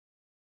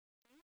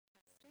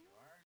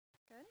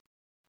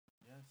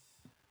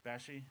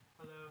Bashi?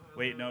 Hello.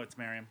 Wait, no, it's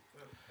Miriam.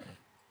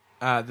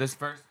 This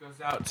verse goes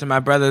out to my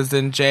brothers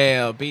in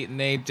jail, beating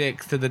they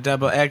dicks to the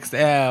double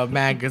XL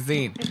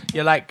magazine.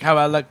 You like how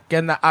I look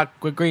in the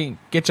aqua green?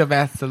 Get your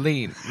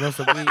Vaseline, roll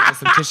some weed with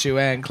some tissue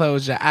and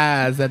close your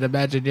eyes and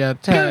imagine your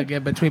tongue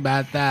in between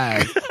my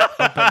thighs.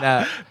 Open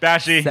up,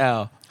 Bashi.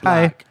 cell,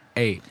 Hi. lock,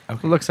 8.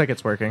 Okay. Looks like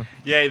it's working.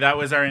 Yay, that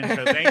was our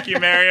intro. Thank you,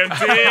 Miriam T.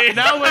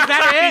 No, was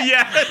that it?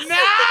 Yes. No!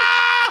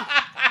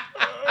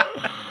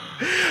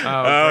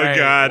 Oh, great.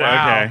 God.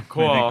 Wow. Okay.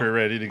 Cool. I think we're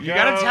ready to go. You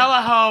gotta tell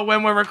a hoe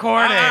when we're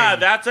recording.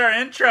 That's our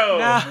intro.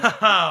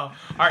 No.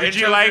 Our Did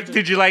you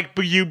intros like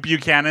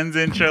Buchanan's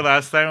intro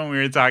last time when we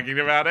were talking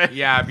about it?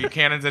 Yeah,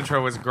 Buchanan's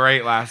intro was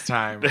great last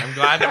time. I'm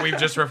glad that we've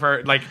just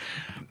referred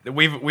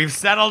we've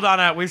settled on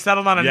a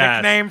Yes.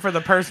 nickname for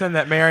the person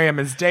that Miriam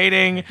is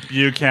dating,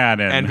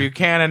 Buchanan. and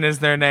Buchanan is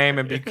their name,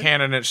 and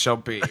Buchanan it shall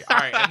be. All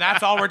right, and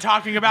that's all we're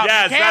talking about.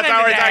 Yes, Buchanan that's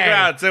all we're today. talking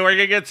about. So we're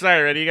gonna get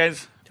started. Ready, you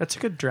guys? That's a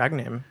good drag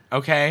name.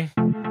 Okay.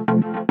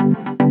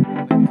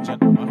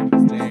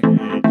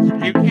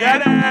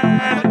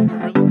 Buchanan.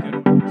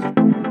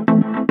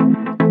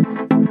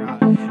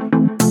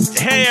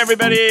 Hey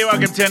everybody,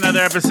 welcome to another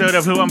episode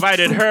of Who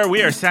Invited Her.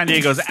 We are San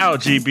Diego's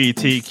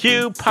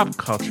LGBTQ pop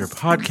culture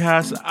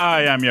podcast.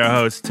 I am your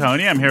host,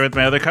 Tony. I'm here with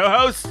my other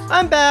co-host.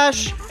 I'm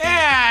Bash.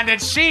 And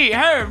it's she,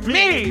 her,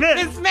 me,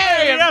 Miss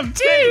Miriam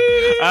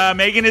T.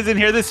 Megan isn't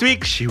here this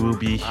week. She will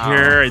be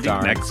here, I think,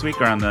 darn. next week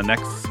or on the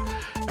next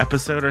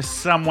episode or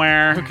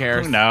somewhere. Who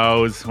cares? Who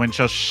knows when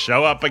she'll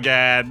show up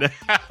again.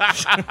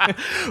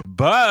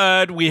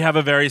 But we have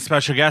a very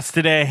special guest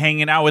today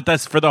hanging out with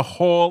us for the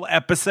whole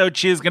episode.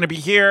 She is going to be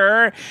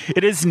here.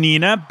 It is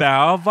Nina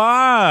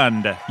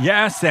Balvond.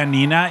 Yes, and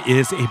Nina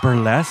is a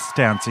burlesque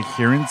dancer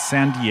here in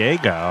San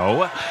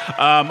Diego.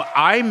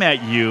 I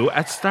met you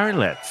at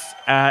Starlets.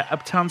 At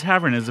Uptown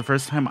Tavern is the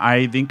first time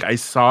I think I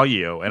saw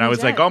you. And I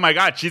was like, oh my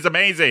God, she's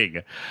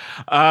amazing.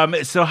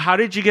 So how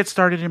did you get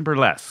started in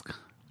burlesque?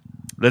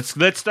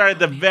 Let's start at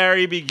the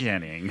very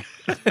beginning.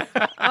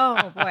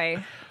 Oh,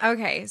 boy.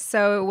 Okay,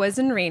 so it was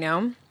in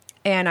Reno,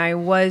 and I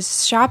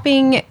was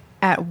shopping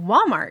at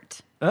Walmart.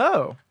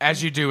 Oh,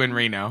 As you do in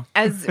Reno.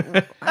 As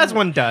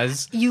one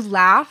does. you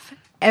laugh,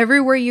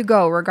 everywhere you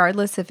go,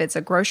 regardless if it's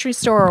a grocery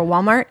store or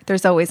Walmart,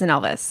 there's always an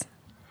Elvis.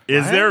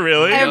 Is there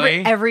really?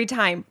 Really? Every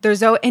time.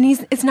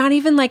 And it's not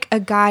even like a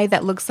guy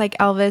that looks like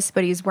Elvis,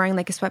 but he's wearing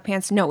like a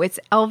sweatpants. No, it's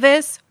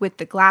Elvis with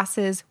the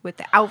glasses, with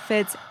the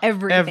outfits,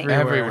 everything.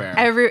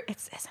 Everywhere.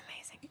 It's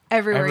amazing.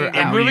 Everywhere you go.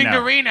 I'm moving to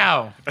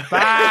Reno.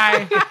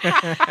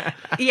 Bye.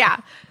 Yeah.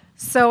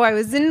 So I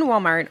was in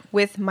Walmart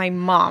with my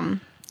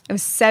mom. I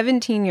was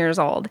 17 years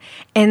old.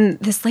 And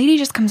this lady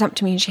just comes up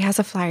to me and she has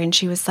a flyer and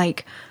she was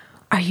like,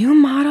 "Are you a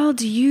model?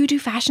 Do you do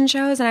fashion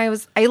shows?" And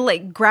I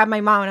like grabbed my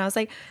mom and I was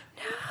like,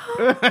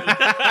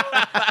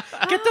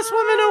 Get this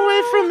woman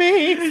away from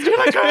me. Do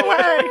not go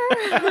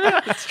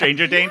away.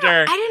 Stranger danger.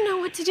 I didn't know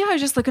what to do. I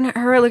was just looking at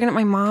her, looking at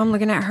my mom,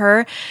 looking at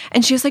her.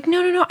 And she was like,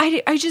 no.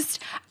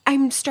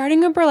 I'm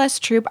starting a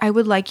burlesque troupe. I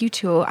would like you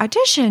to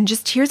audition.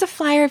 Just here's a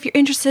flyer. If you're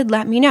interested,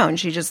 let me know. And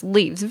she just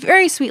leaves.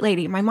 Very sweet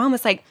lady. My mom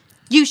was like,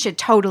 "You should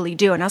totally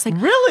do it." And I was like,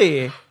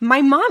 Really?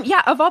 my mom?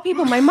 Yeah, of all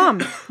people, my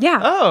mom. Yeah.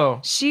 Oh,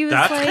 She was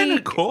That's like, kind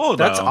of cool,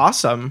 though. that's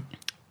awesome.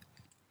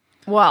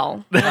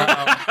 well,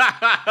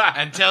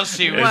 Until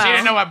she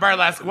didn't know what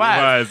burlesque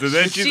was. And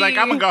then she's like,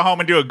 I'm going to go home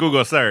and do a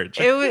Google search.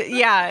 it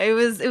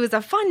was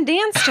a fun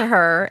dance to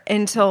her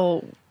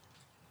until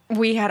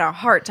we had a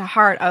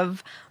heart-to-heart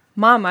of,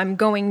 "Mom, I'm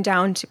going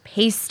down to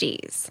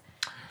pasties."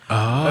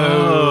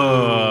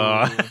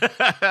 Oh.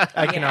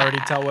 I can already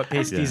tell what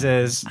pasties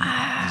is.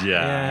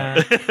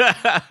 Yeah.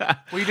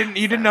 Well, you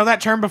didn't know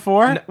that term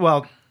before?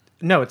 Well,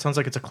 no, it sounds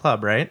like it's a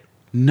club, right?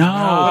 No.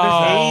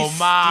 Oh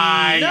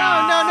my No,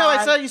 God. no. I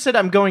thought you said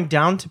I'm going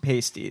down to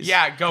pasties.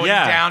 Yeah, going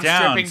Yeah,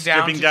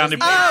 stripping down to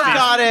just- Oh,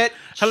 got it.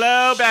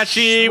 Hello,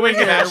 Bashi. We're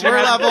here.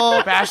 We're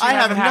level. Bashi I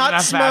have hasn't had not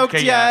enough smoked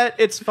vodka yet.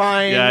 It's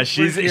fine. Yeah, We're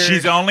she's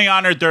here. only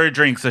on her third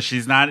drink, so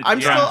she's not.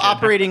 I'm still drunk.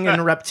 operating in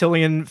a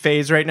reptilian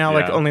phase right now.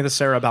 Like Yeah. only the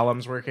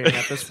cerebellum's working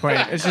at this point.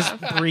 It's just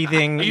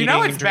breathing. You know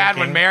eating, it's bad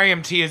when drinking.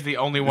 Miriam T is the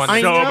only one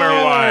I sober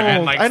know. one.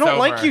 And, like, I don't sober.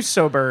 like you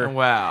sober.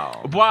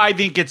 Well, Well, I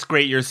think it's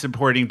great you're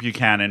supporting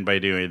Buchanan by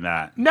doing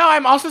that. no,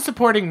 I'm also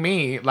supporting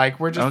me. Like,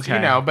 we're just,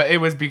 Okay. but it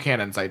was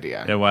Buchanan's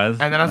idea. It was?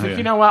 And then I was like, Okay.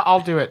 you know what? I'll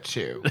do it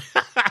too.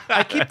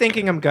 I keep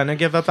thinking I'm gonna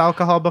give up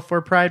alcohol before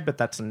Pride, but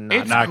that's not.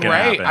 It's Not gonna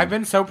great. happen. I've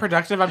been so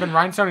productive. I've been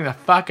rhinestoning the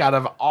fuck out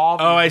of all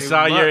these I new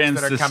saw your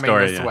looks that are Insta coming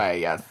story, this yeah.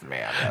 way. Yes,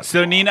 ma'am. Yes.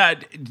 So, Nina,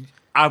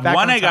 Back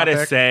one on I gotta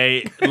topic.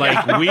 say,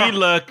 like, we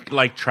look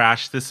like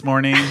trash this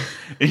morning,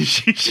 and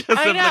she just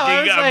I know, I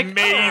looking was like,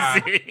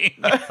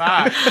 amazing.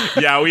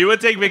 Fuck. Yeah, we would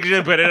take pictures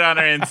and put it on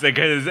our Insta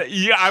because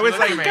I was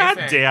looks like, God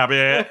amazing. damn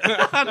it.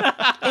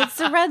 It's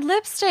the red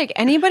lipstick.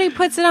 Anybody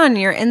puts it on,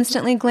 you're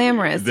instantly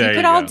glamorous. There you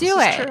could you all go. do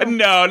This it.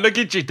 No, look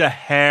at you. The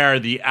hair,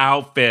 the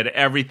outfit,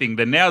 everything.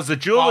 The nails, the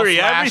jewelry,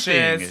 False lashes.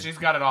 everything. She's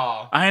got it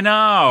all. I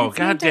know. It's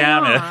my God day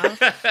damn it.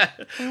 off. I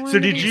wanted So to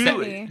did be you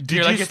silly. did You're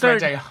you like, it's my start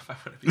day off.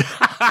 I would've been-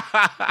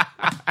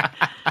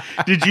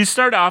 Did you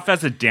start off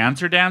as a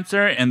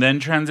dancer and then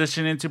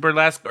transition into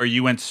burlesque, or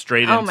you went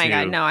straight into Oh my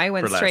God, no, I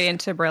went burlesque? straight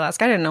into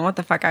burlesque. I didn't know what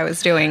the fuck I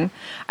was doing.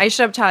 I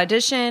showed up to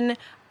audition.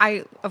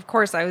 Of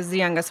course, I was the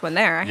youngest one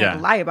there. I had to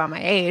lie about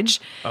my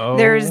age. Oh.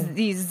 There's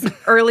these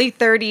early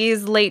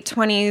 30s, late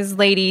 20s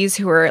ladies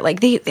who were like,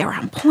 they were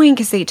on point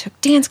because they took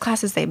dance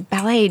classes, they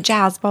ballet,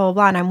 jazz, blah, blah,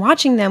 blah. And I'm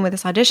watching them with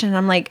this audition, and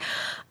I'm like,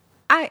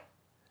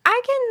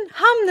 I can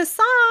hum the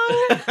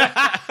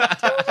song.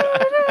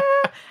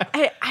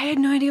 I had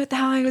no idea what the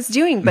hell I was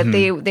doing, but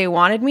they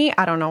wanted me.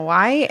 I don't know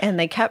why. And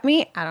they kept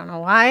me. I don't know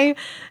why.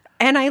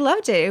 And I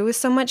loved it. It was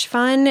so much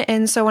fun.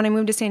 And so when I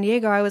moved to San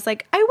Diego, I was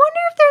like, I wonder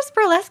if there's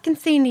burlesque in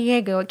San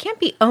Diego. It can't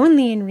be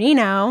only in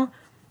Reno.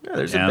 Yeah,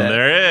 there's And a bit.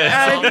 there is.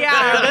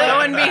 Yeah, lo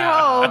and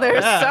behold,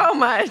 there's so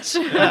much.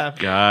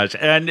 Gosh,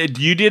 and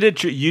you did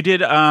it. You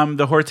did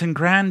the Horton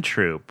Grand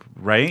troupe,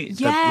 right? Yes,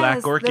 the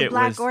Black Orchid. the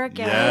Black was, Orchid.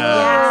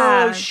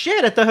 Yeah. Oh,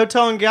 shit. At the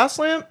Hotel in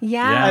Gaslamp?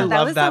 Yeah, I that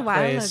love was that a while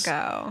place.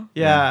 ago.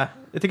 Yeah.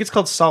 I think it's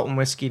called Salt and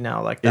Whiskey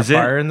now, like that Is it?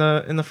 bar in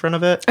the front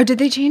of it. Oh, did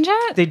they change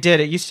it? They did.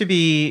 It used to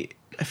be,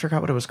 I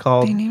forgot what it was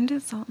called. They named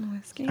it Salt and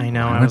Whiskey. I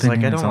know. Why I would was they like,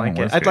 name I it don't Salt like and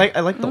it. Whiskey? I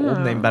like the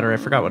old name better. I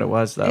forgot what it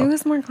was though. It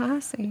was more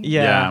classy.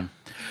 Yeah.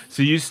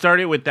 So you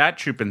started with that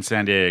troupe in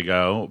San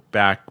Diego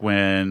back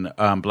when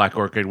Black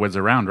Orchid was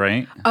around,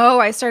 right? Oh,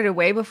 I started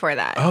way before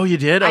that. Oh, you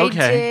did?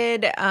 Okay. I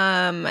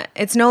did.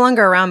 It's no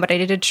longer around, but I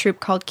did a troupe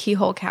called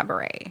Keyhole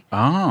Cabaret.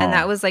 Oh. And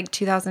that was like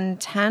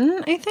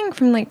 2010, I think,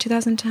 from like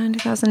 2010,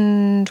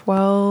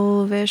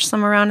 2012-ish,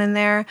 somewhere around in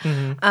there.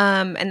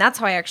 And that's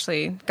how I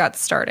actually got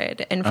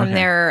started. And from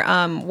there,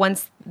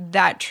 once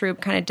that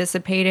troupe kind of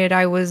dissipated,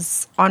 I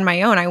was on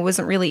my own. I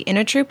wasn't really in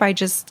a troupe. I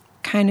just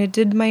kind of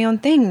did my own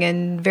thing,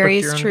 and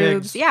various your own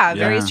troops gigs.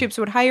 various troops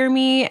would hire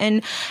me,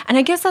 and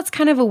I guess that's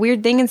kind of a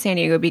weird thing in San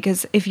Diego,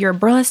 because if you're a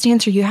burlesque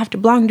dancer you have to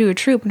belong to a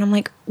troupe, and I'm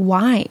like,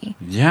 why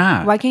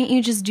Yeah. can't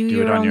you just do it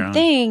your on own your own.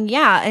 thing?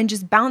 Yeah, and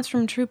just bounce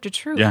from troupe to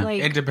troupe. Yeah.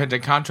 Like,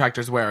 Independent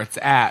contractors where it's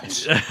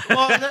at.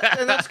 Well,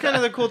 and that's kind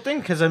of the cool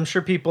thing, because I'm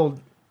sure people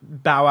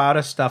bow out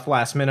of stuff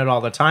last minute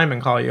all the time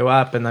and call you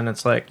up, and then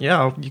it's like,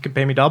 yeah, you could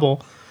pay me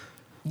double.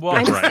 Well,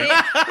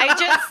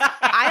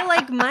 I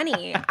like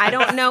money. I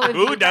don't know if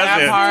Who you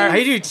doesn't?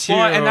 I do too.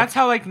 Well, and that's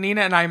how like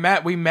Nina and I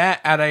met. We met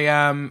at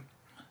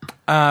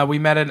we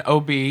met an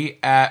OB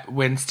at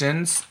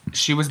Winston's.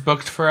 She was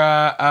booked for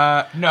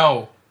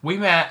we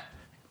met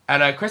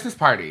at a Christmas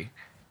party.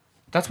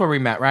 That's where we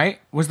met, right?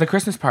 Was the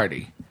Christmas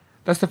party.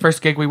 That's the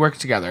first gig we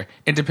worked together.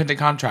 Independent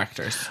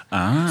contractors.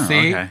 Oh,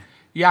 See? okay.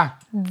 Yeah.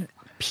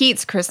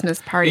 Pete's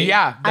Christmas party.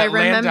 Yeah. I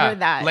remember Landa,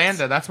 that.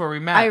 Landa, that's where we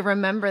met. I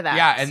remember that.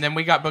 Yeah, and then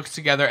we got booked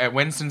together at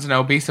Winston's and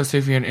OB. So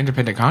if you're an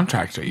independent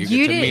contractor, you You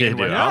get to did- meet You and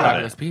work did with all of it.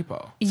 fabulous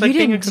people. you like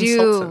being a didn't do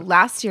consultant.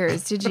 last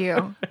year's, did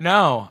you?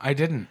 No, I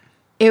didn't.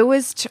 It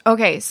was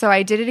okay. So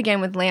I did it again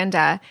with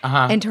Landa,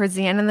 and towards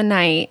the end of the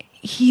night,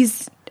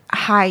 he's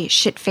high,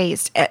 shit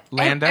faced.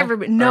 Landa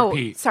Everybody, or no,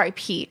 Pete? sorry,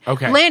 Pete.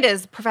 Okay.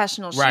 Landa's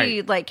professional. She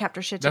Right. like kept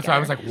her shit That's together. why I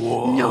was like,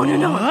 whoa. no, Landa,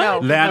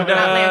 not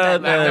Landa.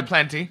 Landa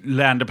Plenty.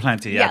 Land of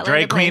Plenty. Yeah. Yeah, Drag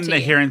Land of Queen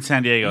Plenty. here in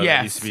San Diego. That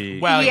Yes. used to be.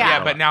 Well, Yeah.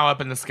 yeah, but now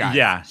up in the sky.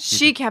 yeah.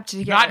 She kept it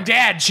together. Not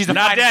dead. She's a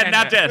Not flight dead.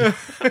 Not attendant.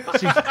 dead.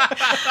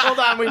 Hold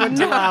on, we went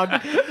too loud.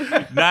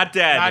 Not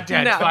dead. Not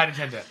dead. No. Flight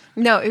attendant.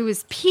 No, it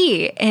was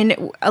P. And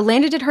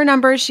Landa did her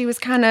number. She was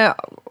kind of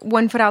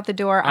 1 foot out the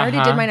door. I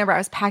already did my number. I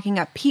was packing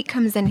up. Pete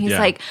comes in. He's Yeah.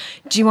 like,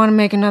 do you want to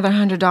make another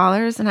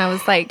 $100? And I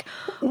was like,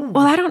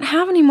 well, I don't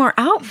have any more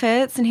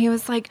outfits. And he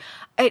was like,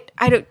 I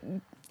don't.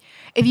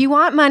 If you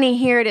want money,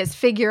 here it is.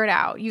 Figure it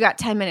out. You got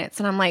 10 minutes.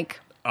 And I'm like,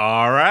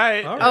 All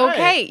right.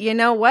 okay, you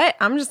know what?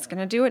 I'm just going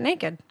to do it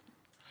naked.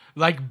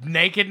 Like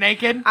naked?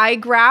 I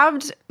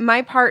grabbed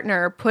my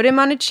partner, put him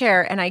on a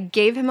chair, and I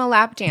gave him a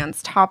lap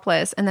dance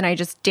topless. And then I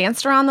just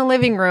danced around the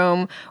living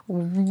room,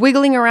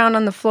 wiggling around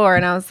on the floor.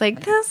 And I was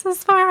like, this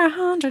is for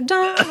 $100.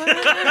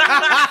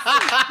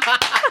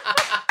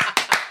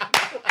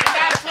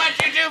 That's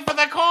what you do for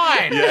the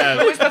coin. Yes.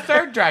 Who was the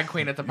third drag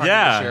queen at the party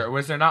Yeah. this year? Or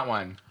was there not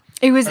one?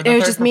 It was Or the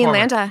third just me and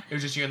performer? Landa. It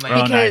was just you and Oh,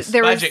 Landa. nice.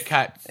 There was Budget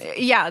cuts.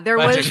 yeah, there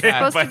Budget was cut.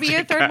 supposed to be a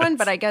Budget third one, cuts.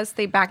 but I guess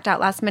they backed out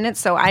last minute,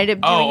 so I ended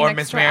up doing Oh, or an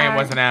Miss extra Marion act.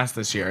 wasn't asked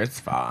this year.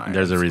 It's fine.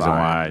 There's a It's reason fine.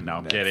 why. No,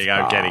 I'm It's kidding.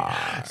 I'm kidding.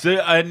 fine.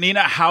 So,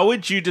 Nina, how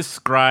would you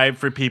describe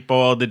for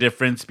people the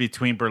difference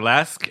between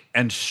burlesque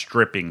and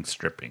stripping?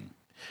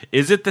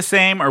 Is it the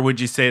same, or would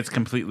you say it's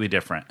completely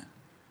different?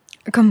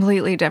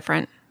 Completely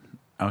different.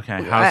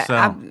 Okay. How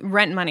so?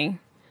 Rent money.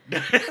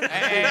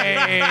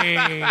 Hey.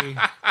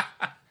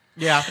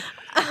 Yeah.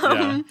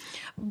 Yeah.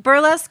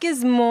 Burlesque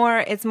is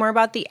it's more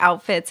about the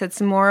outfits.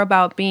 It's more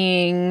about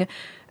being,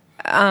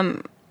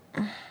 I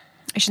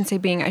should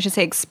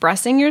say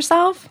expressing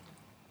yourself.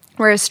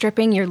 Whereas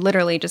stripping, you're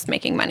literally just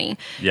making money.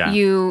 Yeah.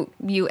 You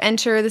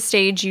enter the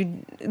stage.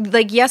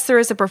 Yes, there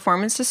is a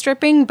performance to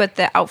stripping, but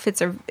the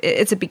outfits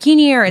it's a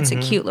bikini or it's a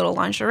cute little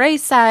lingerie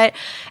set,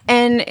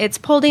 and it's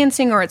pole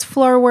dancing or it's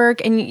floor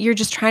work, and you're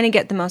just trying to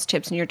get the most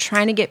tips, and you're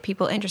trying to get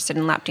people interested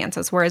in lap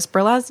dances. Whereas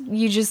burlesque,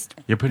 you just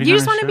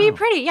want to be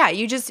pretty. Yeah,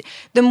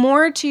 the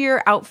more to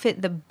your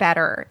outfit, the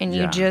better, and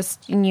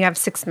you have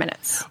 6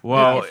 minutes.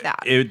 Well, if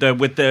that.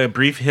 with the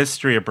brief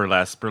history of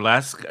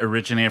burlesque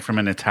originated from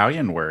an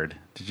Italian word.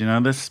 Did you know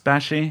this,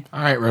 Bashy?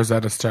 All right,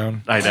 Rosetta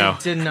Stone. I know.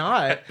 Did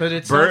not, but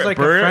it sounds like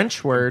a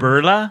French word.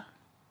 Burla?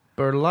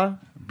 Burla?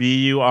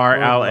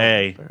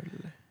 Burla.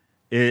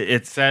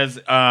 It says,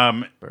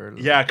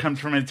 it comes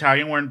from an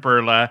Italian word,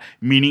 burla,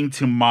 meaning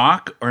to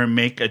mock or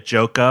make a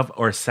joke of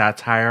or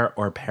satire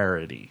or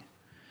parody.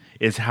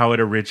 Is how it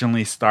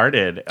originally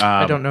started.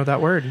 I don't know that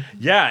word.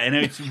 Yeah, and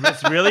it's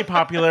really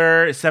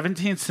popular.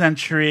 17th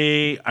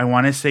century, I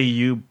want to say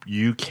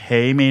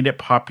UK made it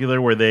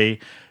popular where they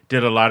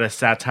did a lot of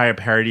satire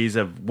parodies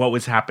of what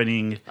was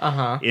happening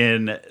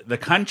in the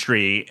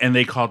country, and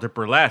they called it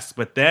burlesque.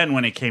 But then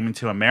when it came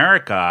into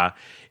America,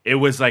 it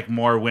was like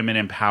more women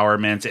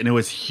empowerment, and it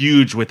was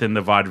huge within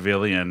the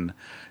vaudevillian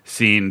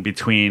scene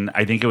between,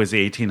 I think it was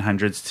the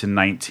 1800s to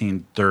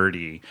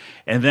 1930.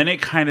 And then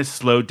it kind of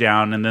slowed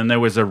down, and then there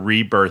was a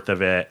rebirth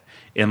of it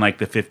in like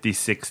the 50s,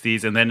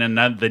 60s, and then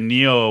the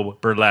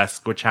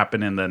neo-burlesque, which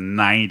happened in the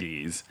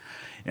 90s.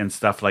 And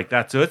stuff like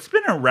that. So it's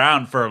been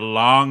around for a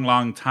long,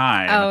 long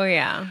time. Oh,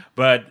 yeah.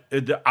 But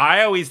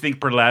I always think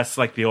burlesque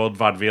like the old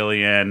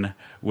vaudevillian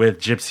with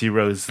Gypsy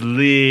Rose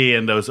Lee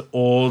and those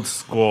old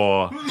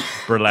school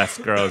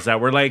burlesque girls that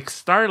were like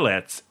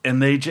starlets.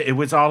 And it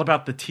was all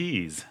about the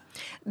tease.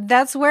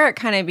 That's where it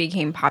kind of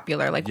became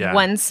popular.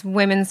 Once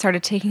women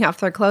started taking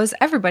off their clothes,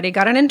 everybody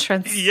got an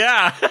entrance.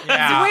 Yeah. It's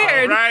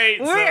weird. Right.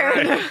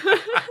 Weird. So,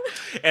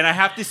 and I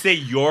have to say,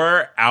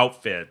 your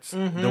outfits,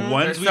 the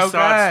ones we so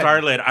saw at good.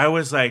 Starlet, I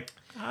was like,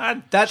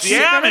 God That's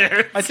damn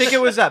it. I think it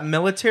was that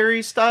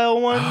military style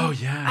one. Oh,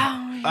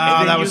 yeah.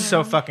 Oh, that was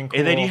so fucking cool.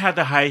 And then you had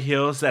the high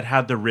heels that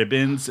had the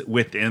ribbons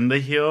within the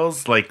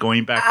heels, like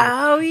going back.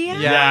 Oh, yeah.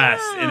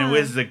 Yes, and it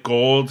was the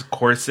gold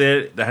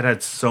corset that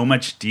had so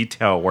much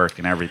detail work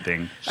and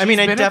everything. I mean,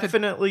 I been at the-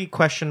 definitely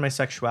questioned my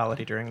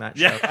sexuality during that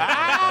show.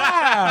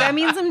 That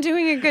means I'm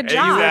doing a good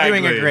job. Exactly.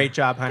 You're doing a great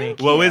job, honey.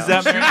 What was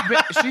that?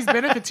 She's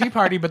been at the tea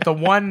party, but the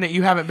one that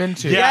you haven't been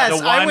to. Yeah. Yes,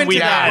 the I one went we to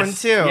that had. one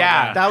too.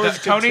 Yeah, that was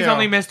good Tony's too.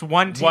 only missed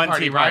one tea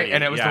party, tea right? party,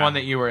 And it was the yeah. one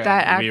that you were in.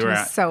 That act were was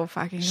at- so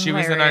fucking She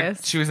was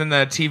hilarious. she was in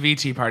the TV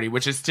tea party,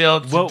 which is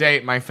still to Well,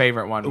 date my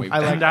favorite one we've I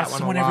done. like That's that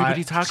the one one a lot.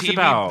 everybody talks TV,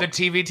 about. The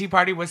TV tea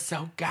party was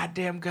so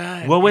goddamn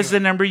good. What was the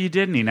number you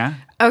did, Nina?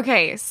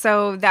 Okay,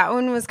 so that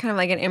one was kind of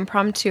like an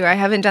impromptu. I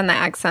haven't done the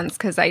act since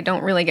because I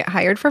don't really get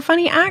hired for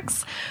funny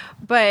acts.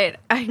 But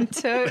I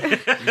took...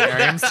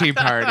 Miriam's tea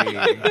party?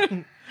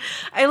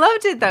 I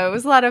loved it, though. It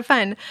was a lot of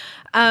fun.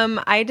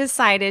 I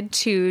decided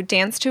to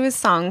dance to a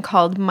song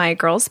called My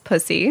Girl's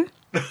Pussy.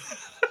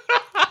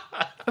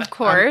 Of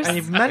course. And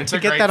you've meant It's to a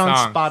get great that on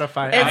song.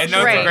 Spotify. It's I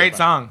know great. it's a great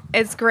song.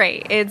 It's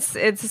great. It's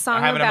a song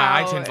I have it about...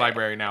 in my iTunes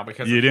library now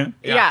because You do?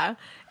 Yeah.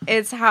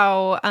 It's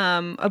how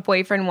a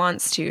boyfriend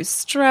wants to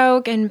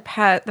stroke and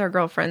pet their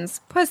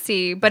girlfriend's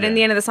pussy, but in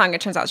the end of the song,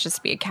 it turns out it's just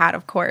to be a cat,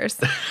 of course.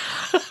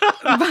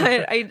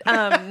 But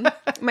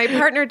my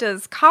partner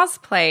does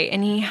cosplay,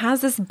 and he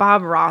has this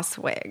Bob Ross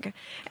wig,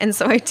 and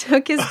so I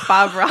took his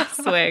Bob Ross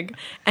wig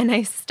and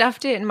I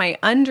stuffed it in my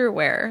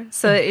underwear,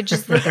 so it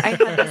just looked. I had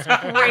these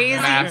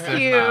crazy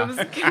Massive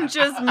pubes,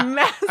 just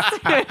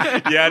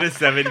massive. You had a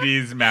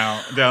 70s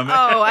mount down there.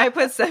 Oh, I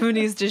put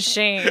 70s to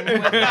shame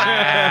with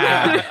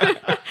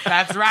that.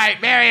 That's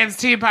right. Miriam's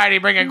tea party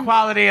bringing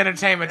quality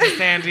entertainment to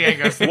San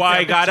Diego. Since Well,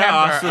 I gotta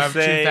September also of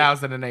say,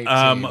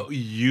 2018.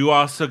 you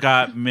also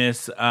got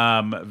Miss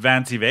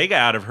Vancy Vega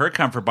out of her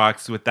comfort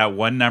box with that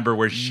one number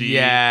where she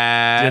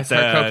yes, did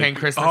her Cocaine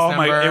Christmas oh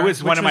my! number. It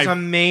was Which one of was my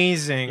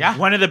amazing. Yeah.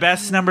 one of the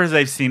best numbers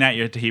I've seen at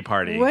your tea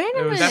party. Wait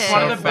a minute. That's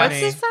one of the What's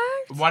best- this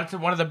act?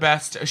 One of the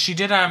best. She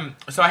did.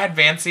 So I had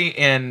Vancy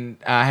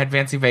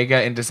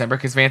Vega in December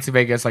because Vancy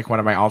Vega is like one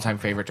of my all-time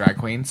favorite drag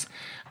queens.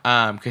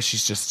 Because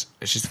she's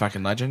a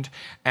fucking legend.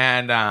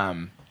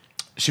 And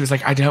she was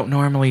like, I don't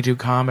normally do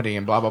comedy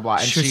and blah blah blah.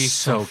 And She's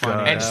so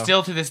funny. And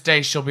still to this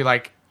day, she'll be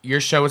like, your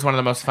show is one of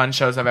the most fun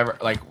shows I've ever,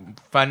 like,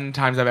 fun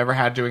times I've ever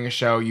had doing a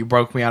show. You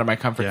broke me out of my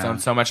comfort zone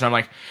so much. And I'm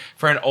like,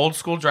 for an old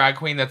school drag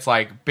queen that's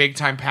like big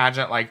time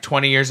pageant, like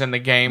 20 years in the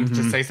game,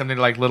 to say something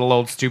like little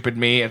old stupid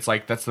me, it's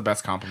like, that's the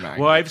best compliment.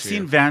 Well, I've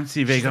seen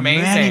Vancy Vega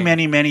amazing.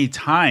 many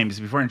times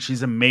before, and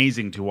she's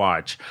amazing to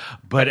watch.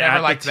 But never at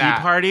the like tea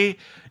that. party,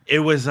 it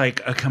was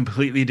like a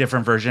completely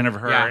different version of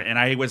her, Yeah. and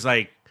I was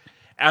like,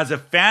 as a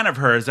fan of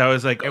hers, I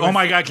was like, oh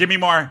my God, give me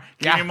more.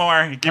 Give me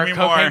more. Give me Her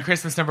Cocaine more.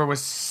 Christmas number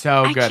was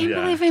so I good.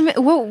 can't believe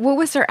what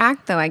was her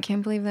act though? I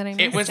can't believe that I missed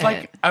it. It was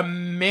like a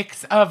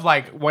mix of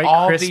like White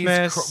all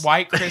Christmas. these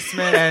White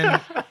Christmas,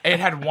 and it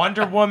had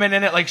Wonder Woman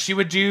in it. Like she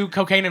would do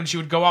cocaine and she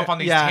would go off on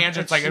these tangents.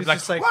 and Like it she was was like,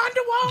 just like-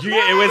 Wonder Woman.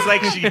 Yeah, it was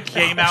like she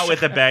came out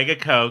with a bag of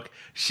Coke.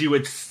 She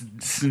would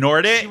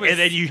snort it, was- and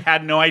then you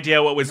had no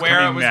idea what was where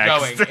it coming was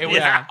next. going. It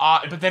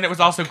was, but then it was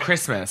also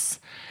Christmas.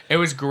 It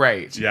was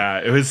great. Yeah,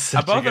 it was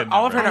such a good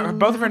Both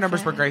number. of her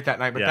numbers were great that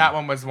night, but Yeah. that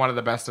one was one of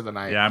the best of the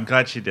night. Yeah, I'm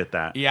glad she did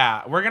that.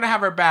 Yeah, we're gonna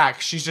have her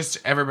back. She's just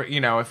everybody,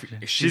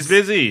 if She's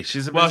busy.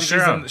 She's a busy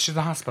girl. she's in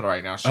the hospital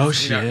right now. She's, Oh,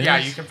 she Yeah,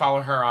 is? you can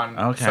follow her on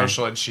Okay.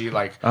 social, and she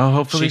like. Oh,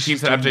 hopefully she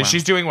keeps she's it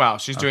updated. doing well.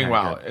 She's doing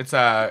well. She's doing Okay,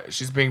 well. good. It's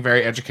she's being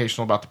very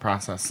educational about the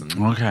process. And,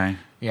 Okay.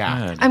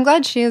 Yeah. Good. I'm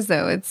glad she is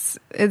though.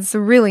 It's a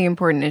really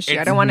important issue. I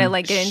It's- don't want to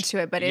like get into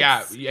it, but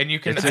it's and you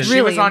can. it's She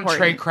really was on Trey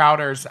important.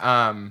 Crowder's.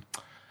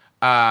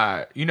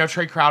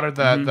 Trey Crowder,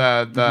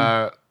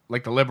 the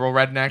like the liberal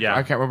redneck. Yeah.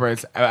 I can't remember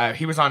his.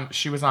 He was on.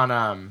 She was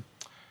on.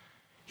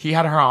 He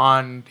had her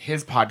on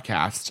his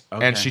podcast,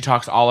 Okay. and she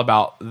talks all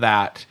about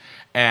that,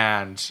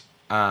 and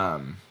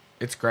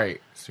it's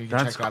great. So you can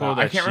That's check that cool out.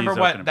 I that can't she's remember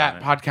open what that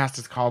about podcast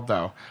is called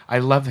though. I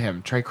love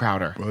him, Trey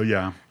Crowder. Well,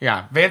 yeah.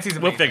 Yeah, Vancy's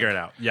amazing. We'll figure it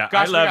out. Yeah,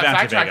 Gosh, I love we got Vancy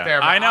sidetracked Vega. there,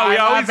 but I know we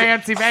I love always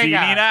Vancy Vega. See,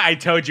 Nina, I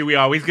told you we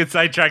always get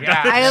sidetracked. Yeah.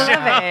 on this I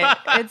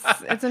show. love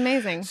it. It's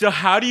amazing. So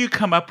how do you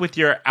come up with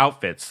your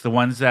outfits? The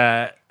ones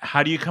that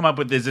how do you come up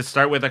with? Does it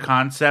start with a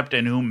concept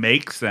and who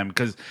makes them?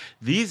 Because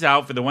these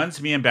outfits, the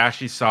ones me and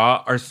Bashy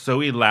saw, are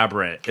so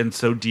elaborate and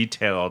so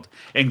detailed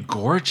and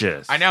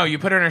gorgeous. I know you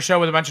put her in a show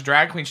with a bunch of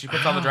drag queens. She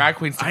puts all the drag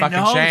queens to I fucking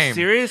know. shame.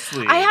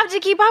 Seriously. I have to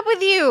keep up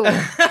with you.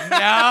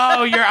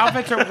 No, your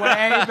outfits are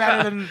way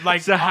better than like.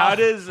 So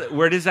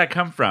where does that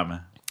come from?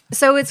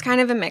 So it's kind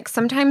of a mix.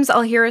 Sometimes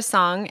I'll hear a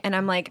song and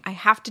I'm like, I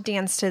have to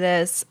dance to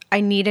this. I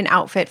need an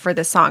outfit for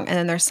this song. And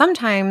then there's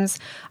sometimes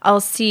I'll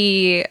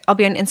be on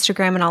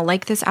Instagram and I'll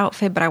like this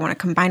outfit, but I want to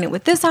combine it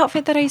with this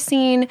outfit that I've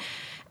seen.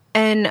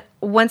 And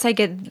once I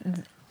get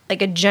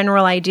like a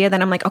general idea,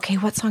 then I'm like, okay,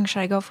 what song should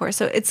I go for?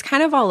 So it's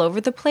kind of all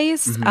over the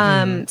place.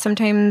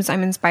 Sometimes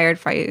I'm inspired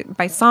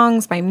by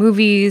songs, by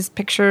movies,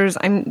 pictures.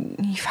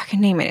 You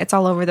fucking name it. It's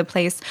all over the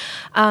place.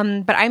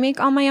 But I make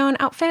all my own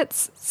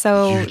outfits.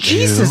 So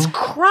Jesus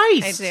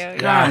Christ. I do. Yeah.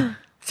 God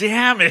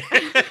damn it.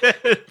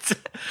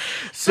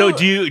 So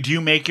do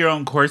you make your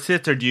own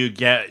corsets or do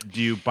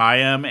you buy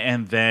them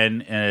and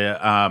then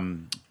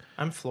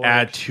I'm floored.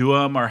 add to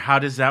them, or how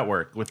does that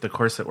work with the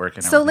corset work?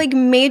 And So everything?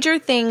 like major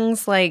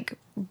things like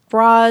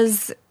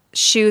bras,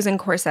 shoes, and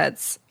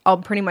corsets, I'll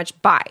pretty much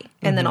buy,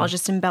 and then I'll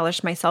just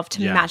embellish myself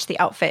to Yeah. match the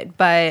outfit.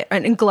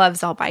 And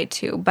gloves I'll buy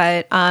too.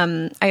 But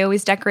I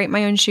always decorate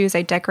my own shoes.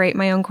 I decorate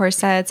my own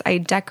corsets. I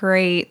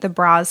decorate the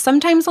bras.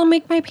 Sometimes I'll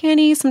make my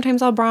panties.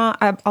 Sometimes I'll buy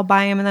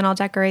them and then I'll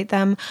decorate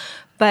them.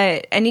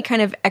 But any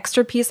kind of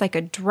extra piece like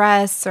a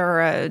dress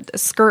or a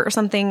skirt or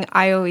something,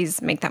 I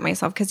always make that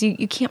myself because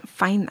you can't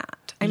find that.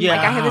 I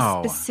have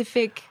Wow. a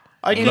specific.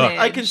 I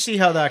image. can see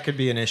how that could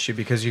be an issue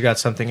because you got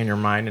something in your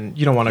mind and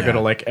you don't want to go to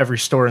like every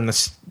store in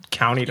this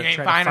county to You ain't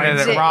try to finding find it at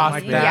something Ross,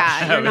 like bitch.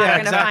 that. Yeah, you're not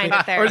going to find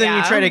it there. Or then you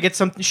yeah. try to get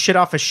some shit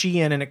off of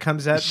Shein and it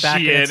comes back and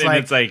Shein, it's and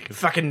like, it's like-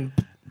 fucking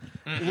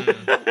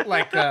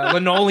like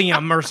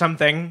linoleum or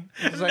something.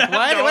 It's like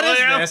what is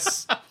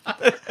this?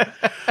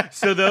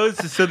 So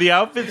the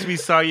outfits we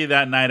saw you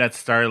that night at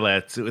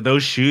Starlet's,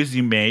 those shoes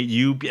you made,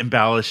 you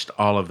embellished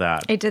all of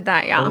that. I did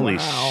that, yeah. Holy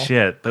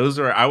shit. Those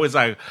were, I was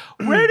like,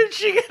 where did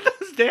she get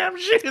those damn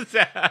shoes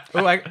at?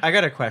 Oh, I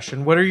got a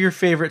question. What are your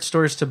favorite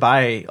stores to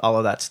buy all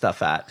of that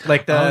stuff at?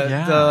 Like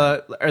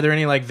are there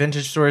any like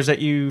vintage stores that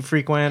you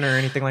frequent or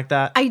anything like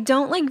that? I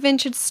don't like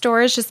vintage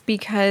stores just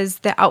because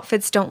the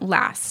outfits don't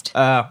last.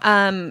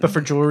 But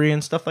for jewelry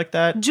and stuff like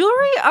that?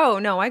 Jewelry? Oh,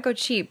 no, I go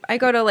cheap. I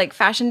go to like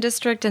Fashion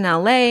District in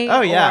LA.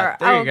 Oh, yeah. or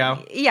There you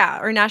go.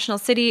 Yeah, or National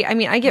City. I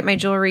mean, I get my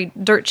jewelry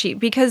dirt cheap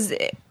because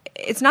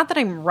it's not that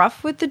I'm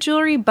rough with the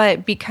jewelry,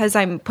 but because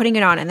I'm putting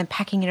it on and then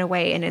packing it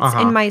away and it's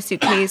in my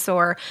suitcase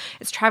or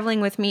it's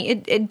traveling with me,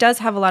 it does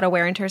have a lot of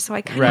wear and tear. So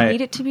I kind of Right.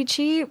 need it to be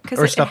cheap because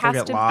Or it stuff will has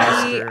get to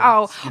lost be.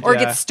 yeah. Or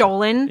get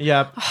stolen.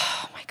 Yep.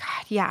 Oh my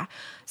God, yeah.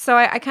 So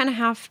I kind of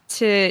have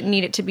to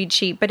need it to be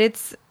cheap, but it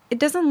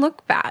doesn't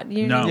look bad.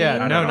 You know No. what I Yeah,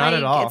 mean? no, not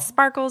at all. It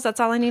sparkles. That's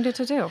all I needed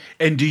to do.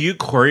 And do you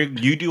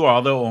do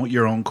all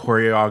your own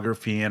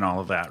choreography and all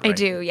of that, right? I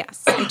do.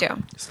 Yes, I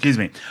do. Excuse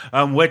me.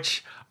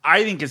 Which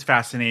I think is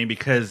fascinating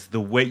because the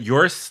way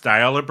your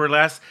style of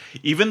burlesque,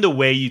 even the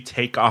way you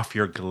take off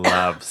your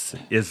gloves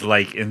is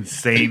like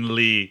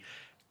insanely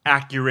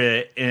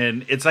accurate,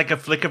 and it's like a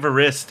flick of a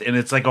wrist and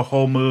it's like a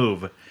whole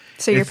move.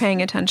 So you're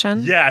paying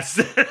attention? Yes.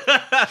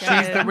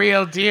 She's the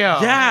real deal.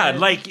 Yeah,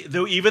 like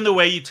even the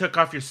way you took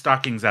off your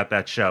stockings at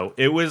that show,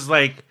 it was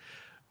like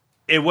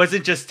it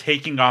wasn't just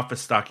taking off a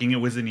stocking; it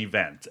was an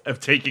event of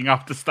taking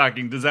off the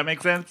stocking. Does that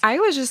make sense? I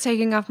was just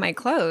taking off my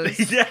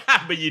clothes. Yeah,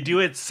 but you do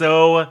it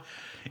so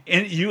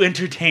you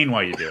entertain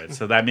while you do it.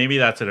 So that maybe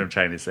that's what I'm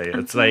trying to say.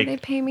 It's They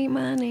like, pay me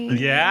money.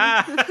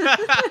 yeah.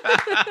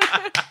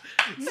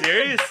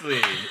 Seriously,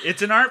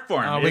 it's an art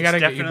form. Oh, It's we gotta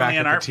get you definitely back an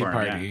at art the tea form.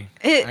 party.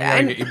 Yeah. It- I gotta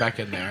and- get you back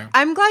in there.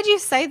 I'm glad you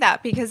say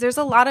that because there's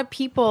a lot of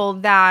people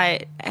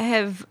that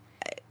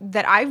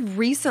I've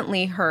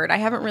recently heard. I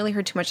haven't really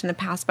heard too much in the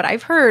past, but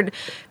I've heard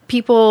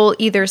people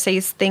either say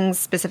things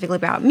specifically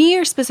about me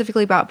or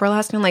specifically about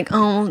burlesque. And I'm like,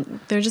 oh,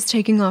 they're just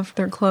taking off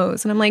their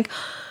clothes. And I'm like,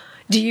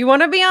 do you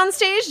want to be on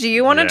stage? Do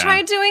you want to Yeah.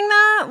 try doing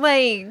that?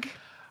 Like,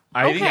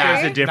 I think Okay.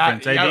 there's a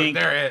difference. I think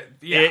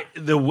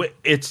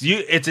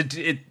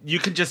you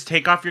can just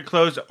take off your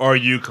clothes, or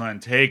you can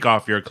take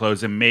off your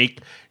clothes and make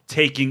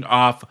taking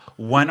off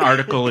one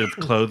article of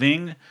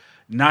clothing,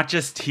 not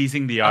just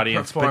teasing the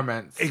audience,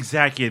 performance. but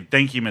exactly.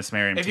 Thank you, Miss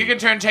Miriam. If T. you can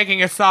turn taking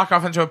your sock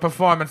off into a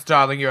performance,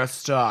 darling, you're a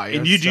star. You're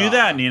and a you do star.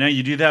 that, Nina.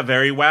 You do that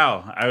very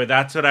well.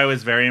 That's what I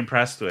was very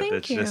impressed with. Thank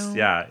It's you. just, it's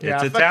Yeah,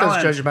 a fuck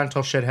talent. those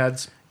judgmental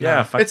shitheads.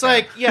 Yeah, fuck it's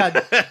that.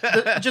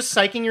 like just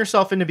psyching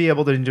yourself into be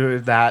able to do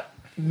that,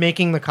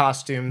 making the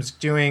costumes,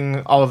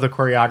 doing all of the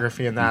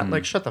choreography and that.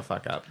 Like, shut the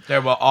fuck up.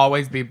 There will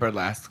always be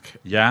burlesque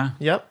Yeah.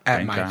 Yep. at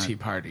Thank my God. tea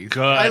parties.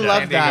 Good. I love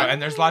San Diego, that.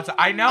 and there's lots of.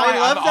 I know. I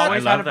love I've that.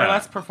 always I had love a that.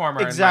 burlesque performer.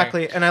 in my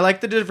Exactly. And I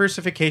like the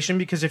diversification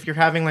because if you're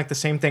having like the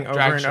same thing over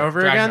drag and show- over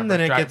drag again, number,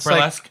 then it drag- gets like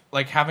burlesque.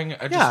 Like having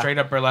a just straight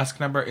up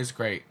burlesque number is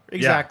great.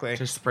 exactly.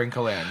 To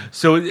sprinkle in.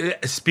 So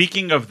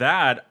speaking of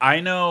that, I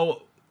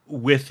know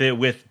with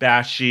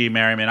Bashi,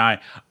 Miriam, and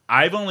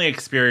I've only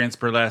experienced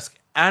burlesque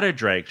at a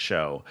drag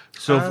show.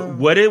 So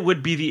what it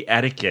would be the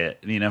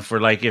etiquette, for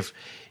like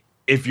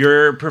if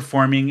you're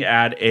performing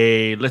at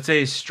a, let's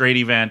say, a straight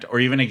event or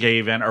even a gay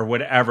event or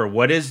whatever,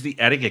 what is the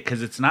etiquette?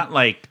 Because it's not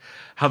like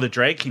how the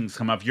drag kings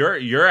come up.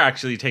 You're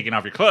actually taking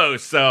off your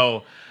clothes.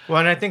 So Well,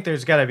 and I think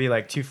there's got to be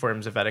like two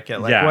forms of etiquette.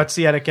 Like, Yeah. what's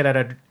the etiquette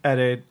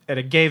at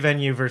a gay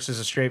venue versus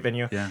a straight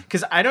venue? Yeah.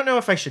 Because I don't know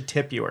if I should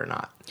tip you or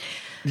not.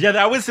 yeah,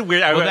 that was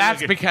weird. Well,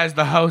 that's because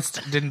the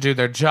host didn't do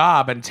their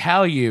job and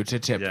tell you to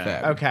tip Yeah.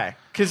 them. Okay.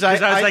 Because I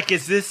was like,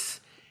 is this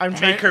I'm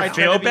make her I try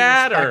feel to be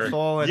bad or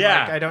respectful and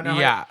yeah, like, I don't know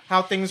Yeah.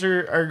 how things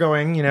are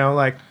going.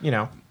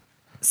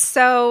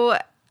 so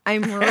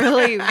I'm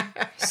really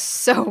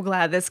so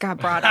glad this got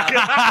brought up.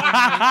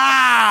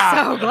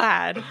 So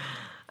glad.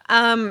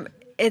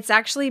 It's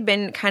actually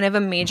been kind of a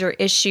major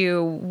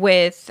issue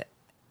with,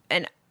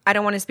 and I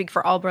don't want to speak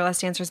for all burlesque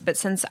dancers, but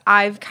since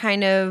I've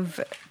kind of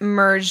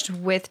merged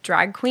with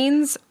drag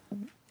queens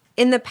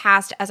in the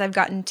past, as I've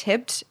gotten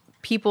tipped,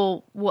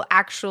 people will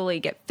actually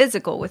get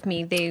physical with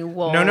me. They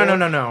will. No.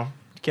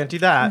 You can't do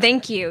that.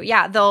 Thank you.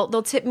 Yeah, they'll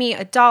tip me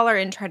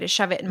 $1 and try to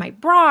shove it in my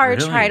bra or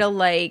Really? try to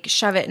like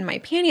shove it in my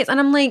panties, and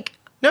I'm like,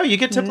 No, you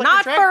get tipped like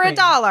not a drag for queen.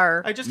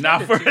 $1. I just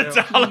not hand for it to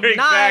you. $1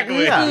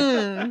 exactly.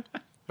 Yeah.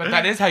 But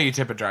that is how you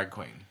tip a drag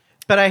queen.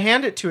 But I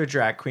hand it to a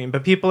drag queen,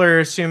 but people are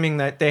assuming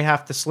that they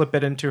have to slip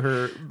it into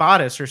her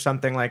bodice or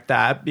something like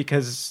that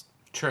because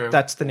True.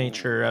 that's the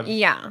nature of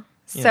Yeah.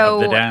 The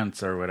So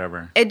dance or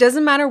whatever. it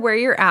doesn't matter where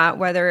you're at,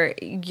 whether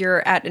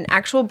you're at an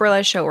actual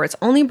burlesque show where it's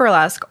only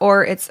burlesque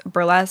or it's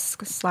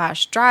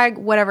burlesque/drag,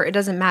 whatever, it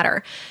doesn't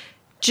matter.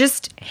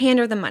 Just hand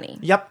her the money.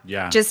 Yep.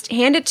 Yeah. Just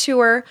hand it to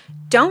her.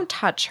 Don't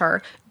touch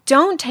her.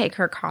 Don't take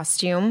her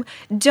costume.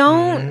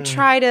 Don't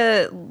try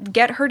to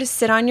get her to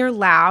sit on your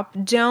lap.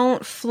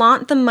 Don't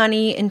flaunt the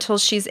money until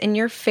she's in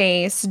your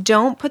face.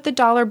 Don't put the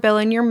dollar bill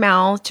in your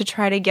mouth to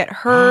try to get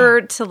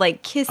her to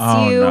like kiss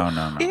Oh, you.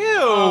 no.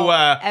 Ew.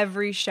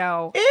 Every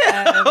show.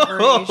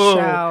 Every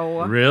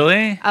show.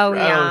 Really? Oh,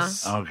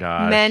 Gross. yeah. Oh,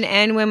 God. Men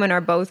and women are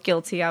both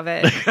guilty of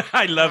it.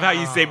 I love how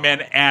you say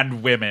men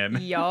and women.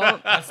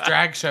 Yup. That's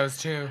drag shows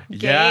too.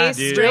 Yeah, Gay,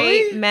 dude. straight,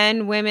 Really?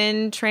 men,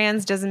 women,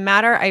 trans, doesn't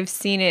matter. I've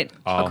seen it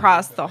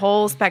across the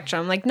whole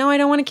spectrum. Like, no, I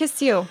don't want to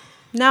kiss you.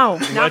 No.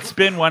 What's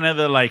been one of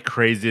the like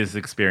craziest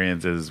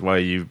experiences while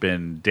you've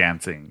been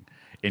dancing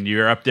and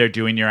you're up there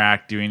doing your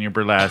act, doing your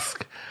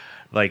burlesque,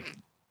 like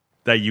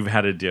that you've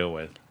had to deal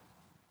with?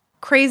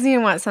 Crazy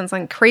in what sense?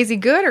 Like crazy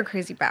good or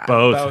crazy bad?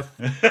 Both.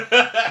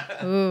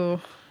 Ooh.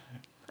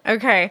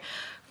 Okay.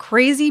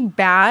 Crazy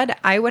bad.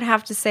 I would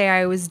have to say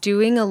I was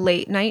doing a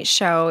late night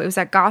show. It was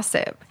at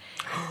Gossip.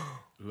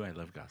 Ooh, I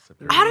love gossip.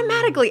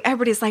 Automatically,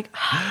 everybody's like,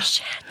 oh,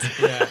 shit.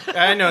 Yeah.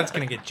 I know it's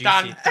gonna get juicy.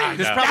 Dun, dun,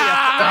 There's dun.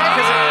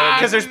 probably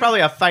because there's probably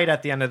a fight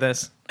at the end of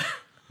this.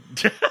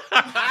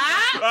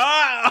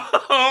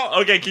 Oh,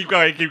 okay, keep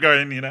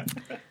going, Nina.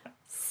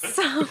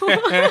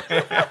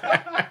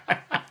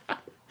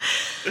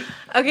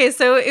 Okay,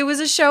 so it was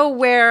a show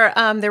where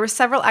there were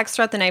several acts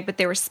throughout the night, but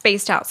they were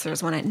spaced out. So there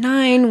was one at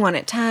 9, one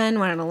at 10,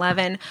 one at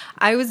 11.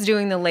 I was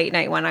doing the late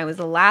night one. I was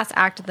the last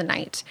act of the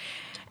night.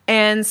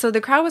 And so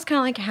the crowd was kind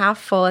of like half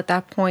full at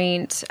that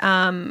point.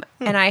 And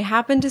I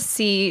happened to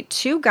see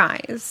two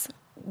guys.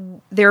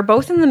 They were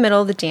both in the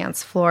middle of the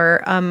dance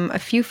floor, a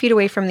few feet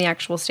away from the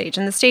actual stage.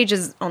 And the stage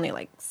is only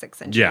like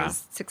 6 inches, Yeah.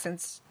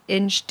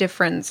 6-inch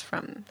difference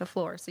from the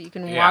floor. So you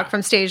can Yeah. walk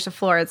from stage to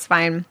floor. It's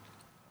fine.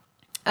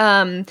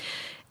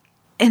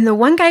 And the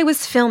one guy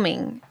was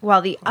filming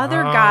while the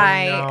other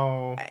guy...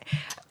 No.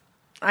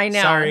 I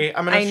know. Sorry,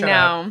 I'm gonna shut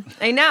up.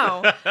 I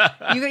know.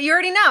 You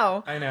already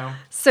know. I know.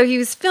 So he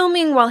was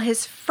filming while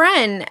his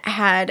friend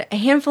had a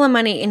handful of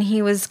money, and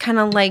he was kind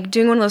of like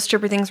doing one of those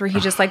stripper things where he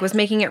just like was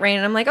making it rain.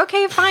 And I'm like,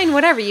 okay, fine,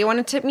 whatever. You want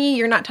to tip me?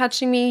 You're not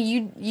touching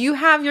me. You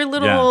have your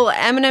little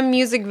Eminem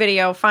music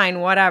video. Fine,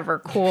 whatever,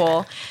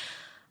 cool.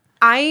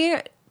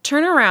 I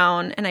turn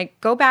around and I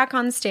go back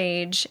on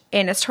stage,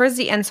 and it's towards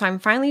the end, so I'm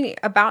finally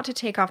about to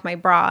take off my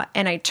bra,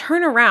 and I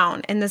turn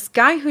around, and this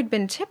guy who'd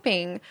been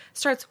tipping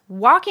starts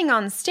walking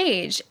on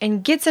stage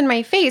and gets in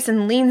my face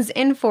and leans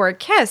in for a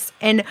kiss.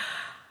 And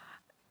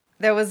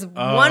that was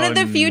one of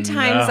the few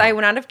times I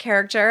went out of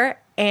character,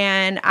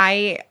 and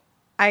I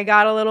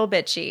got a little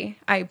bitchy.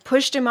 I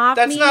pushed him off.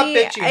 That's me. not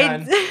bitchy,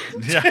 hon.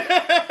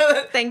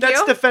 Thank you.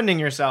 That's defending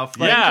yourself.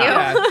 Like,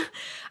 Yeah. Thank you.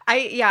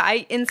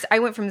 I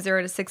went from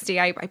 0 to 60.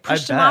 I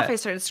pushed him off. I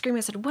started screaming.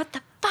 I said, "What the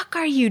fuck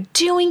are you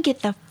doing?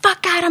 Get the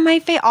fuck out of my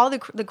face!" All the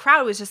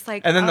crowd was just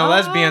like, And then the "Oh,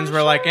 lesbians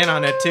were like in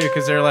on it too,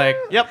 because they're like,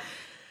 "Yep."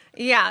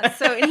 yeah."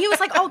 So and he was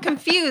like all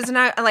confused, and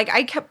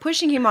I kept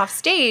pushing him off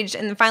stage,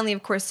 and then finally,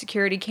 of course,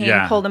 security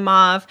came, pulled him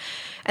off,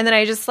 and then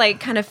I just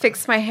like kind of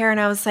fixed my hair, and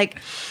I was like,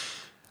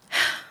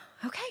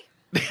 okay.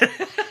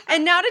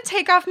 And now to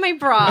take off my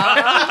bra.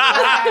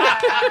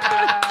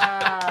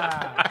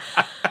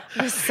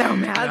 I was so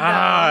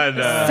mad,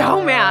 though.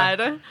 So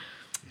mad.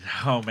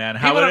 Oh man,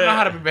 People don't know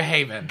how to be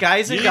behaving.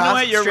 Guys and You know gossip.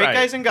 what? You're Straight right.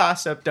 guys and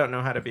gossip don't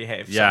know how to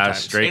behave. Yeah,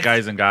 sometimes. straight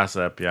guys and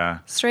gossip. Yeah.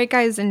 Straight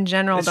guys in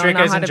general don't Straight know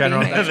guys how in to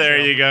general, behave. that's There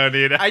you go,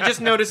 Nina. I just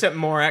notice it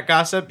more at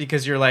gossip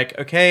because you're like,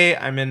 okay,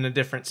 I'm in a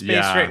different space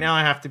Yeah. right now.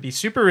 I have to be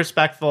super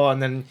respectful,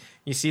 and then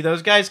you see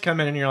those guys come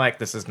in, and you're like,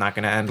 this is not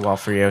going to end well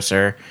for you,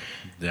 sir.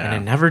 Yeah. And it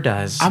never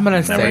does. I'm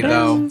gonna say does.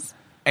 though,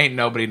 ain't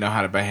nobody know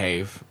how to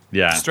behave.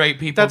 Yeah. Straight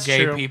people, That's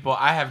gay true. people.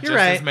 I have You're just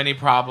right. as many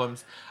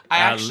problems. I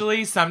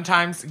actually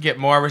sometimes get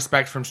more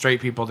respect from straight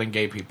people than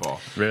gay people.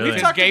 Really? We've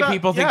Because talked gay about-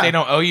 people think yeah. they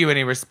don't owe you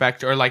any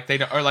respect, or like they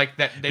don't, or like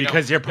that they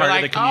Because don't, you're part they're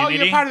of like, the Oh,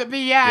 community? you're part of the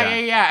Yeah.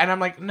 yeah. And I'm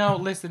like, no,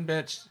 listen,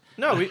 bitch.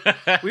 No,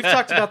 we've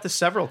talked about this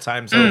several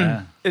times.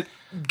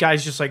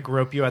 Guys just like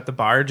grope you at the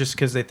bar just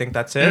because they think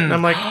that's it. And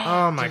I'm like,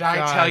 oh my Did god!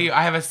 I tell you?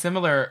 I have a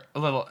similar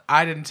little.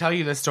 I didn't tell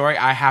you this story.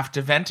 I have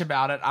to vent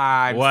about it.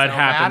 I'm What so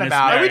happened mad this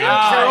about morning? it.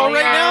 Are we doing Carol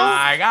right now?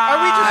 My God.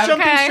 Are we just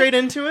jumping Okay. straight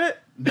into it?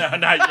 No,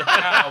 not yet.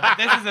 No, but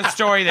this is a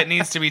story that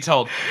needs to be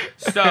told.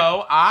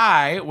 So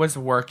I was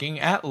working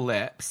at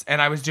Lips,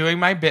 and I was doing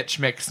my bitch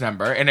mix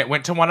number, and it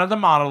went to one of the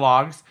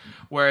monologues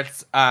where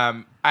it's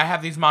I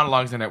have these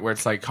monologues in it where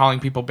it's like calling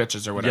people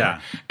bitches or whatever.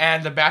 Yeah.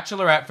 And the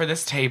bachelorette for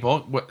this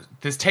table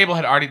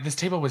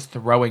was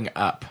throwing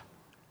up.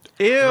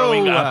 Ew.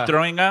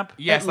 Throwing up.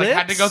 Yes, At like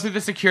had to Lips? go through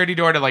the security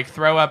door to like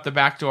throw up the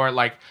back door,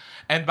 like.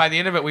 And by the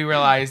end of it, we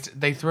realized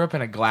they threw up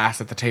in a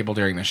glass at the table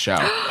during the show.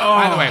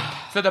 By the way,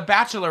 so the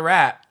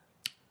Bachelorette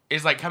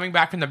is like coming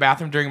back from the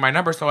bathroom during my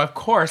number, so of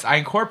course I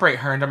incorporate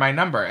her into my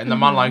number. And the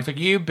monologue's like,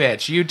 "You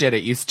bitch, you did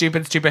it, you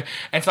stupid."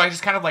 And so I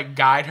just kind of like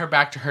guide her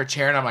back to her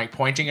chair, and I'm like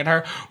pointing at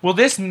her. Well,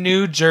 this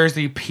New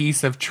Jersey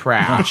piece of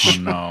trash,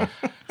 No.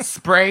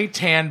 spray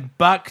tan,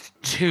 buck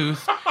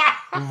tooth,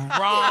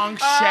 wrong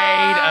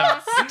shade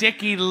of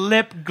sticky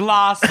lip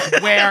gloss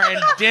wearing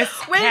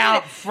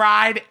discount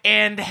fried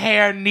end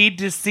hair. Need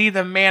to see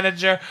the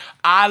manager.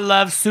 I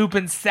love soup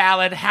and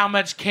salad. How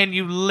much can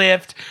you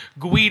lift?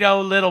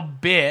 Guido, little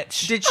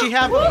bitch. Did she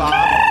have a bob?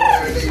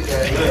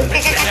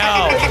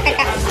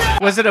 No,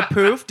 Was it a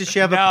poof? Did she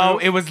have a no,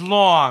 poof? it was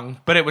long,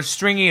 but it was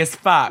stringy as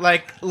fuck.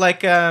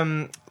 like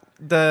the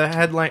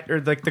headline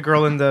or like the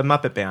girl in the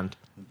Muppet Band.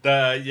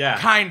 Yeah.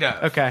 Kind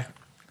of. Okay.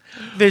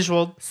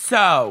 Visual.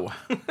 So,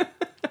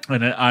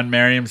 And on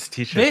Miriam's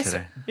t-shirt this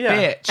today. Yeah.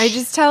 bitch I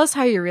just tell us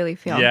how you really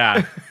feel.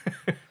 Yeah.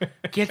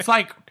 gets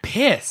like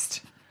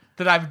pissed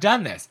that I've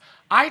done this.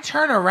 I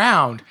turn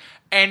around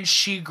and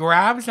she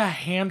grabs a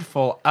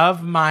handful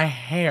of my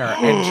hair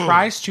and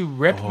tries to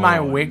rip my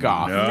wig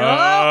off. No.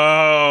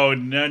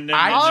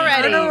 I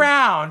Already. turn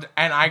around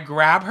and I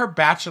grab her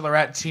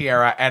bachelorette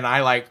tiara and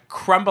I like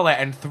crumble it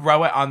and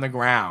throw it on the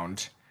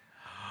ground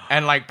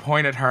and like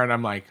point at her and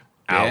I'm like,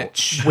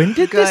 bitch. When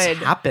did Good. this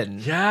happen?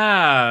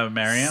 Yeah,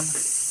 Miriam.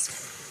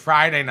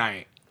 Friday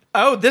night.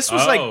 Oh, this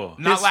was Oh. like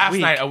Not this last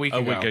week. night, a week A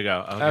ago. week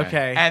ago. Okay.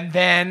 Okay. And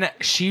then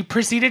she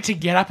proceeded to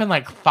get up and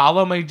like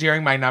follow me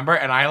during my number,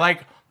 and I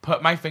like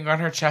put my finger on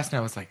her chest and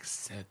I was like,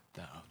 "Sit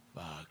the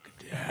fuck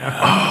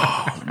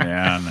down."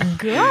 Man.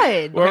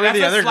 Good. What were That's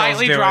the a other girls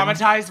slightly doing?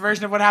 dramatized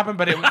version of what happened,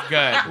 but it was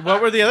good.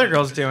 What were the other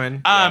girls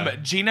doing?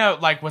 Gina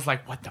like was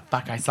like, "What the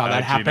fuck?" I saw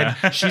that Gina.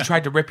 happen. She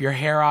tried to rip your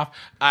hair off.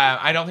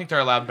 I don't think they're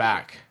allowed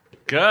back.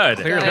 Good.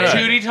 Clearly. Good.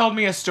 Tootie told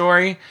me a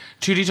story.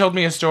 Who?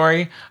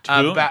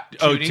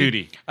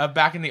 Tootie.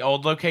 Back in the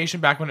old location,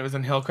 back when it was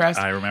in Hillcrest.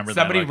 I remember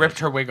that somebody location. ripped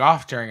her wig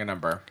off during a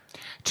number.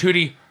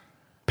 Tootie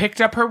picked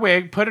up her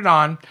wig, put it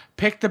on,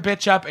 picked the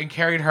bitch up, and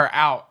carried her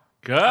out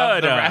Good.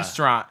 of the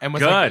restaurant and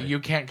was like, Good. "You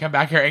can't come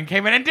back here," and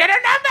came in and did her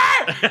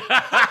number.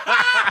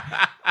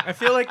 I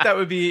feel like that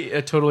would be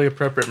a totally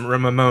appropriate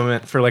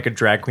moment for like a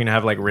drag queen to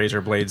have like razor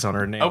blades on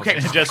her nails. Okay,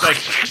 Just like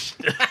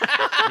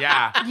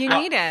Yeah. You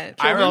need it.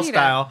 I You Bill need it.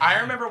 style. I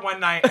remember one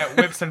night at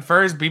Whips and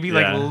Furs, BB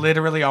Yeah.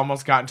 literally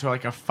almost got into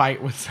like a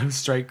fight with some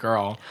straight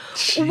girl.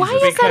 Why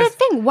is that a Because-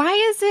 thing? Why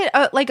is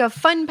it like a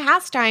fun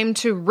pastime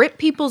to rip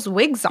people's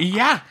wigs off?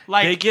 Yeah,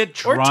 like They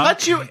get Or drunk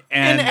touch you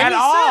and in at any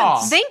all.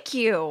 sense. Thank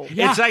you.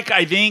 It's like,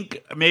 I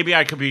think maybe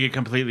I could be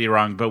completely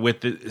wrong, but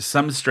with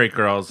some straight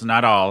girls,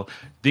 not all,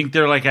 think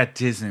they're like at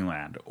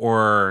Disneyland,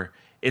 or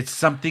it's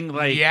something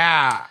like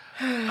yeah.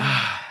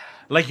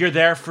 like you're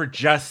there for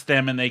just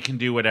them and they can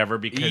do whatever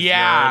because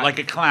Yeah. you're like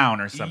a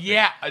clown or something.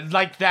 Yeah,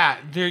 like that.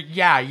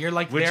 You're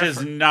like Which there is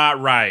for- not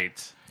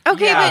right.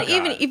 Okay, Yeah, but God.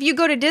 even if you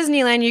go to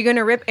Disneyland, you're going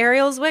to rip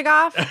Ariel's wig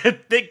off?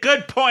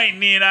 Good point,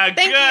 Nina.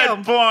 Thank Good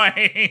you.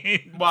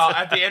 point. well,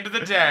 at the end of the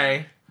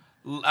day,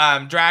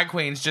 drag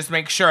queens, just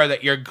make sure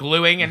that you're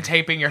gluing and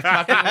taping your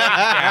fucking wig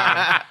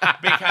down.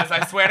 Because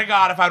I swear to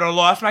God, if I would have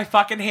lost my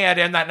fucking head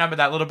in that number,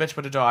 that little bitch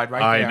would have died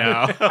right I there.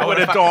 know. I Would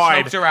have fucking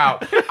died. choked her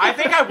out. I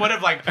think I would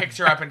have like picked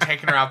her up and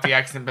taken her out the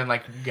X and been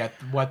like,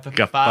 what the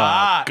Fuck.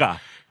 fuck?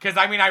 Because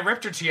I mean, I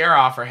ripped her tiara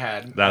off her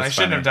head. And I shouldn't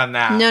funny. have done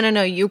that.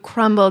 No. You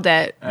crumbled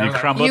it. You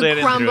crumbled You it and threw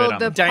it crumbled on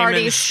the the party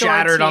Diamond store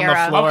shattered on the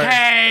tiara. floor.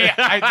 Okay,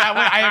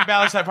 I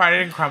embellished that part. I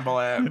didn't crumble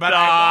it, but Aw,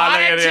 I look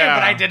wanted at to. you.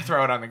 But I did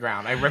throw it on the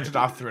ground. I ripped it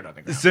off, threw it on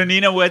the ground. So,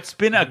 Nina, what's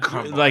been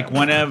like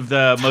one of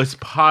the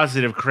most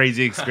positive,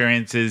 crazy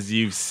experiences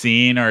you've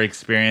seen or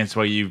experienced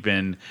while you've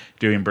been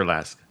doing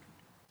burlesque?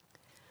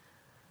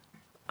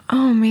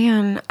 Oh,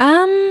 man.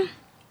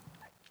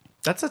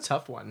 That's a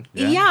tough one.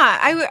 Yeah,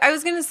 I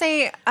was going to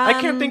say... I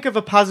can't think of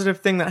a positive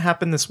thing that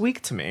happened this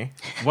week to me.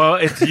 Well,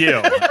 it's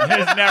you.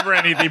 There's never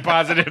anything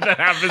positive that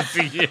happens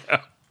to you.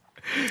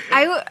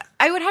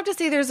 I would have to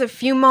say there's a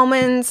few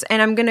moments,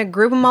 and I'm going to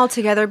group them all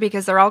together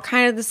because they're all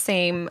kind of the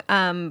same.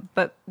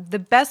 But the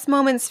best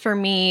moments for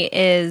me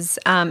is,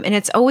 and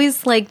it's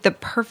always like the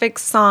perfect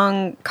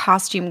song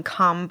costume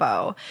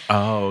combo.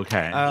 Oh,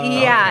 okay.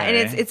 Yeah, and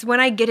okay. it's when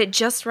I get it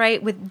just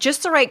right with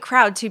just the right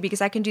crowd too,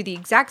 because I can do the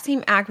exact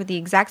same act with the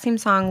exact same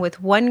song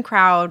with one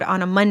crowd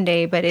on a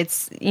Monday, but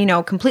it's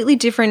completely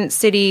different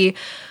city.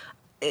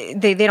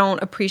 They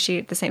don't appreciate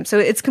it the same. So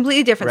it's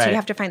completely different. So Right. you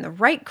have to find the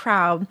right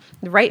crowd,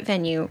 the right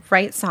venue,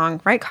 right song,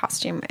 right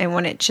costume. And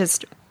when it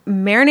just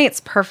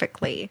marinates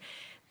perfectly,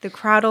 the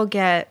crowd will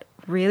get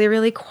really,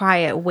 really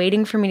quiet,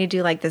 waiting for me to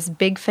do like this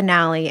big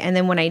finale. And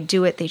then when I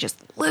do it, they just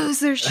lose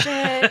their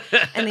shit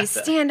and they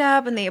stand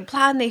up and they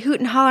applaud and they hoot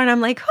and holler. And I'm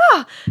like,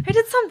 oh, I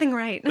did something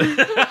right.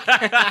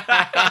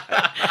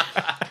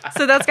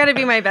 So that's got to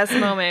be my best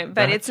moment.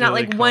 But That's it's not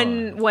really like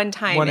cool. one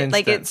time. One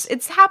Like instance.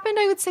 it's happened,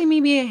 I would say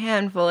maybe a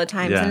handful of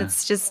times. Yeah. And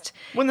it's just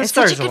When the it's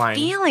such stars a good align.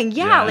 feeling.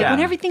 Yeah, Yeah. like when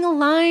Yeah. everything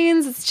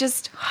aligns, it's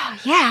just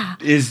yeah.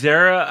 Is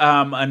there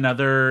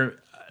another,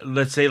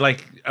 let's say,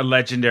 like a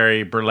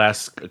legendary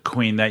burlesque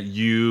queen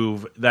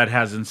that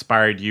has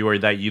inspired you, or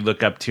that you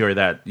look up to, or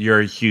that you're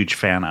a huge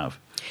fan of?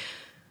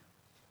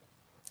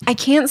 I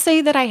can't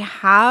say that I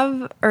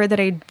have or that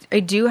I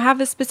do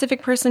have a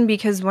specific person,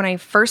 because when I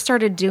first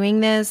started doing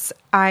this,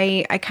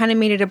 I kind of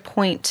made it a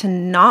point to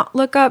not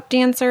look up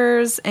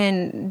dancers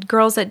and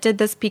girls that did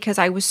this, because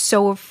I was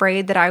so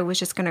afraid that I was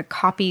just going to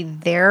copy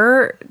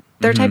their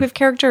type of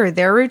character or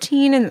their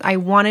routine, and I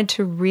wanted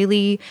to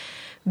really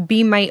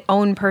be my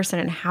own person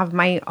and have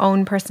my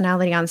own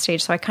personality on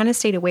stage. So I kind of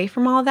stayed away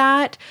from all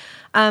that.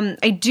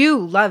 I do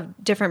love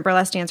different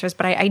burlesque dancers,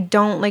 but I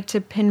don't like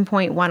to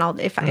pinpoint one.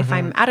 If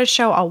I'm at a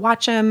show, I'll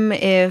watch them.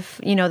 If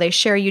they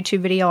share a YouTube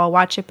video, I'll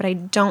watch it. But I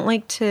don't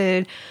like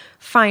to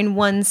find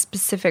one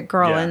specific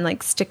girl Yeah. and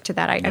like stick to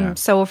that. I'm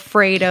so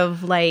afraid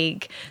of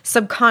like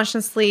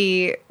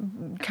subconsciously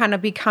kind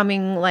of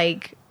becoming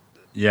like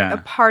Yeah. a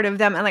part of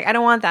them, and like I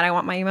don't want that. I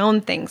want my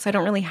own thing. So I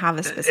don't really have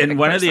a specific. And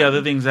one of the person.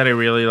 other things that I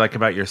really like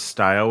about your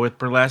style with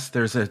burlesque,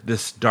 there's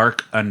this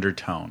dark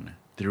undertone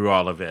through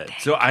all of it.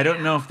 So I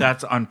don't know if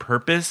that's on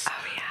purpose. Oh,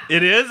 yeah.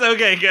 It is?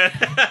 Okay, good.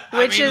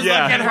 Which is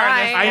yeah. look at her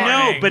why- this I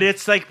know, morning. but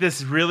it's like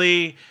this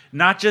really,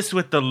 not just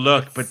with the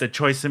look, but the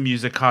choice of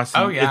music,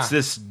 costume. Oh, yeah. It's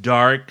this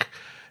dark,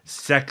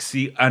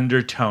 sexy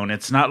undertone.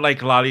 It's not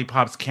like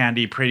Lollipop's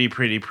Candy, pretty,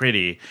 pretty,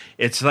 pretty.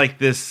 It's like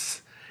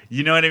this,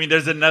 you know what I mean?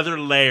 There's another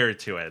layer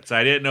to it. So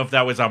I didn't know if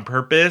that was on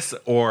purpose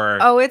or...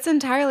 Oh, it's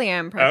entirely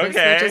on purpose,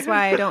 Okay. which is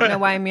why I don't know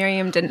why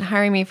Miriam didn't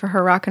hire me for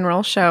her rock and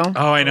roll show.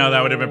 Oh, I know.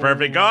 That would have been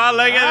perfect. Oh,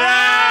 look at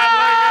that.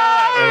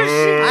 Look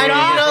at I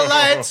that. need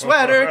a light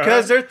sweater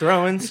because they're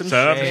throwing some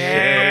Some shade.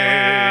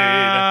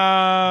 shade.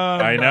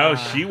 I know.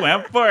 She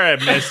went for it,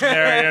 Miss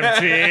Miriam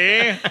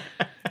T.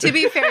 To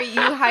be fair,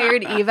 you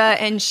hired Eva,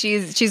 and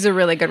she's a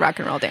really good rock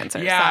and roll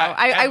dancer. Yeah,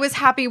 So I was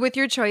happy with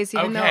your choice,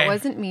 even though Okay. it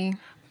wasn't me.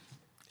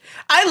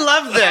 I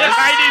love this.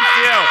 I do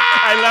too.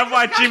 I love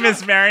watching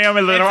Miss Miriam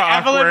a little It's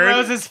awkward. Evelyn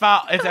Rose's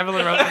fault. It's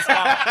Evelyn Rose's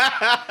fault.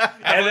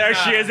 And there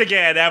she is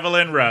again,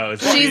 Evelyn Rose.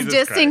 She's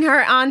Jesus dissing Christ.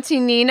 her auntie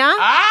Nina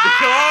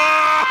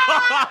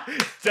Oh!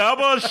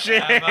 Double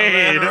shade. because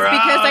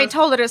I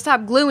told her to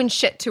stop gluing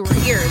shit to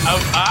her ears.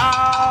 Oh,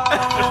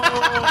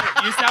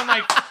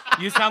 you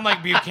You sound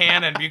like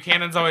Buchanan.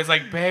 Buchanan's always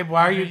like, babe,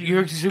 why are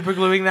you're super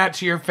gluing that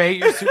to your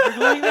face? You're super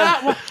gluing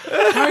that?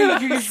 Why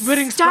are you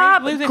putting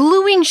Stop spray glue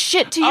gluing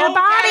shit to your Oh,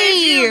 that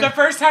is you. body. The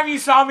first time you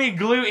saw me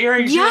glue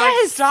earrings, you were like,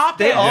 Yes. stop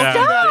They it. all Yeah. do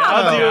that.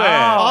 I'll do it.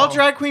 All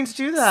drag queens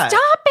do that.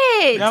 Stop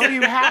it. No,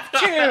 you have to.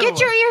 Get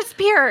your ears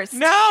pierced.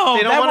 No,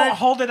 They don't that wanna- won't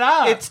hold it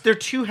up. They're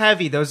too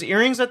heavy. Those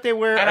earrings that they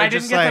wear and are I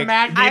didn't just get like the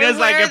magnet. Nina's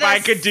like, wear if I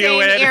the could do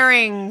same it.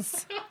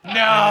 earrings. No,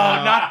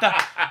 not the.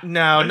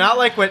 no, not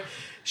like what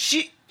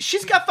she's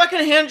got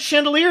fucking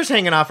chandeliers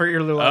hanging off her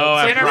earlobes.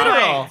 Oh, It's like at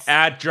literal.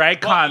 At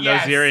DragCon, Well,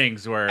 yes. those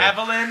earrings were.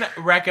 Evelyn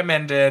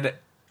recommended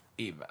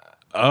Eva.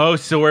 Oh,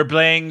 so we're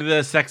playing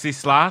the sexy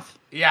sloth?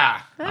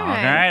 Yeah. All All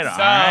right. right, all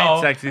right,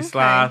 So- sexy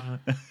sloth.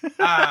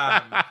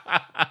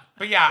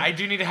 But yeah, I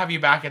do need to have you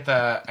back at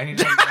the. I need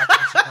to have you back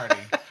at the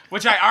party,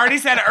 which I already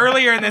said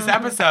earlier in this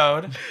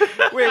episode.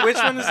 Wait, which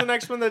one is the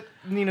next one that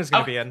Nina's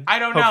gonna be in? I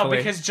don't know Hopefully.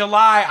 because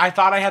July I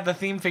thought I had the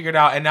theme figured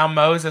out, and now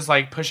Mose is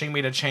like pushing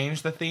me to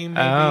change the theme.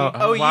 Maybe.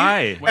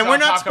 Why? Which And we're I'll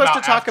not talk supposed to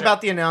about talk after.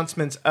 about the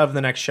announcements of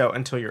the next show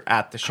until you're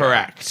at the show.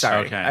 Correct.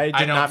 Sorry, Okay. I I did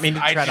don't- not mean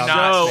to I tread do on not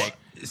that So, snake.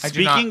 I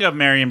do not- speaking of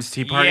Miriam's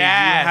Tea Party,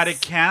 Yes. you had to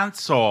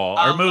cancel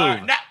or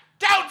move. No,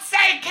 don't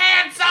say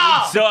cancel.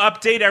 So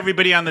update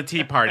everybody on the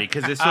Tea Party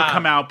because this will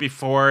come out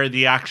before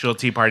the actual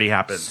Tea Party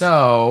happens.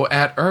 So,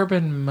 at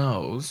Urban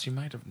Mose, you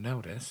might have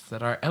noticed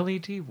that our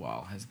LED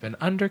wall has been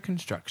under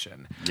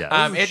construction.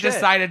 Yes. It shit.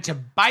 decided to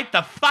bite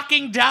the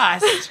fucking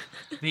dust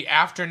the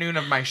afternoon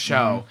of my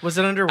show. Was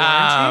it under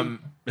warranty?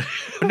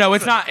 No,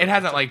 it's not. It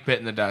hasn't like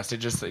bitten the dust.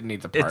 It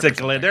needs a part. it's a or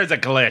something. glitch. There's a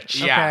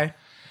glitch. Yeah. Okay.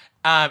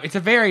 It's a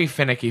very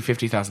finicky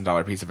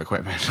 $50,000 piece of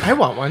equipment. I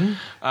want one.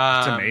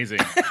 It's amazing.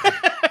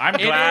 I'm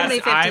glad.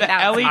 Only I'm,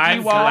 50,000.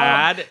 I'm wall.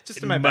 glad.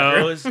 Just in my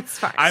bedroom. Mose.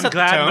 fine. I'm Set the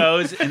glad tone.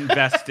 Mose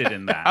invested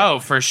in that. Oh,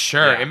 for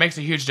sure. Yeah. It makes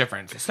a huge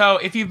difference. So,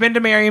 if you've been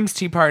to Miriam's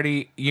Tea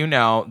Party, you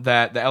know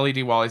that the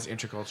LED wall is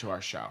integral to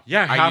our show.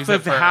 Yeah, I half use it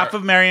of for- half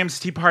of Miriam's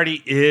Tea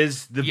Party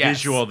is the Yes.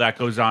 visual that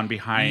goes on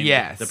behind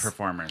Yes. the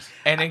performers.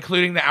 and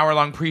including the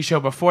hour-long pre-show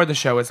before the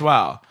show as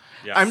well.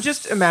 Yeah. I'm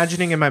just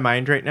imagining in my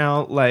mind right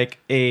now, like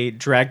a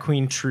drag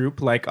queen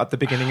troupe, like at the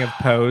beginning of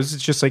Pose.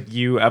 It's just like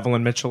you,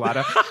 Evelyn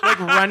Michelada, like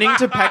running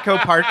to Petco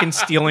Park and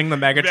stealing the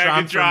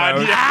Megatron, Megatron, from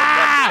Mose. yeah.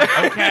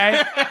 Ah,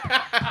 okay.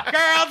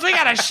 Girls, we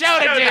got a show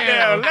to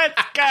do.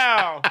 Let's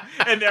go.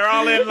 And they're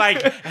all in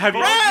like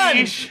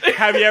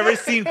have you ever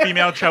seen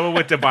Female Trouble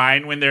with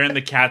Divine when they're in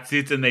the cat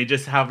suits and they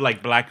just have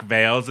like black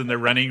veils and they're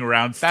running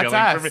around stealing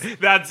us. from it?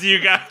 That's you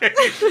guys.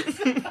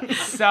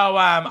 So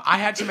I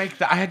had to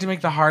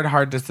make the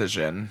hard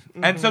decision.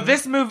 And so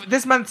this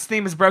month's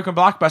theme is Broken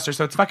Blockbuster,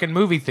 so it's fucking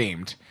movie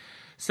themed.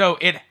 So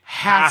it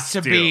has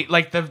to be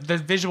like the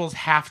visuals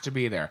have to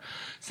be there.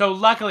 So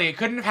luckily it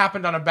couldn't have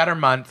happened on a better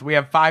month. We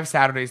have 5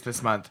 Saturdays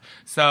this month.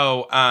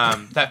 So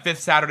that 5th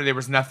Saturday there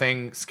was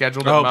nothing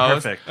scheduled at Oh,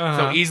 Moe's. perfect.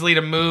 So easily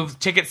to move.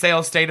 Ticket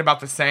sales stayed about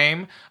the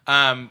same.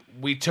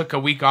 We took a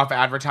week off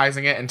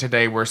advertising it, and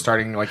today we're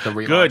starting like the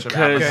relaunch Good, of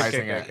 'cause-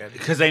 advertising Good. it.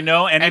 Because I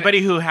know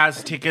anybody who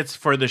has tickets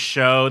for the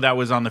show that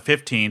was on the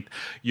 15th,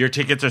 your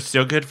tickets are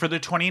still good for the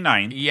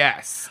 29th.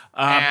 Yes.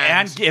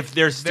 And if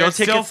there's still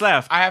tickets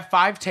left. I have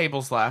 5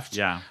 tables left.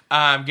 Yeah.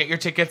 Get your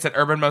tickets at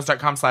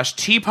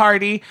urbanmose.com/tea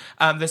party.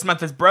 This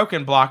month is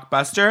Broken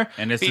Blockbuster.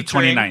 And it's the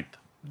featuring 29th.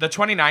 The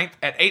 29th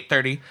at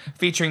 8:30,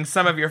 featuring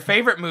some of your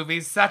favorite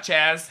movies, such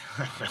as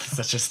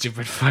such a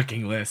stupid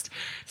fucking list,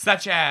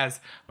 such as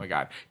oh my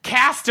god,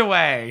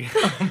 Castaway.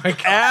 Who's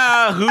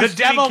The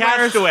Devil doing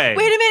Wears- Castaway?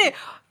 Wait a minute.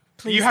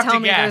 Please You have tell to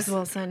me guess. there's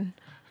Wilson.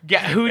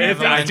 Who do you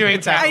think is doing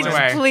It's I Castaway. just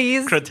Castaway?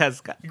 please.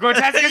 Grotesca.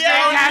 Grotesque is doing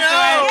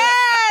Castaway.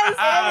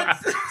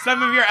 Yes.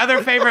 Some of your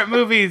other favorite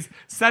movies,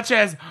 such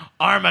as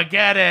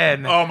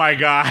Armageddon. Oh my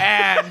god.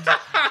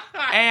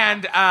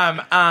 and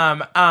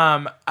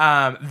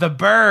The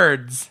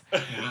Birds,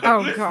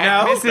 Oh god.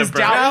 and Mrs.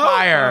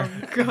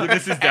 Doubtfire,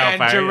 This is and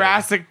Doubtfire.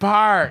 Jurassic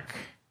Park,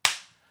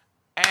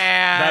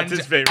 and That's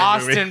his favorite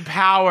Austin movie.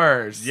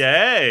 Powers,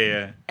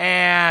 Yay.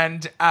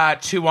 and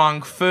Tu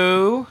Wong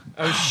Fu,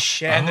 Oh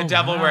shit! and The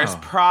Devil Wears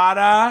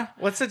Prada,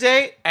 What's the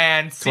date?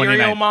 and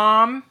Serial 29th.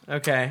 Mom,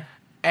 Okay.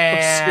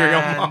 and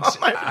Serial Mom.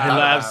 I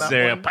love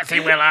cereal. Pussy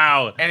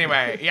Willow.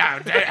 Anyway, yeah.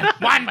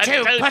 1,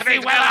 2, pussy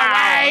well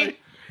away.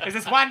 Is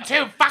this 1,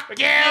 2, fuck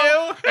you?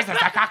 Is this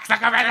a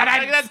cocksucker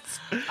resident?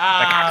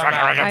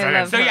 I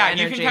love So her yeah,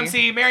 you energy. can come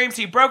see Miriam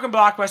T. Broken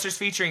Blockbusters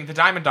featuring the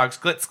Diamond Dogs,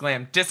 Glitz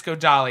Glam, Disco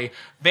Dolly,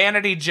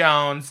 Vanity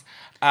Jones,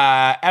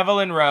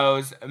 Evelyn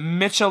Rose,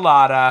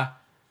 Michelada,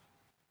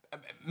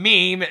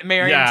 me,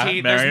 Miriam Yeah,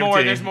 T. Miriam There's more.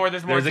 T. There's more.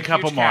 There's It's a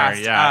couple huge more,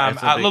 cast. yeah,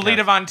 it's a big Lolita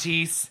cast. Von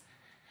Teese,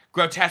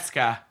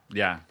 Grotesca.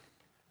 Yeah.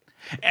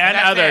 And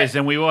that's others, it.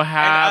 and we will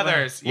have And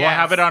others. We'll yes.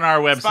 have it on our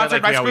website. Sponsored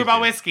like by we always Screwball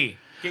do. Whiskey.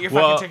 Get your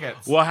Well, fucking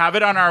tickets. we'll have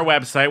it on our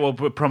website. We'll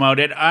promote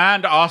it,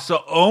 and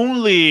also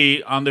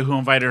only on the Who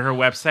Invited Her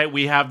website,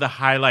 we have the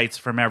highlights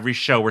from every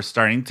show we're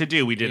starting to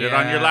do. We did it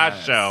on your last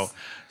Yes. show,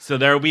 so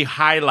there will be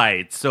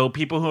highlights. So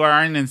people who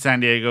aren't in San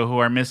Diego who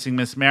are missing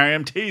Miss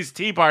Miriam T's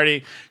Tea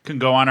Party can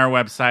go on our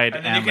website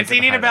and then you can look see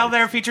at the Nina Bell highlights.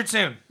 there featured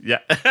soon. Yeah.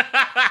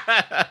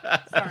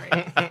 Sorry.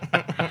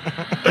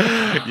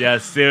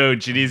 Yes, soon.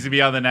 She needs to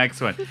be on the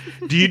next one.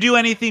 Do you do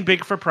anything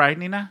big for Pride,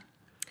 Nina?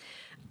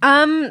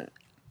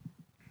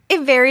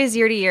 It varies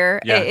year to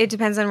year. Yeah. It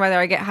depends on whether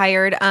I get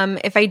hired.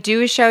 If I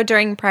do a show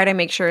during Pride, I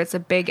make sure it's a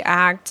big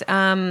act.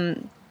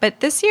 But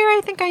this year,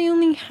 I think I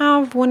only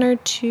have 1 or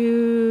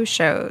 2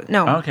 shows.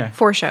 No, Okay.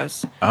 4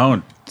 shows.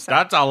 Oh,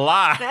 that's a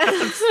lot.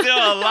 That's still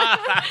a lot.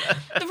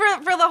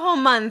 For the whole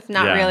month,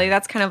 not Yeah. really.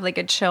 That's kind of like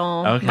a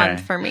chill Okay. month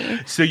for me.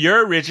 So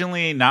you're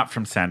originally not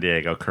from San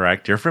Diego,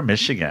 correct? You're from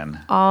Michigan.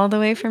 All the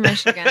way from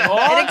Michigan.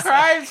 All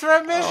crimes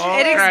from Michigan.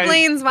 It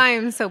explains why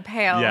I'm so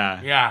pale.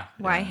 Yeah. Yeah.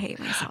 Why I hate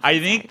myself. I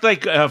think,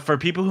 like, for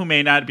people who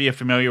may not be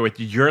familiar with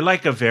you, you're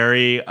like a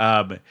very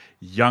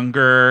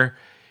younger,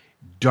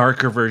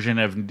 darker version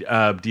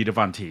of Dita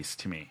Von Teese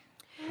to me.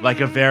 Like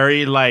a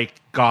very, like,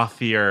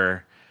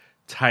 gothier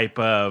type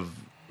of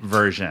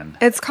version.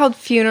 It's called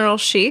Funeral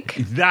Chic.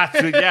 That's,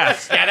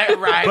 yes. Get it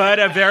right. But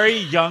a very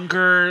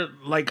younger,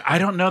 like, I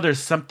don't know, there's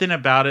something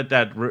about it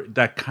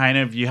that kind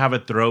of, you have a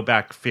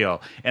throwback feel.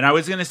 And I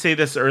was going to say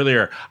this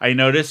earlier. I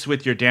noticed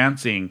with your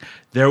dancing,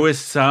 there was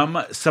some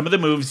of the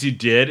moves you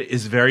did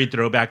is very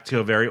throwback to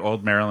a very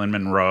old Marilyn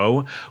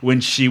Monroe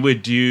when she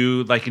would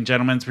do, like in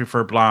Gentlemen's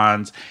Prefer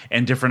Blondes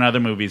and different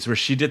other movies, where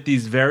she did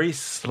these very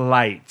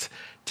slight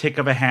tick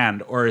of a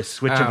hand or a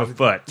switch of a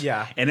foot.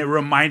 yeah. And it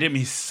reminded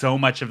me so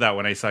much of that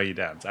when I saw you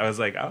dance. I was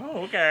like,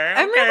 oh, okay.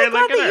 I'm okay, really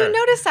glad look at that her. you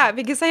noticed that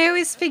because I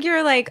always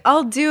figure like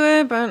I'll do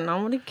it, but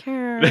nobody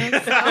cares.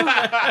 So, I'm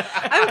glad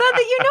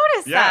that you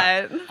noticed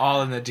Yeah. that.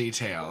 All in the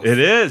details. It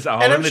is all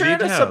And in I'm the sure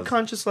at a details.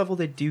 subconscious level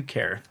they do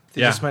care.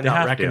 They Yeah, just might they not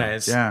have to.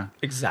 recognize Yeah.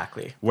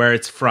 exactly. Where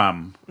it's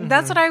from.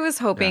 That's what I was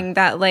hoping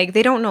that like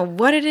they don't know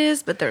what it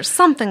is, but there's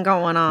something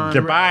going on.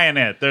 They're buying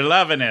it. They're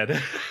loving it.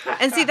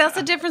 And see, that's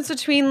the difference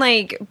between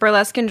like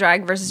burlesque and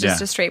drag versus just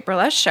Yeah. a straight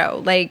burlesque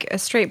show. Like a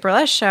straight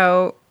burlesque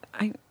show,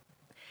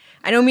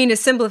 I don't mean to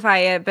simplify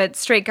it, but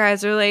straight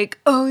guys are like,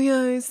 oh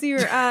yeah, I see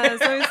your ass,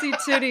 I see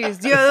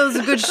titties. Yeah, that was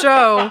a good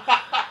show.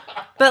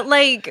 But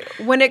like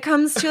when it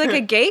comes to like a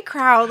gay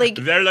crowd, like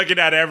They're looking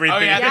at everything.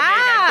 Oh, yeah.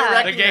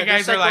 yeah, The gay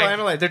guys are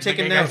like, they're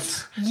taking the gay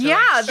notes.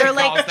 yeah, they're calls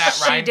like that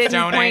she didn't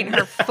rhinestoning. point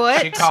her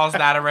foot. She calls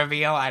that a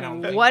reveal. I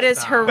don't think What is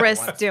so. her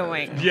wrist What's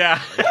doing?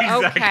 Yeah,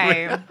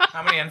 exactly. Okay,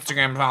 How many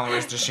Instagram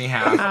followers does she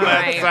have? all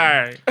right.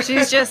 Sorry.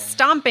 She's just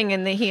stomping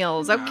in the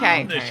heels.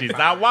 Okay. She's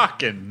not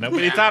walking.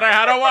 Nobody taught her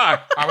how to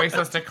walk. Are we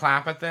supposed to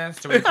clap at this?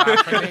 Do we clap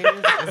for these? Is it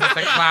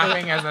the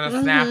clapping? Is it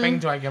a snapping?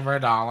 Do I give her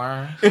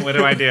 $1? What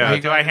do I do? Are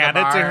you Do I going hand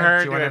the it to bar? her?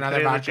 Do you want I another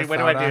put it in the vodka drink? What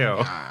do I soda?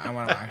 do? I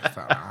want a vodka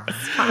soda.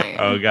 Fine.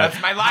 Oh, God.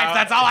 That's my life.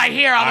 That's all I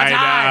hear all the time.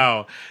 I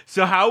know.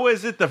 So how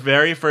was it the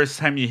very first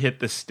time you hit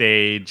the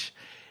stage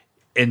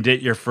and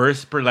did your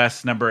first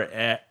burlesque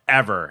number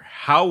ever?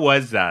 How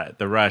was that,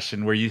 the rush?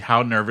 And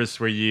how nervous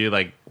were you?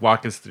 Like,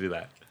 walk us through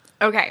that.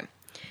 Okay.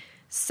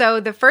 So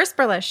the first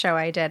burlesque show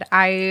I did,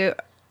 I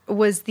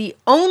was the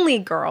only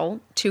girl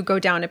to go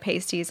down to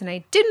pasties, and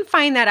I didn't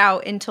find that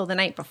out until the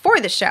night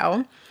before the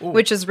show,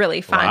 which was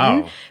really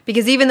fun. Wow.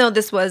 Because even though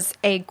this was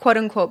a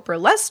quote-unquote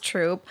burlesque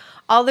troupe,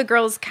 all the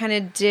girls kind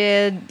of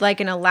did like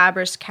an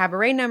elaborate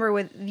cabaret number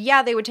with,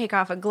 they would take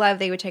off a glove,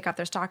 they would take off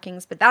their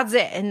stockings, but that's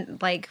it.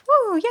 And like,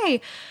 woo, yay.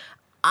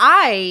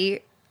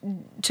 I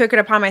took it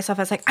upon myself.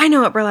 I was like, I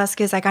know what burlesque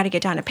is. I got to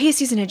get down to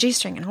pasties and a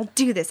G-string, and I'll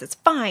do this. It's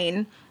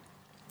fine.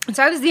 And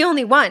so I was the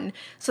only one.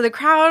 So the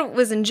crowd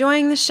was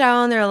enjoying the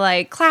show, and they're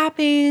like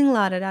clapping,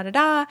 la da da da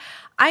da.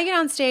 I get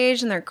on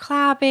stage, and they're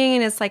clapping,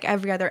 and it's like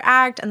every other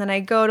act. And then I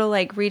go to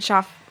like reach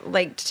off,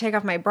 like to take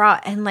off my bra,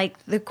 and like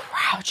the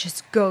crowd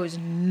just goes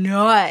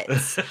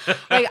nuts.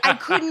 Like I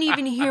couldn't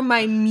even hear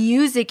my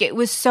music. It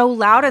was so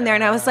loud in there,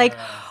 and I was like,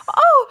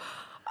 oh,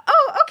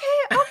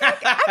 okay,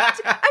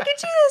 I can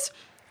do this.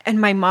 And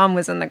my mom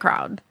was in the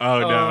crowd. Oh,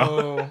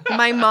 no.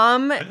 My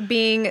mom,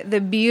 being the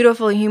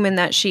beautiful human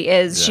that she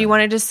is, she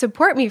wanted to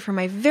support me for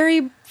my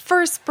very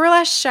first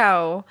burlesque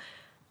show,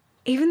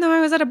 even though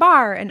I was at a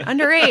bar and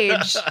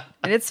underage,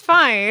 and it's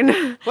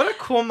fine. What a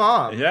cool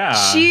mom. Yeah.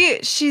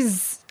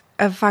 She's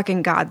a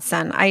fucking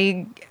godsend.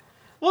 I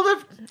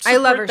love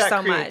her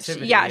so much.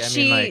 Yeah,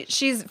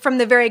 she's from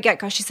the very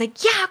get-go. She's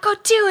like, yeah, go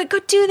do it, go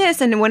do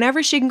this. And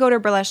whenever she can go to a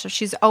burlesque show,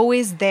 she's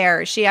always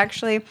there. She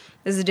actually,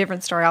 this is a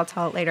different story, I'll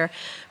tell it later.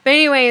 But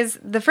anyways,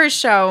 the first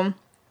show,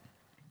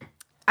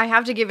 I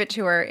have to give it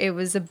to her. It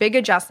was a big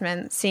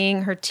adjustment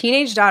seeing her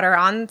teenage daughter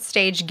on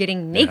stage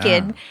getting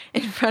naked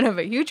in front of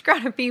a huge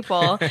crowd of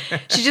people.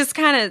 She just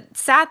kind of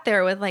sat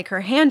there with like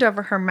her hand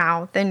over her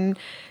mouth and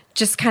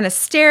just kind of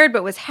stared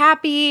but was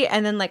happy,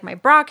 and then like my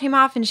bra came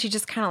off and she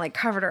just kind of like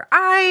covered her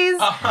eyes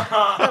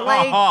but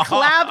like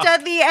clapped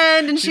at the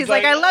end, and she's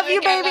like, I love you,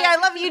 baby, I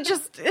love you,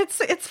 just it's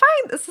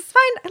fine, this is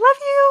fine, I love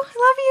you,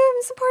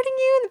 I'm supporting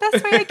you in the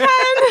best way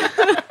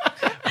I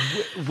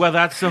can. Well,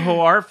 that's the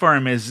whole art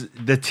form is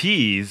the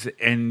tease,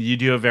 and you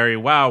do it very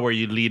well where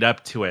you lead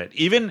up to it.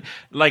 Even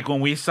like when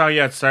we saw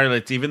you at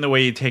Starlets, even the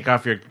way you take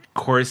off your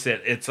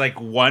corset, it's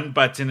like one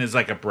button is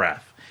like a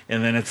breath.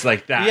 and then it's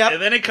like that, Yep.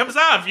 and then it comes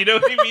off. You know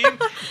what I mean?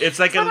 It's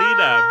like a lead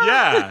up.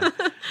 Yeah,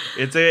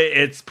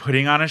 it's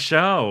putting on a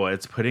show.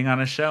 It's putting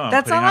on a show.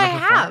 That's putting all on I a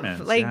have.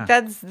 performance. Like Yeah.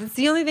 that's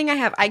the only thing I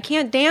have. I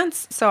can't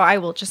dance, so I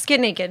will just get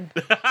naked.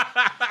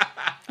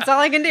 That's all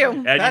I can do.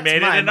 And That's you made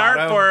it my in art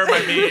motto. form.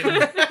 I mean,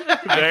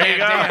 there you I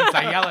go. can't dance.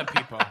 I yell at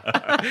people.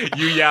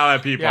 You yell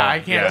at people. Yeah, I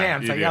can't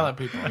dance. you I do. yell at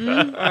people.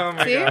 Oh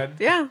my See? god.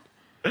 Yeah.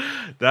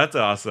 That's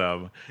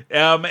awesome.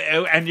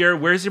 And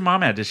where's your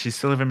mom at? Does she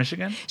still live in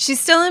Michigan? She's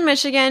still in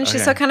Michigan. She's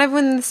Okay. still kind of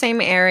in the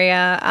same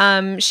area.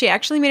 She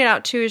actually made it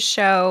out to a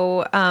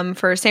show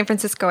for San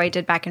Francisco I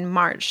did back in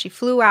March. She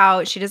flew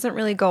out. She doesn't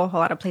really go a whole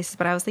lot of places,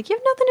 but I was like, you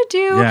have nothing to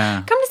do.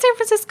 Yeah. Come to San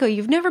Francisco.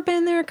 You've never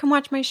been there. Come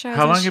watch my shows.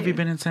 How And long have you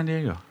been in San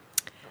Diego?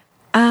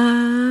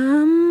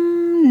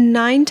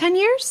 9-10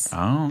 years.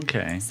 Oh,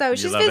 okay. So You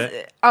she's love vis-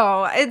 it?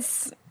 Oh,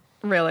 it's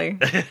really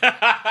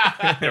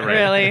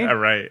really?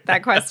 Right.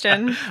 that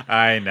question.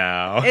 I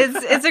know.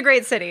 It's a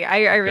great city.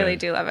 I really Good.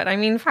 do love it. I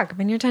mean, fuck, I've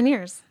been here 10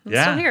 years. I'm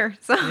Yeah. still here.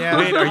 So Yeah.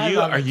 Wait, I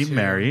love are it you too.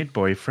 married,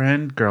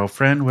 boyfriend,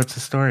 girlfriend? What's the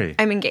story?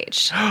 I'm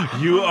engaged.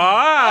 You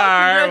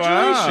are.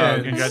 Wow.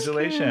 congratulations.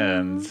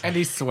 Congratulations. And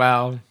he's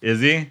swell. Is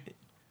he?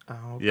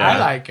 Oh, Yeah. I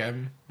like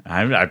him.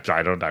 I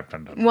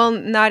don't. Well,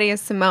 Nadia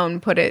Simone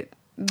put it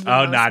the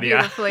Oh, most Nadia.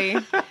 beautifully.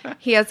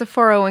 He has a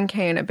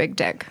 401k and a big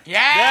dick.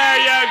 Yeah. There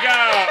you go.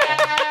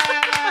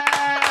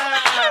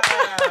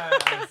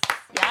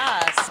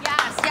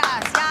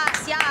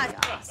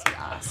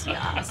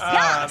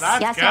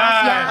 That's good.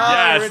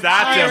 Yes,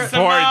 that's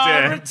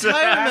important.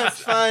 Retirement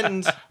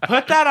fund.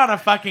 Put that on a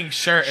fucking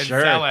shirt and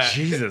Sure. sell it.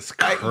 Jesus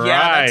Christ.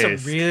 Yeah, that's a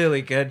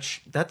really good.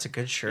 That's a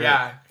good shirt.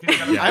 Yeah. He's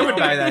got a I would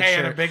buy that 401k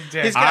and shirt. a big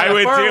dick. He's got I a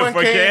would do 401k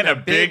for getting and a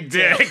big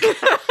dick.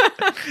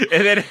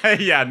 And then,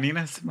 yeah,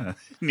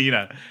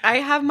 Nina. I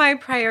have my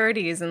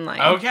priorities in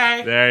life.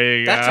 Okay. There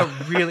you go. That's a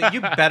really.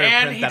 You better.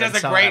 And print he that does a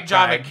sell great that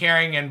job bag. at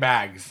carrying in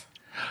bags.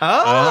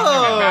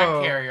 Oh.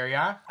 Bag carrier,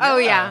 yeah? Oh,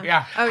 yeah.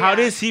 Yeah. Oh, How yeah.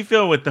 does he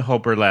feel with the whole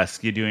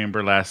burlesque? You doing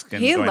burlesque?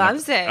 And He going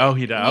loves it. Oh,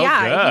 he does.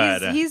 Yeah, Oh,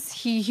 good. he's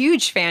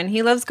huge fan.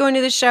 He loves going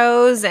to the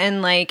shows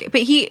and like,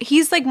 but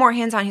he's like more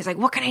hands on. He's like,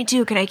 what can I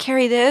do? Can I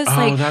carry this? Oh,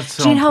 like, that's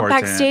so do you need help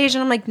important. backstage?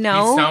 And I'm like,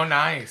 no. He's so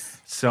nice.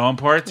 So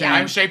important. Yeah.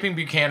 I'm shaping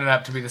Buchanan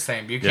up to be the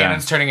same.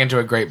 Buchanan's turning into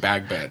a great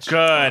bag bitch.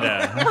 Good.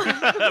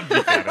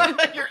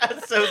 Your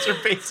SOs are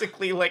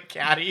basically like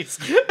caddies.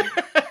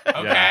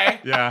 Okay?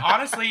 Yeah.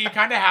 Honestly, you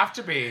kind of have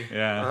to be.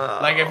 Yeah.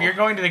 Like, if you're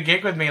going to the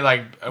gig with me,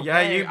 like, okay,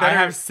 Yeah, you I better-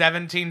 have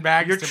 17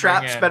 bags Your to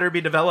traps bring in. better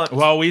be developed.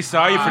 Well, we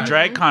saw you for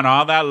DragCon.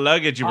 All that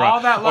luggage you brought. All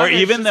that or luggage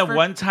even just the for-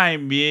 one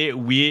time me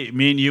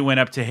and you went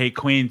up to Hey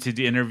Queen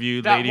to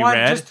interview That Lady one,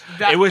 Red. just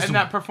that, it was in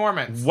that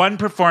performance. one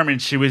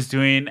performance she was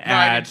doing I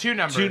at did two two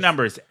numbers.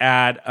 numbers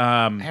at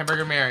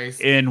Hamburger Mary's.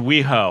 in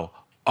WeHo.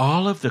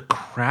 All of the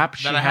crap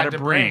she That I had had to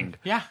to bring. bring.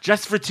 Yeah.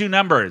 Just for two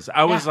numbers.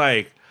 I was Yeah.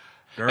 like,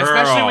 girl.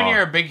 Especially when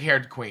you're a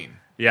big-haired queen.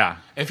 Yeah.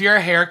 If you're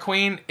a hair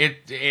queen, if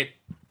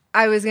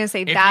I was going to say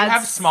you that's.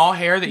 have small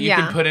hair that you yeah.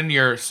 can put in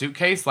your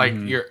suitcase, like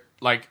you're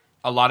like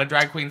a lot of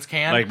drag queens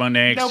can. Like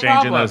Monet no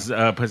exchanging problem. those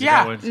pussycat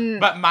Yeah, ones.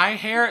 but my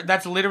hair,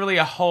 that's literally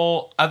a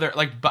whole other,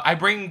 like, but I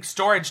bring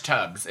storage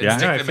tubs and Yeah.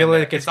 stick I them feel in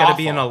like there. it's got to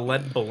be in awful. a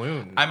lead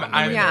balloon. I'm- on the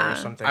I'm- window Yeah. or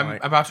something I'm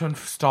like. about to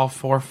install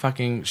 4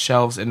 fucking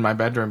shelves in my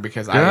bedroom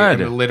because I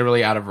Good. am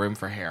literally out of room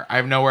for hair. I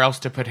have nowhere else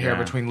to put hair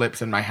Yeah. between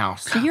lips in my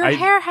house. Your I-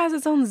 hair has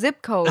its own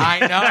zip code. I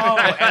know,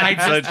 and I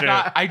So just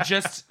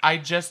true. I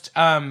just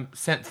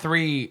sent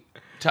 3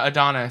 to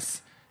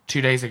Adonis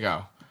 2 days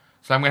ago,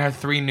 so I'm gonna have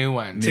 3 new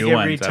ones. New to get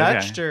ones,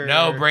 retouched or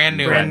No, brand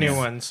new brand ones. new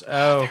ones.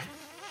 Oh,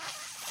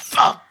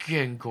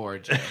 Fucking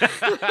gorgeous.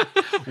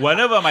 One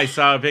of them I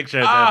saw a picture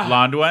of the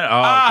blonde one. Oh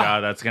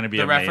god, that's gonna be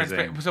The amazing.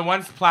 reference. So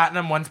one's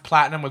platinum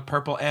with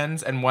purple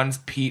ends, and one's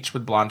peach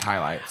with blonde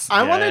highlights.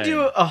 I want to Yay.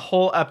 do a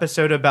whole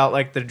episode about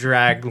like the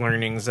drag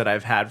learnings that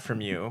I've had from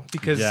you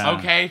because Yeah.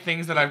 Okay,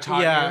 things that I've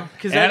taught yeah, you.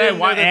 because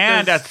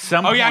And at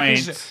some Oh, yeah,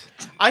 point, 'cause-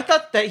 I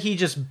thought that he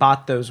just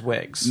bought those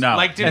wigs. no,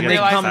 Like, didn't And they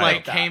realize come that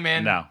like they came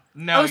in. No.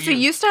 No. oh, so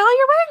you style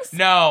your wigs?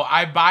 No,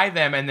 I buy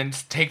them and then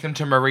take them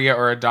to Maria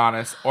or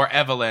Adonis or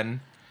Evelyn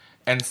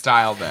and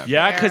style them.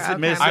 Yeah, because Okay.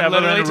 Miss I'm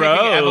Evelyn literally Rose.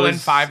 taking Evelyn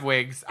 5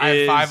 wigs. I have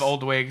is- 5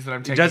 old wigs that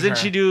I'm taking. Doesn't her.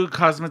 she do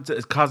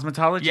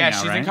cosmetology? Yeah, now,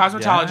 she's right? in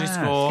cosmetology Yes.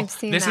 school. I've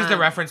seen This is that. the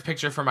reference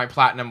picture for my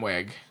platinum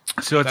wig.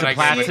 So it's that a I gave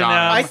platinum.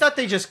 Adonis. I thought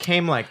they just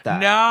came like that.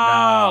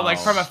 No, like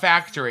from a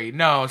factory.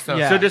 No, so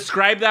Yeah. So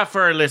describe that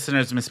for our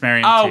listeners, Miss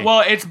Marion. Oh T.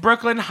 well, it's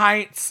Brooklyn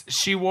Heights.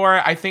 She wore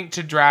it, I think,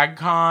 to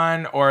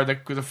DragCon or the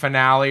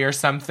finale or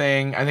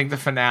something. I think the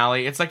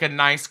finale. It's like a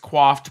nice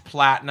coiffed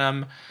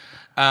platinum,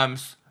 a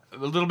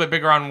little bit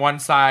bigger on one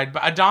side.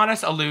 But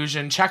Adonis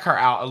Illusion, check her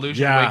out.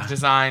 Illusion Yeah. Wig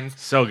Designs.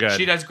 So good.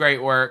 She does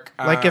great work.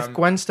 Like if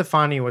Gwen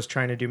Stefani was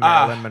trying to do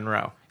Marilyn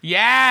Monroe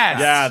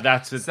Yes. Yeah,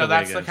 that's it. So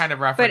that's the kind of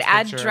reference. But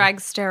add picture. drag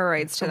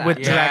steroids to that. with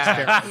Yeah.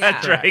 drag steroids.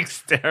 Yeah. drag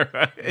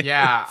steroid.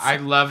 Yeah, I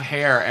love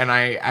hair, and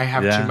I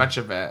have Yeah. too much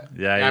of it.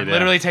 Yeah, you I'm do.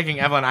 literally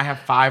taking Evelyn. I have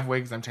 5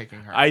 wigs. I'm taking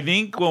her. I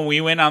think when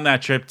we went on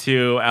that trip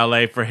to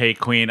LA for Hey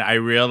Queen, I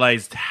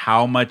realized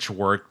how much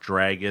work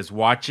drag is.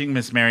 Watching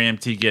Miss Mary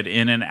MT get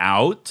in and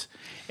out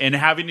and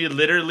having to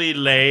literally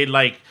lay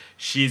like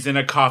she's in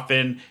a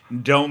coffin,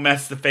 don't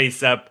mess the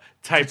face up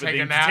type of take a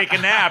thing, nap. to take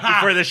a nap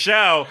before the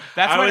show.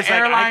 That's I what was like, I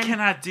airline-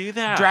 cannot do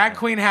that. Drag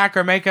queen hack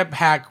or makeup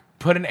hack,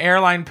 put an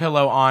airline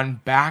pillow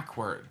on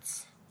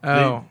backwards.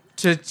 Oh,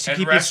 to And keep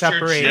you rest your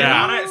separated. chin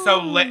Yeah. on it. So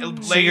lay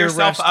you're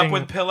yourself up resting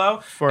with pillow,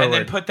 and forward.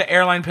 then put the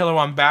airline pillow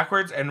on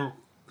backwards and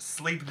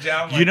sleep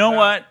down. Like You know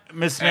that. what,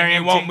 Miss And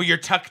Miriam? you won't. You're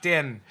tucked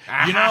in.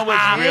 You know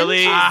what's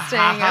really, Interesting.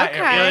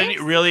 Okay.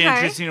 really Okay.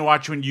 interesting to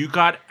watch when you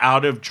got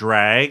out of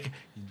drag.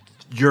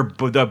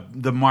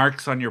 The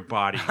marks on your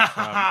body. From,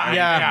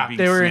 Yeah, being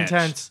they were snitched.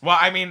 intense. Well,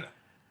 I mean,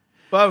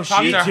 Oh,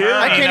 Talk she to too. her.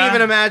 I can't Nina.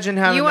 even imagine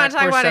having You that wanna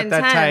talk about corset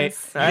that tight.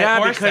 intense. Yeah,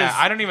 corset. because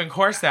I don't even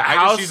corset. I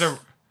How, just use a.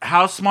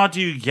 how small do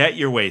you get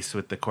your waist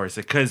with the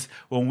corset? Because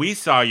when we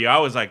saw you, I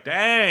was like,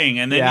 dang.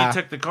 And then Yeah. you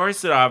took the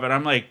corset off, and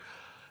I'm like,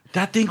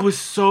 that thing was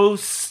so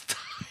tight.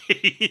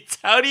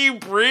 How do you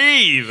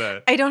breathe?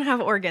 I don't have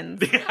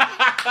organs.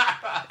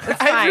 It's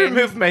I fine.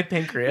 removed my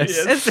pancreas.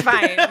 It's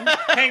fine.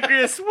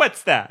 Pancreas,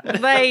 what's that?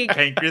 Like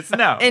Pancreas,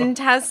 no.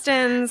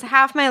 intestines,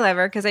 half my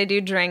liver because I do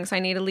drink, so I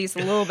need at least a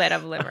little bit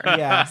of liver.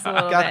 Yeah, Just a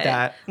little got bit.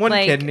 that. One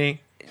Like,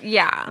 kidney.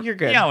 Yeah, You're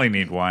good. you only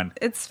need one.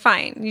 it's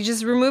fine. You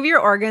just remove your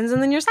organs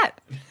and then you're set.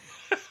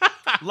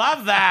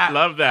 Love that.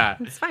 Love that.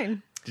 It's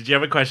fine. Did you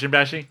have a question,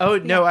 Bashi? Oh,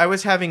 no, I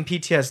was having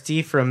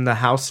PTSD from the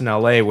house in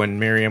LA when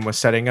Miriam was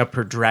setting up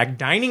her drag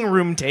dining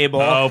room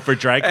table. Oh, for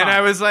drag con. And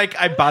I was like,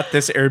 I bought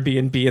this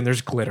Airbnb and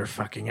there's glitter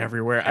fucking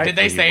everywhere. Did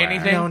they say Everywhere.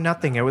 anything? No,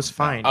 nothing. It was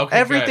fine. Okay,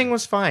 Everything good.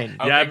 was fine.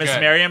 Okay, yeah, Miss good.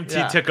 Miriam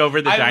Yeah. took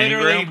over the I dining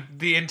literally room.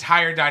 the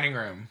entire dining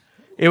room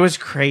It was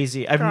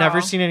crazy. I've Girl.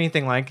 never seen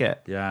anything like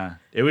it. Yeah.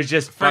 It was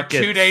just for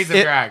buckets. 2 days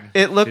of drag.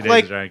 It 2 looked days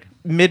like of drag.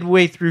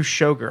 midway through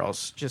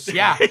Showgirls. Just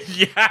Yeah.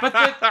 Yeah. But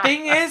the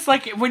thing is,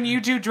 like, when you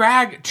do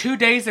drag, 2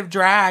 days of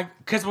drag,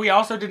 because we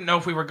also didn't know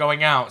if we were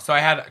going out, so I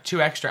had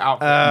 2 extra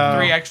outfits,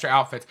 3 extra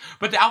outfits.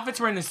 But the outfits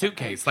were in the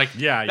suitcase. Like,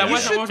 Yeah, that yeah.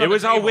 wasn't what was It on the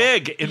was all table.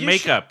 wig and You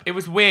makeup. It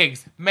was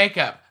wigs,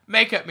 makeup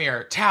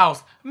mirror,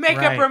 towels,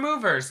 makeup Right.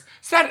 removers.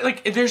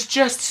 Like, there's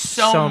just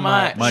so So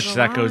much. Much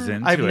that goes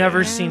into I've it.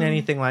 never seen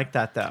anything like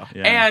that though.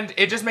 Yeah. And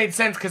it just made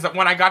sense because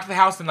when I got to the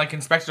house and like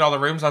inspected all the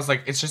rooms, I was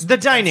like, it's just The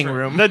dining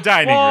room. the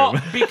dining Well,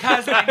 room.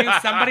 because I knew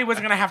somebody was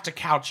gonna have to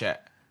couch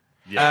it.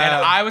 And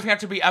I was going to have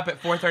to be up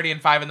at 4:30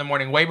 and 5 in the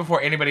morning, way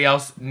before anybody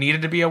else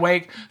needed to be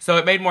awake. So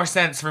it made more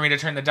sense for me to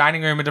turn the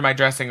dining room into my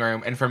dressing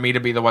room and for me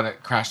to be the one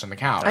that crashed on the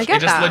couch. I get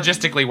it just that.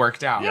 logistically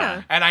worked out.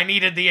 Yeah. And I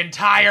needed the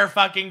entire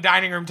fucking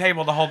dining room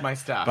table to hold my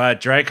stuff.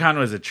 But DragCon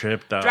was a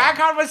trip, though.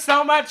 DragCon was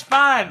so much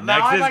fun. Now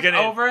Next I'm is like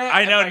gonna- over it.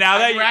 I know, and, like, now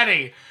that I'm you-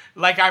 ready.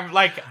 Like I'm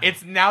like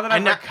it's now that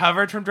I've not-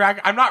 recovered from drag.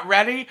 I'm not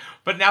ready,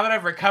 but now that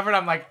I've recovered,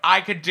 I'm like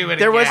I could do it.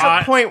 There was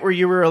again. a point where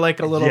you were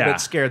like a little Yeah.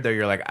 bit scared though.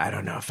 You're like, I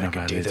don't know if I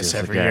could do this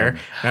every again. year.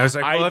 And I was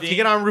like, I well, if you think-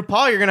 get on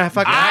RuPaul, you're gonna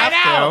fucking I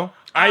have know.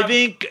 to. I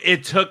think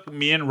it took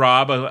me and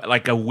Rob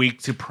like a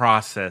week to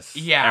process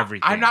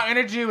everything. I'm not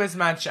gonna do as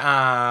much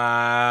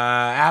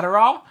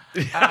Adderall.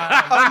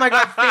 Oh my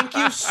god, thank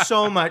you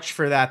so much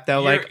for that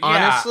though. You're- Like yeah.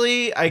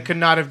 honestly, I could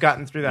not have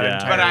gotten through that Yeah.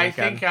 entire But I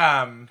weekend.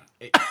 think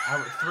it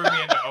threw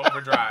me into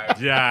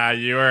overdrive. Yeah,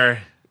 you were.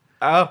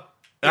 Oh.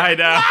 I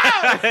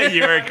know.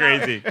 You were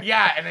crazy.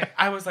 Yeah, and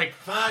I was like,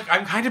 "Fuck,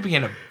 I'm kind of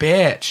being a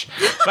bitch."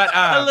 But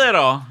A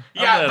little.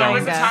 yeah, A there little.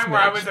 was a time where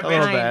I was a A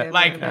little bitch, bit.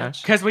 like, Yeah.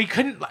 because we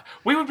couldn't.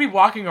 We would be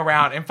walking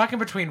around and fucking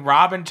between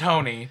Rob and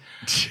Tony,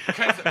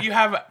 because you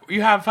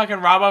have fucking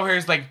Rob over here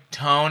is like,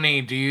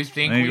 Tony, do you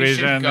think we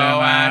should go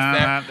ask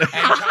them?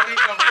 And Tony's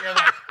over here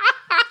like.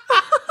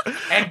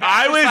 And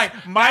Bash I was, like,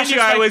 mind Bash you,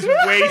 is I like- was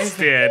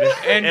wasted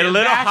and a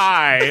little Bash-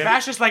 high.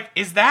 Bash is like,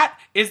 is that?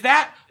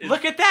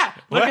 Look at that.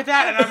 Look What? at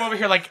that. And I'm over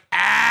here like,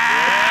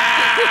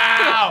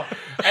 ow.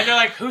 And they're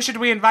like, who should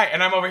we invite?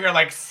 And I'm over here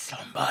like,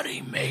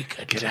 somebody make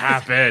it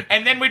happen.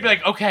 And then we'd be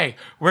like, okay,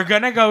 we're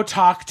going to go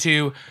talk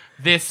to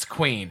this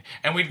queen.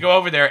 And we'd go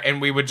over there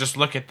and we would just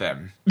look at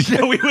them.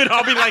 Yeah, we would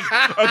all be like,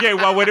 okay,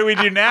 well, what do we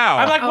do now?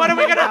 I'm like, what are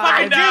we going to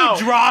fucking No.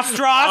 do? Draw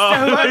straws to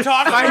who to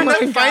talk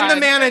to? Find the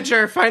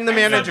manager. Find the So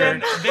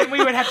manager. then we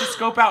would have to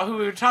scope out who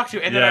we would talk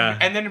to. And then, Yeah.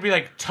 and then it'd be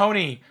like,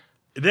 Tony,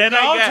 Then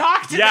Don't I get,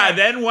 talk to yeah. them.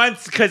 Then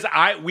once because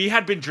we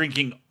had been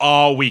drinking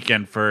all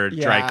weekend for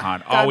Yeah.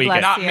 DragCon all God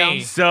weekend. bless not you.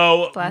 me.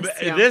 So Bless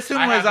you. this one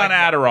I was had, on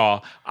like,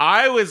 Adderall.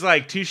 I was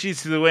like 2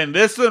 sheets to the wind.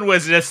 This one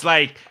was just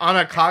like On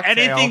a cocktail.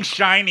 anything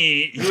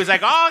shiny. He was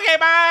like, oh, okay,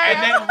 bye.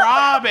 And then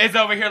Rob is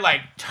over here like,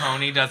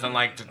 Tony doesn't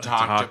like to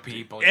talk to Talk-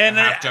 people. You and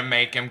have to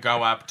make him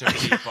go up to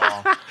people.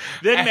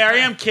 Then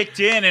Miriam kicked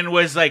in and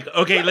was like,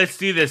 okay, let's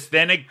do this.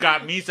 Then it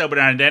got me sober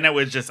down, and then it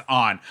was just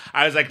on.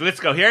 I was like,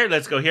 let's go here,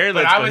 let's go here,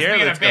 But let's I go was here,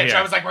 being a let's go bitch. here.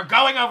 I was like, we're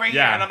going over here.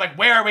 Yeah. And I'm like,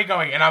 where are we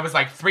going? And I was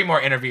like, 3 more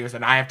interviews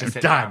and I have to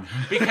sit Done. down.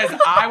 Because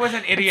I was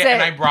an idiot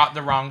That's and it. I brought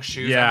the wrong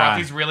shoes. I Yeah. brought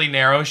these really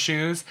narrow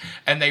shoes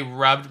and they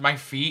rubbed my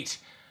feet.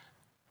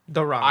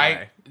 the wrong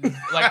I, way.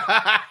 like,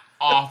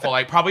 awful.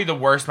 Like, probably the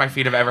worst my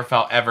feet have ever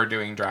felt ever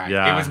doing drag.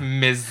 Yeah. It was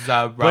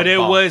miserable. but it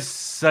was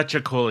such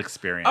a cool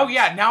experience. Oh,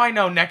 yeah. Now I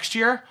know next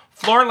year,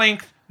 floor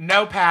length,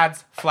 no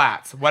pads,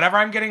 flats. Whatever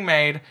I'm getting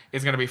made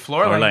is going to be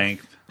floor Or length.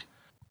 length.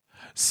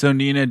 So,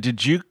 Nina,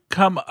 did you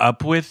come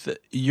up with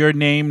your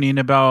name,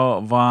 Nina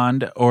Bell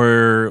Vond,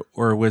 or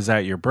was that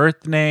your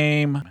birth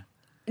name?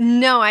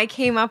 No, I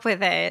came up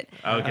with it.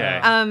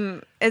 Okay.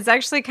 It's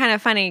actually kind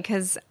of funny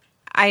because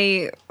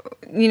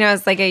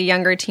as like a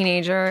younger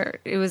teenager,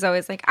 it was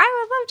always like, I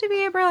would love to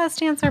be a burlesque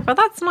dancer, but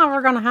that's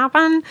never going to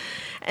happen.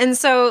 And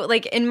so,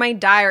 like, in my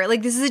diary,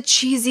 like, this is the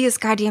cheesiest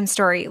goddamn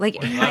story. Like,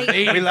 We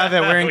love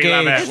it. We're engaged. We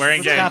love it. We're What's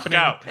engaged. happening?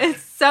 Go.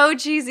 it's so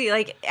cheesy.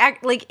 Like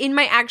in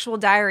my actual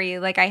diary,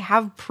 like, I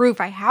have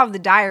proof. I have the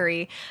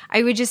diary.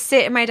 I would just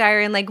sit in my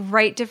diary and, like,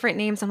 write different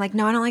names. I'm like,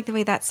 no, I don't like the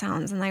way that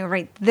sounds. And I would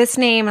write this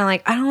name. And I'm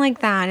like, I don't like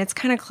that. And it's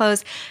kind of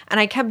close. And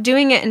I kept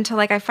doing it until,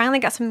 like, I finally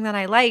got something that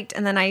I liked.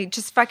 And then I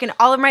just fucking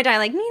all over my diary,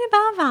 like, Nina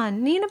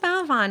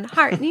Balvon,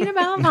 heart, Nina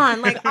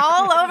Balvon, like,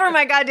 all over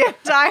my goddamn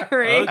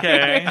diary.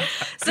 Okay.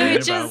 So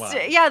it just,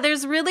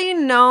 there's really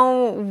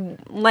no,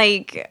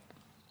 like,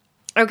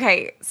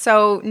 okay,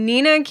 so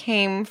Nina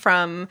came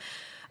from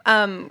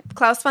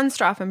Klaus von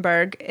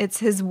Stauffenberg. It's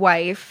his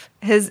wife.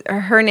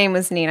 Her name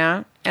was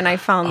Nina, and I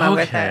fell in love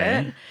with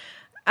it.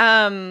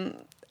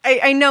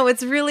 I know,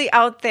 it's really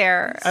out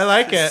there. I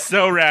like it.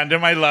 So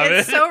random. I love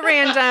It's it. so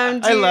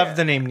random. I love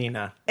the name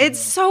Nina. It's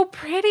so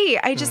pretty.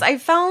 I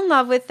fell in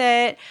love with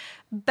it.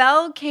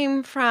 Belle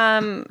came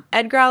from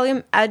Edgar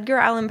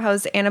Allan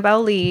Poe's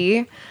Annabelle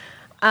Lee.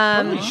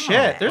 Holy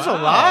shit. There's a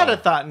lot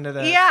of thought into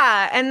this.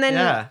 Yeah, and then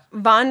Yeah.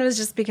 Vaughn was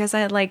just because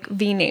I like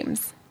V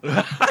names.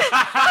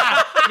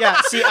 Yeah,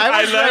 see,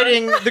 I was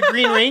writing the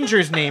Green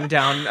Ranger's name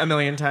down a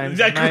million times.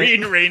 That and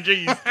Green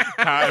Ranger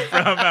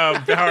from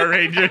Power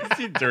Rangers.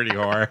 You dirty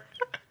whore.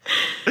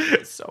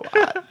 so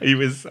hot. He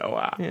was so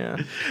hot. Yeah.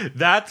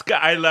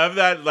 I love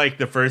that. Like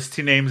the first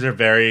two names are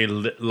very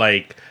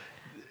like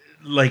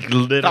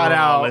literal Thought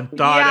out. and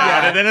thought Yeah.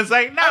 out, and then it's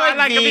like, no, I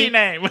like a V. V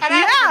name.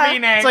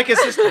 It's like a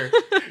sister.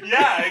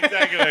 Yeah,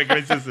 exactly. Like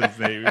my sister's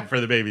name for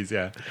the babies.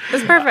 Yeah.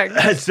 It's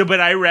perfect. So, but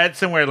I read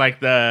somewhere like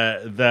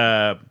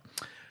the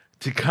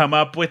to come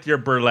up with your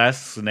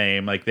burlesque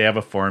name, like they have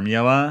a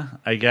formula.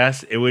 I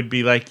guess it would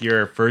be like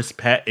your first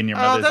pet in your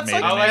mother's that's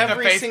maiden like name. the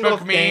every Facebook single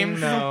thing,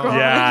 memes. though.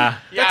 Yeah.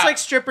 That's like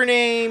stripper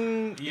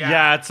name.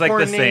 Yeah, it's like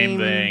Porn the same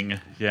name. thing.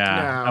 Yeah.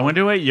 No. I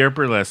wonder what your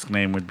burlesque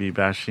name would be,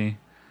 Bashi.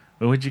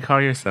 What would you call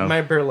yourself?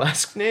 My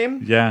burlesque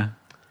name, Yeah.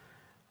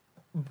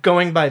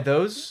 going by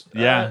those.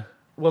 Yeah.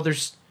 Well,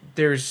 there's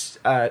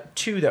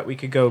two that we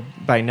could go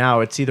by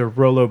now. It's either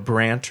Rolo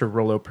Brant or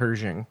Rolo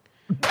Pershing,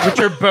 which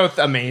are both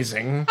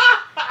amazing.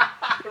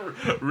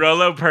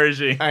 Rolo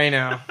Pershing. I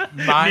know.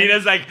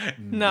 Nina's like,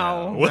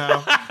 No.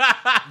 No.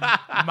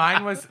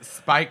 Mine was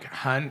Spike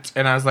Hunt,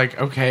 and I was like,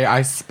 okay,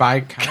 I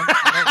Spike Hunt.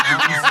 I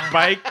don't know.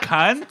 Spike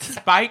Cunt?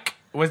 Spike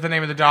was the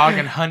name of the dog,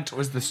 and Hunt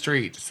was the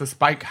street. So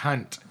Spike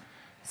Hunt.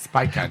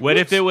 Spike Hunt. What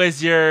if it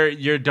was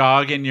your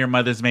dog and your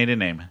mother's maiden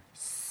name?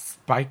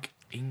 Spike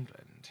England?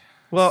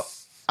 Well,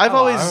 I've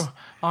always.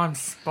 I'm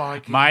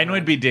Spike. Mine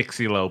England. would be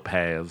Dixie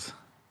Lopez.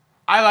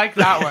 I like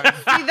that one.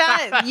 See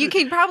that you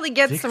could probably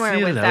get somewhere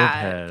with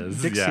that.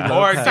 Lopez. Dixie Yeah.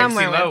 Lopez. Or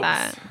Somewhere Dixie with Lopes.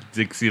 that.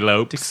 Dixie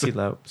Lopes. Dixie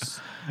Lopes.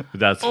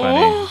 That's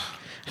funny.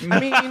 I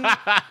mean,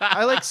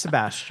 I like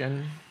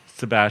Sebastian.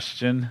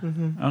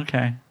 Sebastian.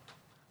 Okay.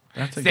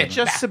 That's a good one.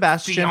 Just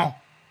Sebastian.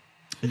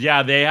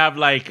 Yeah, they have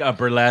like a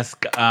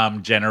burlesque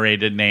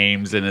generated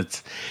names, and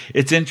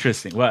it's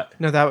interesting. What?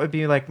 No, that would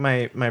be like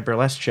my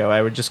burlesque show.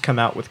 I would just come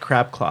out with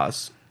crab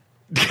claws,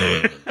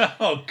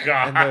 Oh and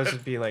God. those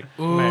would be like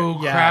Ooh,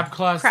 yeah. crab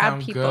claws Crab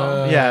sound people.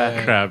 good.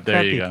 Yeah, Crab. There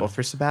crab you people go.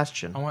 for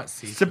Sebastian. I want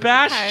seafood.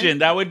 Sebastian. Okay.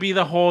 That would be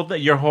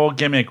your whole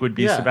gimmick would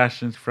be Yeah.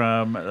 Sebastian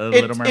from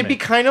Little Mermaid. It'd be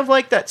kind of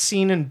like that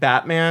scene in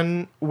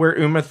Batman where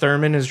Uma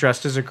Thurman is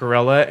dressed as a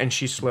gorilla and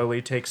she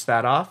slowly takes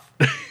that off.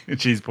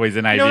 She's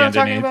poison ivy know what I'm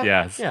talking underneath. about?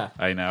 Yes. Yeah.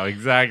 I know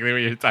exactly what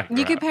you're talking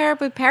You about. could pair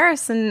up with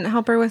Paris and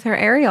help her with her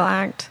aerial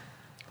act.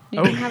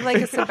 You can have like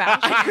a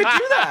Sebastian. Could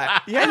do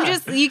that. Yeah. I'm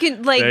just you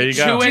can like There you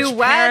go. To which duets.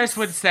 Paris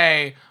would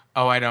say,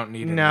 "Oh, I don't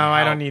need any no,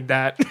 I help don't need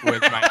that.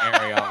 with my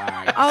aerial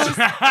act." Oh, oh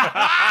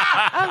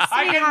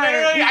I can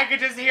literally, sweetheart. I could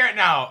just hear it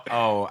now.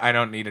 Oh, I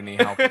don't need any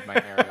help with my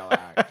aerial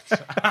act.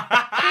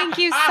 Thank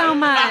you so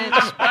much.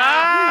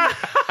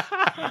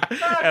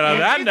 And on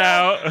that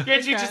note,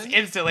 Can't you just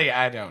instantly?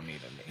 I don't need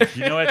any.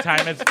 you know what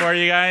time it's for,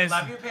 you guys?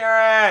 Love you,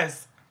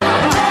 Paris.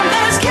 And then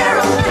there's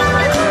Carol.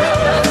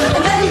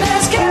 And then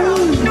there's Carol.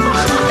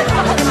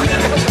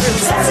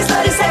 Sassy,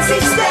 slutty, sexy,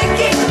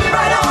 stinking.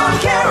 Right on,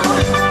 Carol.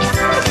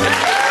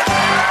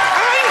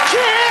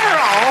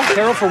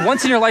 Carol, for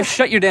once in your life,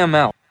 shut your damn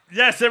mouth.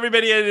 Yes,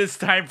 everybody, it is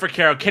time for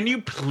Carol. Can you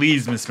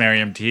please, Miss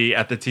Miriam T,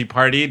 at the tea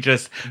party,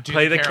 just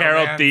play the the Carol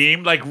Carol dance?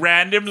 theme, like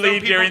randomly So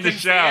people during the can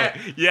show?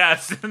 see it?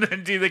 Yes, and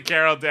then do the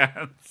Carol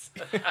dance.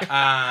 So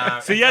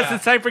So yes,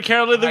 it's time for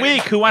Carol of the I week.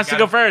 just- Who wants I to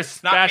go gotta-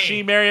 first? not Bashy,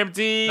 me. Miriam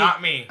T.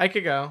 not me. I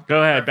could go.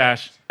 Go ahead,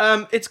 Bash.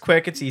 It's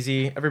quick. It's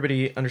easy.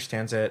 Everybody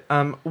understands it.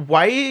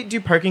 Why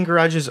do parking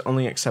garages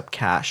only accept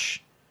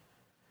cash?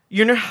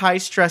 You're in a high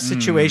stress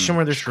situation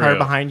where there's a car true.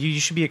 behind you. You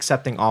should be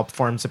accepting all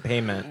forms of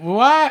payment.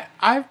 What?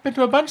 I've been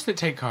to a bunch that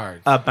take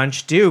cards. A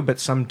bunch do, but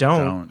some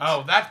don't. Don't.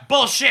 Oh, that's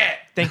bullshit.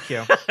 Thank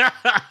you.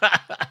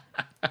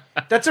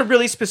 That's a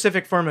really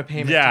specific form of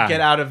payment Yeah. to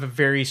get out of a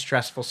very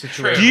stressful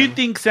situation. Do you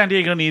think San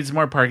Diego needs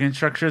more parking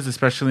structures,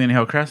 especially in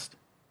Hillcrest?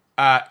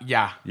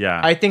 Yeah.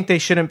 Yeah. I think they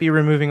shouldn't be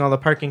removing all the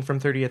parking from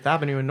 30th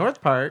Avenue in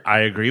North Park. I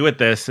agree with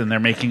this, and they're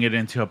making it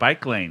into a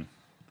bike lane,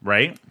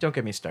 right? Don't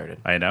get me started.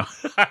 I know.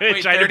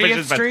 Wait, Trying to push 30th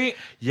this back. Street?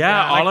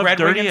 Yeah, all like of Red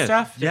Wing 30th. and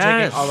stuff? They're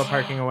Yes. taking all the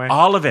parking away.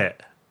 All of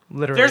it.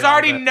 Literally. There's all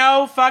already of it.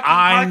 no fucking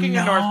I parking know.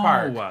 in North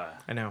Park.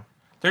 I know.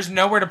 There's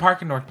nowhere to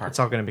park in North Park. It's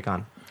all going to be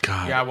gone.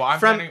 God. Yeah, well,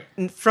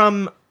 I'm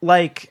From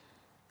like,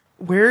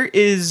 where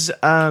is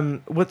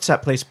what's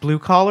that place? Blue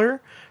Collar.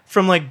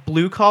 From like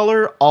Blue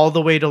Collar all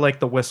the way to like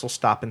the Whistle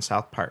Stop in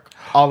South Park.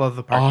 All of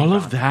the parking. All gone.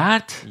 of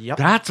that? Yep.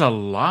 That's a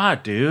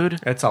lot,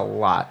 dude. It's a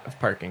lot of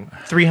parking.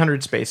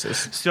 300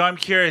 spaces. So I'm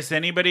curious,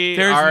 anybody...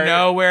 There's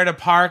nowhere to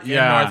park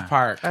Yeah. in North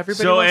Park.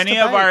 Everybody So wants any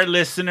to of our bike.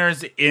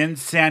 listeners in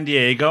San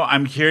Diego,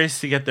 I'm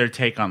curious to get their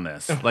take on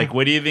this. Like,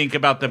 what do you think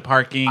about the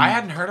parking I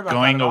hadn't heard about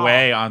going that at all.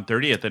 away on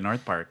 30th at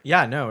North Park?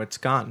 Yeah, no, it's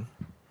gone.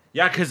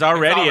 Yeah, because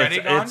already already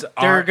it's gone?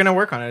 They're going to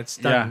work on it. It's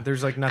done.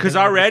 There's like nothing. Because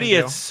that we already can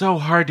do. it's so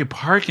hard to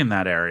park in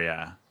that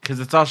area because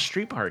it's all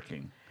street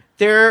parking.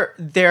 Their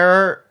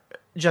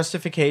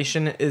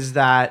justification is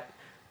that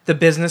the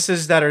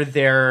businesses that are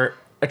there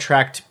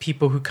attract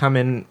people who come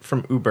in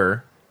from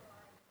Uber.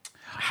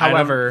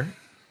 However,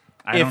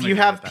 I don't if you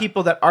agree have with that.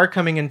 people that are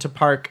coming into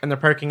park and they're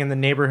parking in the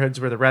neighborhoods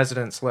where the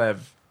residents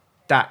live,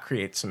 that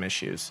creates some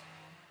issues.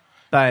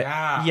 But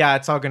yeah,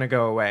 it's all going to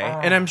go away.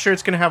 And I'm sure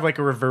it's going to have like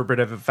a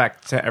reverberative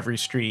effect to every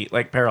street,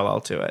 like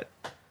parallel to it.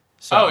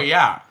 So, Oh,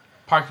 yeah.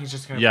 Parking's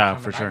just going to Yeah,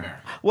 become for a sure.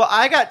 nightmare. Well,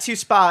 I got 2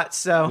 spots,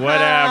 so.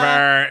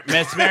 Whatever.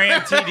 Miss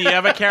Miriam T, do you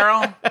have a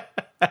Carol?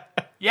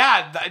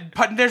 Yeah,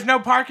 but there's no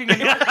parking in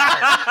North Park.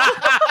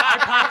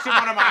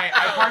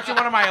 I parked in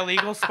one of my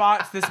illegal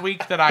spots this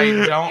week that I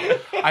don't.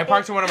 I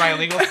parked in one of my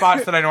illegal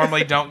spots that I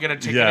normally don't get a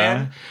ticket Yeah.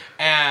 in,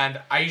 and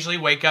I usually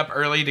wake up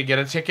early to get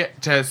a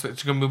ticket to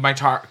go move my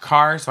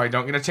car, so I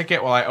don't get a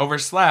ticket. Well, I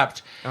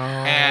overslept,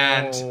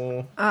 and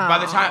by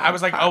the time I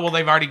was like, oh well,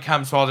 they've already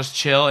come, so I'll just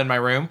chill in my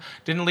room.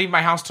 Didn't leave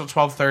my house till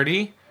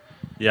 12:30.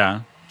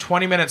 Yeah.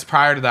 20 minutes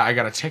prior to that, I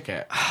got a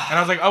ticket, and I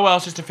was like, oh well,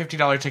 it's just a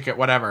 $50 ticket,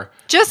 whatever.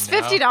 Just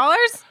 $50?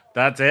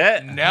 That's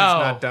it? No, It's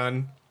not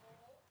done.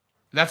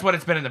 That's what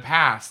it's been in the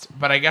past.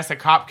 But I guess a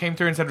cop came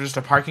through instead of just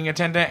a parking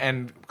attendant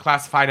and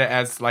classified it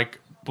as like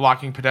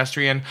blocking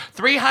pedestrian.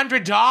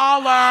 $300.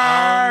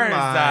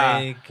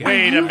 My God.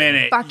 Wait a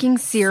minute. Fucking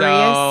serious?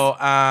 So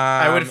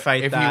I would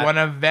fight if that. you want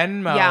to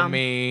Venmo Yeah.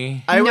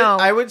 me. No.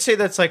 I would say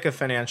that's like a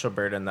financial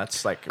burden.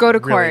 That's like Go to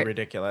really court.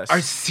 ridiculous.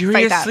 Are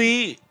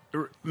seriously,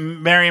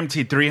 Miriam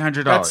T,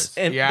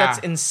 $300? Yeah. That's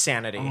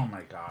insanity. Oh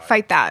my God.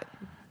 Fight that.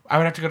 I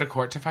would have to go to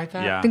court to fight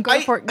that? Yeah. Then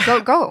go for it.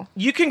 Go.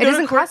 You can It go to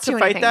doesn't court cost to you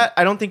fight anything. that.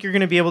 I don't think you're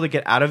going to be able to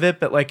get out of it,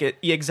 but like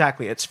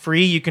exactly, it's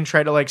free. You can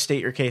try to like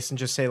state your case and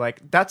just say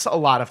like that's a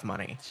lot of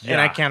money, and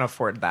I Yeah. can't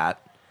afford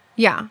that.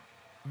 Yeah.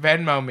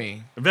 Venmo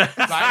me.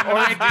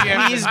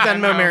 Please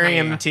Venmo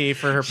Miriam T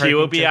for her. She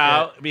will parking be ticket.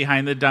 out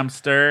behind the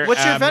dumpster.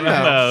 What's your at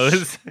Venmo?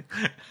 Momo's Oh,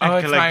 it's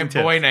my collecting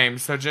tips. boy name.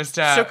 So just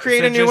So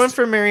create a new just- one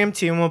for Miriam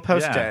T, and we'll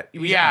post Yeah. it.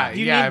 You Yeah,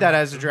 need that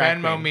as a drag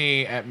Venmo queen.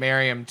 me at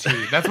Miriam T.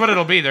 That's what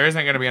it'll be. There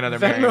isn't going to be another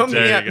Miriam Venmo T.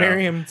 There me you at go.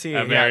 Miriam T.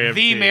 At Yeah. Miriam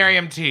The T.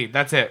 Miriam T.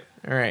 That's it.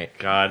 All right.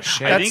 God.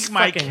 I That's think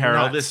my fucking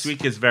Carol nuts. this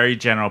week is very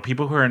general.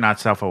 People who are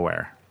not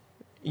self-aware.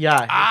 Yeah. I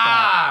hate that.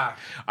 Ah!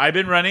 I've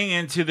been running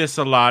into this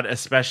a lot,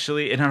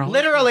 especially in our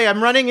Literally,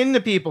 I'm running into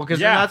people because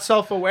Yeah. they're not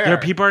self-aware. There are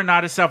people who are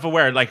not as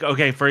self-aware. Like,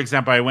 okay, for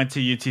example, I went to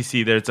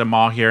UTC. There's a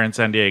mall here in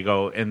San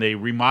Diego, and they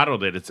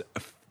remodeled it. It's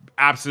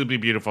absolutely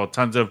beautiful.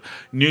 Tons of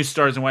new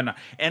stores and whatnot.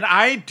 And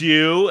I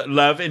do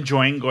love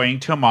enjoying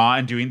going to a mall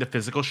and doing the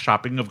physical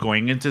shopping of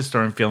going into a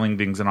store and feeling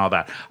things and all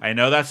that. I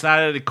know that's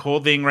not a cool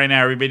thing right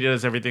now. Everybody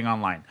does everything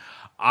online.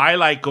 I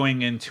like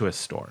going into a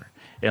store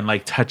and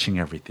like touching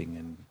everything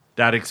and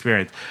that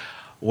experience.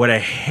 What I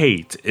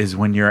hate is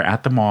when you're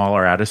at the mall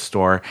or at a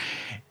store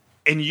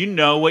and you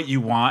know what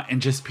you want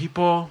and just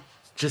people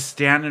just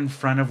stand in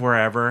front of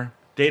wherever.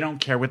 They don't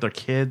care with their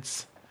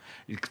kids.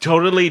 You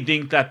totally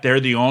think that they're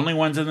the only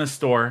ones in the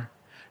store.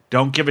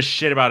 Don't give a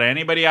shit about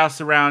anybody else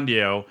around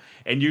you.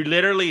 And you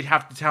literally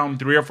have to tell them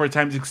 3 or 4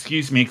 times,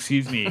 excuse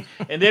me.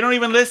 And they don't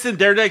even listen.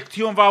 They're like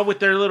too involved with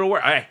their little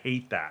work. I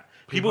hate that.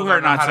 People who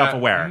are don't know not how to-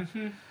 self-aware.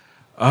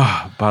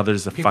 Oh,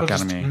 bothers the People fuck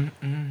out of just- me.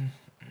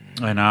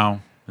 I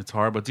know. It's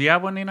horrible. Do you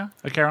have one, Nina?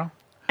 A Carol?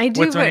 I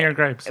do. What's one of but- your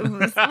gripes?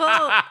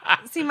 Well,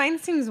 see, mine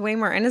seems way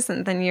more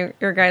innocent than your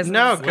guys'.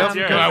 No, go What's for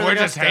yours? go Well, for we're the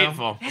just gusto.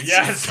 hateful.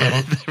 Yes.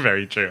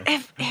 Very true.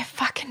 It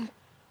fucking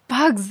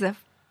bugs the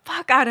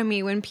fuck out of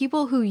me when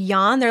people who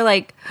yawn, they're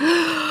like,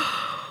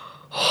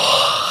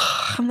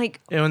 I'm like,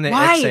 And when they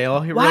why?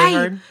 exhale really Why?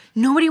 hard?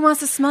 Nobody wants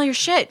to smell your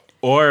shit.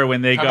 Or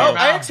when they go, Oh,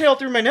 I exhale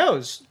through my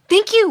nose.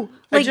 Thank you.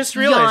 I just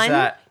realized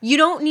that. You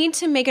don't need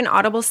to make an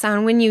audible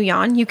sound when you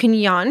yawn. You can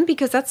yawn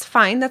because that's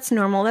fine. That's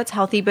normal. That's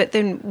healthy. But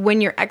then when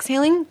you're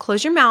exhaling,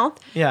 close your mouth.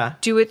 Yeah.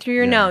 Do it through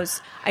your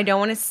nose. I don't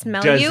want to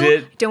smell Does you.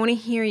 it- Don't want to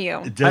hear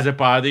you. does it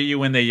bother you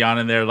when they yawn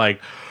and they're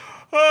like,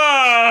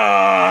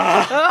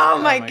 Oh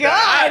my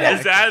god.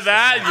 Is that?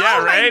 Yeah,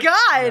 Oh right?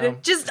 my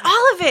god. Just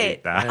all of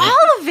it. that.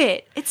 All of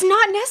it. It's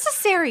not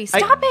necessary.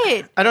 Stop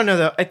it. I don't know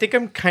though. I think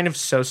I'm kind of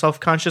so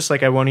self-conscious,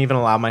 like I won't even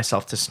allow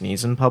myself to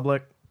sneeze in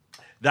public,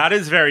 That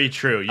is very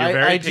true. You're I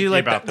very do picky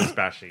like about that. this,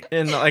 Bashi.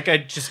 and like I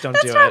just don't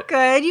That's do not it.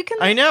 good. You can.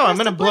 I know, I'm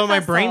burst gonna a blow blood my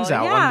vessel. brains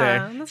out one Yeah, day.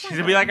 that's not She's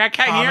gonna good. be like, I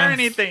can't hear Thomas.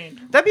 anything.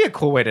 That'd be a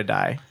cool way to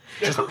die.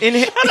 Just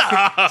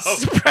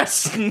suppress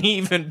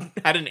sneeze and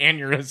had an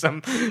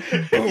aneurysm.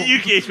 You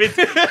gave it.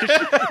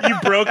 You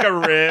broke a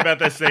rib at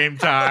the same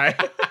time.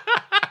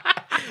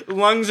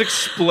 Lungs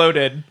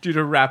exploded due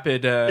to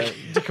rapid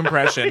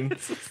decompression.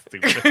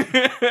 Stupid.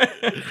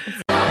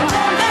 And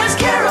then there's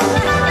Carol.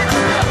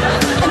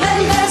 And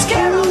then there's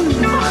Carol.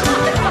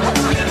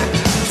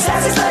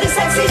 Sassy, slutty,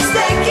 sexy,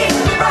 stinky.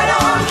 Right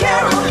on,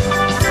 Carol.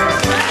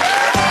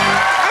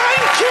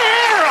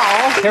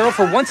 Carol,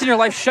 for once in your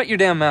life, shut your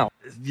damn mouth.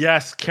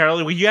 Yes, Carol.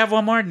 Will you have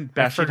one more? I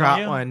Bashi, forgot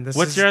don't you? one.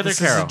 What's your other this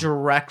Carol? is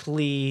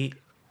directly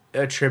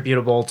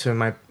attributable to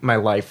my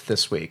life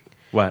this week.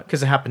 What?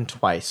 Because it happened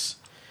twice.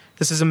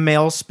 This is a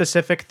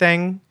male-specific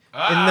thing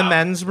in the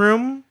men's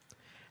room.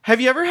 Have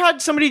you ever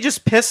had somebody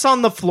just piss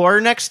on the floor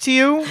next to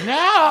you?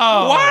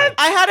 No. What?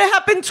 I had it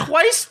happen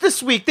twice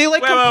this week. They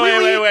like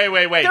completely.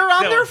 Wait. They're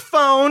on No. their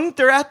phone.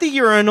 They're at the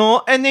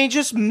urinal, and they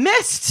just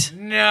missed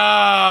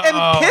No.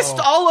 and pissed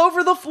all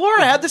over the floor.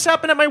 I had this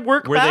happen at my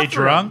work. Were they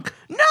bathroom. drunk?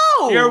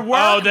 No. Your work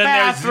Oh, then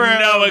bathroom. there's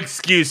no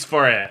excuse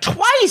for it.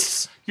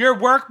 Twice. Your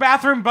work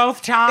bathroom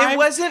both times? It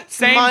wasn't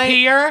Same my,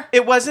 pier?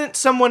 It wasn't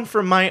someone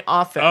from my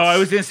office. Oh, I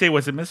was gonna say,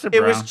 was it Mr. It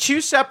Brown? was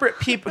two separate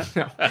people.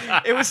 No,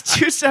 it was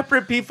two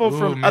separate people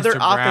from Mr. other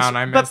Brown, office.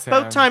 I But miss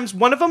both him. times,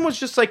 one of them was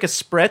just like a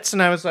spritz,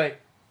 and I was like,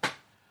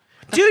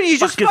 "Dude, you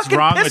just fuck is fucking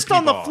wrong with pissed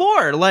on the people?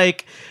 floor."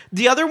 Like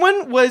the other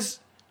one was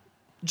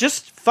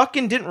just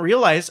fucking didn't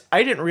realize.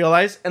 I didn't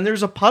realize, and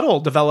there's a puddle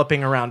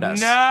developing around us.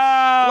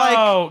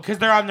 No. Because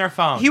they're on their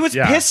phone. He was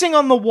Yeah. pissing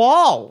on the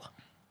wall.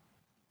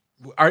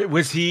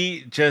 Was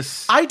he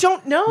just? I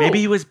don't know. Maybe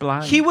he was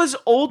blind. He was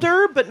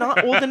older, but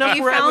not old enough.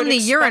 You where I found would the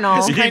expect urinal.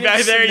 this kind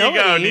of There you go,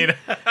 senility. Nina.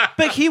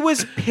 But he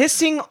was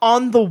pissing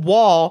on the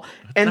wall,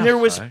 and there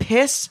was fuck?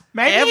 piss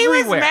Maybe everywhere.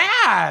 he was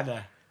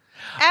mad.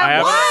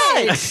 At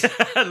what?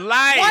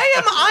 Light. Why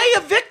am I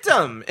a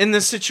victim in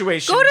this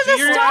situation? Go to the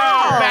Dear stall.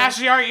 God.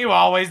 Bashy, aren't you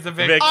always the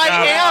victim? Victim. I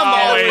am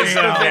always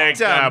the Always the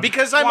victim victim.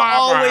 because I'm Wah,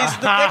 wah. always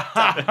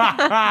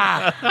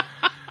the victim.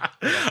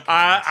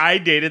 I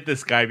dated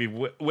this guy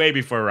way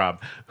before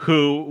Rob,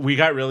 who we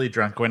got really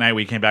drunk one night.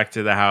 We came back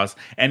to the house,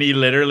 and he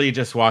literally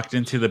just walked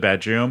into the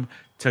bedroom,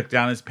 took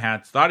down his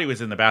pants, thought he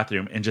was in the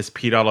bathroom, and just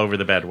peed all over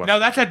the bed. No,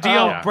 that's a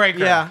deal Yeah. breaker.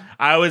 Yeah.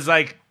 I was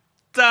like,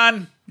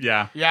 done.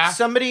 Yeah. Yeah.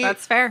 Somebody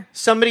That's fair.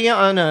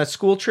 on a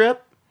school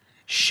trip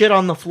shit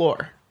on the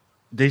floor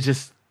They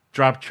just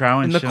dropped trow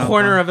and in the shit on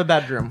corner floor. of a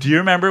bedroom Do you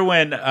remember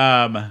when? In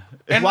while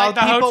like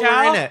the people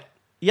hotel? were in it.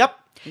 Yep.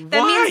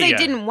 That means they Why?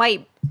 didn't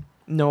wipe.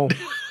 No.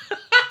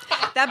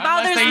 That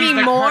bothers they me use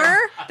the more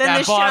cur- than That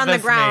the shit on the bothers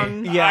me.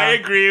 ground. Yeah. I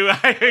agree.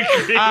 I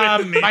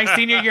agree. with My Nina.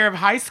 senior year of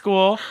high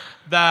school,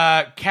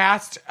 the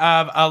cast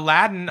of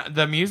Aladdin,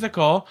 the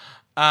musical.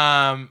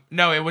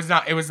 No, it was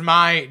not. It was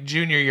my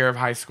junior year of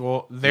high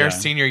school. Their Yeah.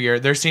 senior year,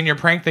 their senior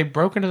prank. They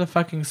broke into the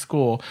fucking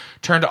school,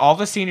 turned all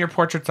the senior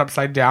portraits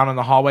upside down in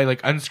the hallway,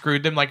 like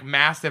unscrewed them, like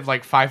massive,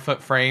 like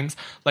 5-foot frames.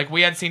 Like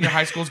we had senior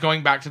high schools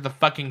going back to the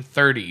fucking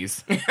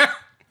 30s.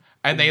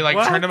 And they like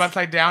turned them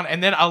upside down,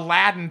 and then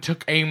Aladdin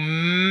took a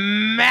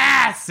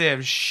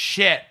massive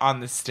shit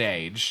on the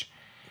stage.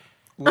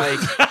 Like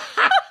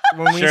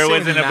when we Sure say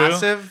wasn't a boo?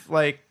 massive,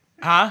 like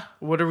Huh?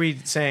 what are we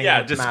saying? Yeah,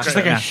 like, just massive? Just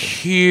like a Massive.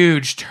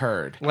 huge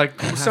turd.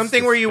 like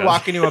something where you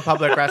walk into a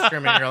public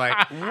restroom and you're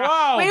like,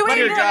 Whoa! Wait,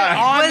 dear God.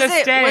 On was the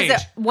stage. Was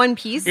it one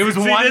piece? It was See,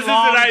 one this is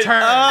long what I-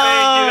 turd.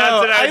 Thank you, that's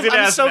what I was gonna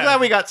I'm ask so now. glad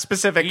we got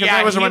specific because Yeah,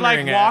 I was he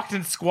wondering like walked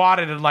and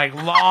squatted and like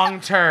long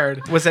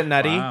turd. Was it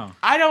nutty? Wow.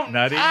 I don't.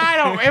 Nutty? I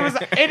don't. It was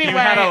anyway. You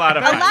had a lot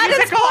of fun. Aladdin's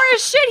musical- poor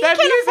as shit. He that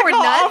can't afford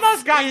musical nuts.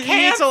 almost got He eats a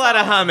canceled. lot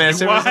of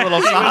hummus. It was a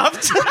little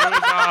soft. It was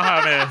all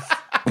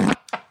hummus.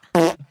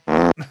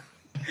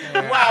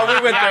 Wow, we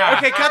went there.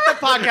 Okay, cut the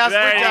podcast.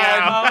 There We're you done.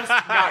 go. Almost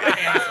got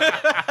canceled.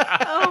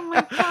 Oh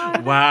my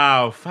god.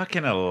 Wow,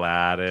 fucking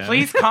Aladdin.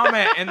 Please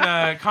comment in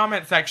the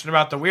comment section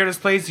about the weirdest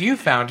place you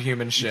found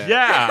human shit.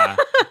 Yeah,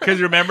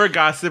 because remember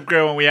Gossip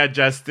Girl when we had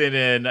Justin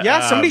and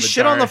Yeah, somebody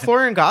shit on the Madara?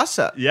 floor and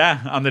gossip.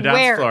 Yeah, on the dance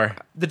Where? floor.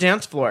 The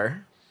dance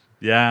floor.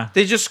 Yeah.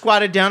 They just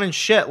squatted down and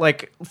shit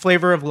like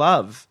Flavor of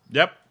Love.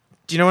 Yep.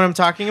 Do you know what I'm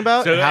talking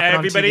about? So It happened on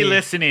everybody TV.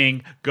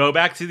 listening, go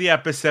back to the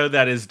episode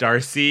that is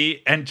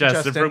Darcy and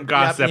Justin Justin, from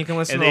Gossip, yep, you can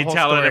listen and to the they whole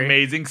tell an story.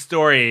 amazing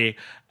story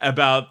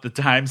about the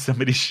time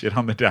somebody shit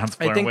on the dance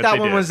floor. I think and what that they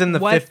one did. was in the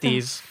What the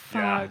 50s.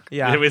 Fuck.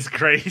 Yeah. It was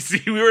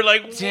crazy. We were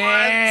like, what?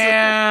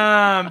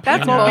 Damn.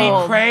 That's People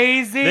bold. be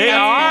crazy. They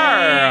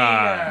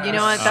are. You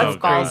know what? So That's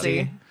ballsy.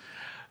 crazy.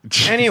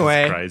 Jesus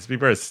Anyway. Christ,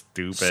 people are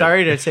stupid.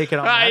 Sorry to take it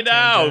on I that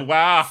know. tangent.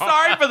 Wow.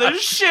 Sorry for the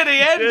shitty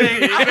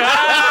ending.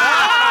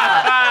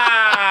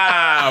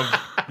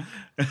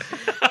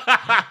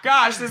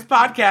 Gosh, this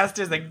podcast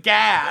is a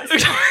gas.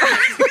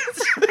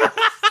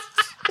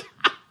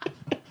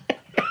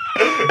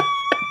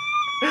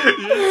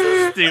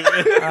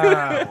 Stupid.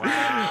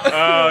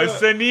 Oh,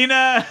 so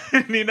Nina,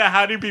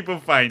 how do people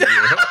find you?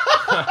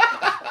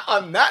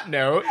 On that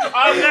note,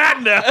 On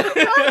that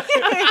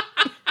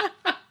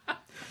note.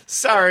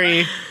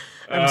 sorry.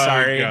 I'm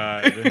sorry.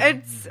 God.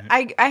 It's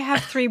I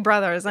have 3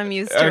 brothers. I'm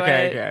used to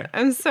Okay, it. okay.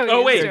 I'm so Oh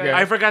used wait, to it.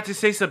 I forgot to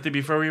say something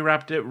before we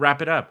wrap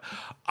it up.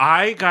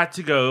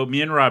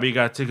 Me and Robbie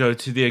got to go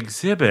to the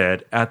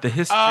exhibit at the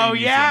History Museum.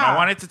 yeah. I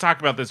wanted to talk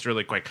about this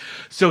really quick.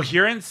 So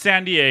here in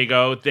San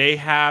Diego, they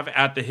have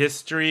at the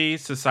History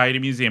Society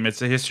Museum, it's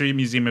the History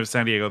Museum of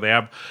San Diego, they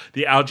have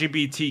the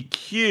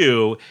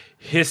LGBTQ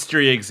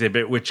history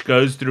exhibit, which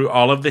goes through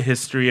all of the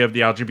history of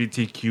the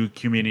LGBTQ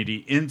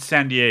community in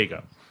San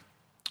Diego.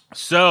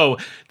 So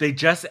they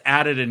just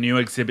added a new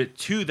exhibit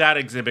to that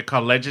exhibit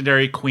called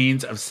Legendary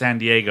Queens of San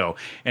Diego,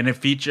 and it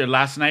featured.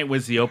 Last night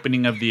was the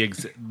opening of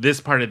this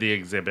part of the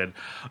exhibit,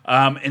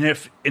 and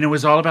it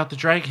was all about the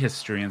drag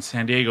history in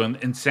San Diego.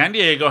 And San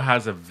Diego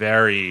has a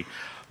very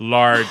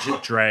large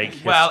drag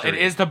history. Well, it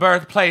is the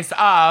birthplace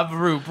of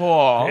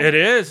RuPaul. It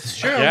is. It's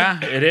true.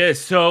 Yeah, it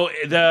is. So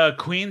the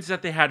queens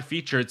that they had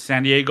featured,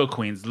 San Diego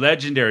queens,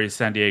 legendary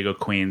San Diego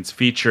queens,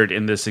 featured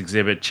in this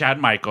exhibit. Chad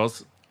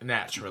Michaels.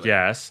 Naturally.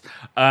 Yes.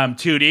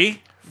 Tootie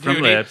from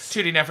Tootie. Lips.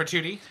 Tootie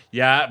Nefertootie.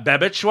 Yeah.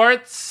 Babette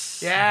Schwartz.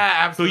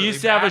 Yeah, Who absolutely.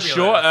 used to have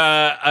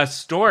a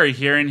store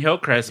here in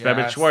Hillcrest.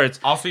 Babette Yes. Schwartz.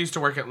 Also used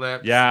to work at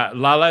Lips. Yeah.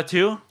 Lala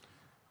too.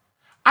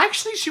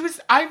 Actually,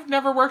 I've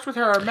never worked with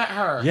her or met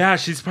her. Yeah,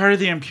 she's part of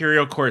the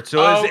Imperial Court.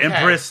 So is Okay.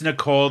 Empress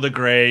Nicole the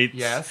Great.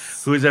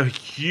 Yes. Who is a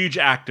huge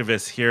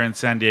activist here in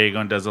San Diego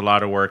and does a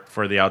lot of work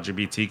for the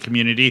LGBT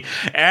community.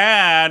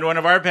 And one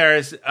of our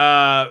Paris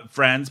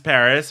friends,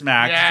 Paris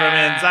Max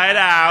from Inside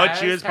Out.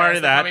 She was part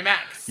of that. Sakomi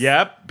Max.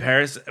 Yep.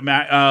 Paris,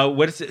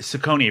 what is it?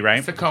 Saccone,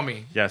 right?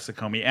 Sakomi. Yeah,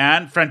 Saccone.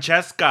 And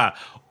Francesca,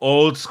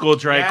 old school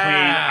drag Yes. queen.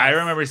 I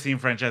remember seeing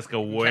Francesca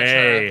Catch her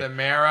way. at the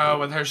Marrow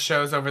with her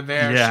shows over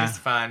there. Yeah. She's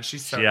fun.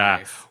 She's so Yeah,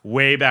 nice.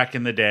 way back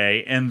in the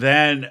day. And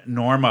then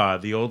Norma, one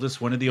of the oldest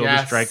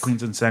Yes. drag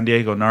queens in San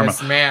Diego, Norma,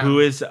 Yes, ma'am. who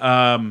is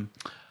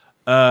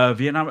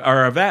Vietnam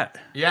or a vet.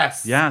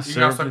 Yes. Yeah, You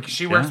can also,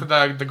 she works with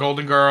the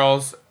Golden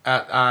Girls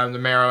at the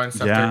Marrow and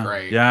stuff. They're Yeah,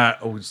 great. yeah.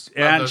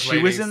 And those she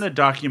was ladies. in the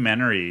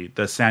documentary,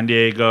 the San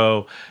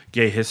Diego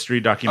Gay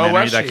History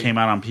documentary was that she? came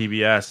out on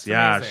PBS.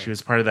 Yeah, amazing. she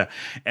was part of that.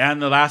 And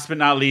the last but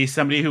not least,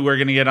 somebody who we're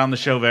going to get on the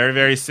show very,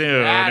 very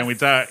soon. Yes, And we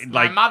thought,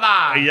 my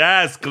mother.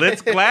 Yes,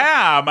 Glitz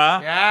Glam.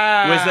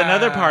 Yeah. Was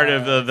another part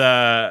of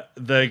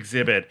the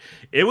exhibit.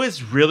 It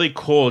was really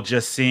cool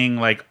just seeing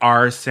like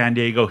our San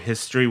Diego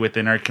history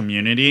within our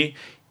community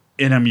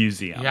in a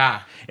museum.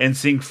 Yeah. And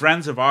seeing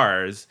friends of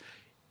ours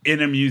in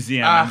a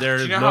museum. And Do they're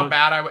you know how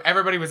bad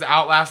everybody was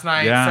out last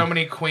night? Yeah. So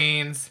many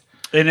queens.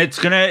 And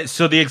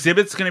so the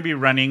exhibit's gonna be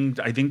running,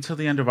 I think, till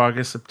the end of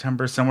August,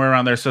 September, somewhere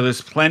around there. So there's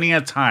plenty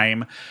of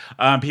time.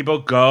 People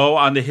go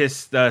on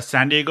the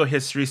San Diego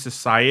History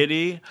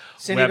Society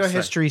San Diego website.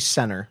 History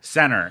Center.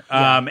 Center.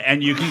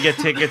 And you can get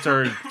tickets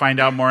or find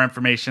out more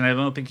information. I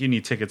don't think you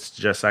need tickets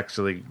to just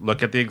actually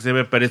look at the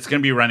exhibit, but it's going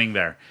to be running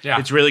there. Yeah.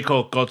 It's really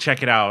cool. Go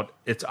check it out.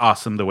 It's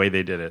awesome the way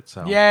they did it.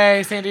 So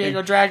Yay, San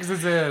Diego Drags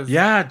is.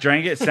 yeah,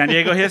 San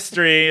Diego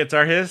history. It's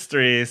our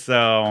history.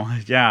 So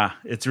yeah,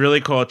 it's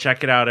really cool.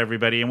 Check it out,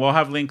 everybody. And we'll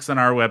have links on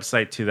our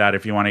website to that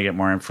if you want to get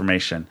more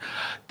information.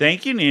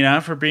 Thank you,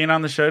 Nina, for being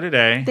on the show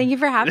today. Thank you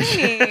for having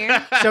me.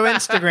 So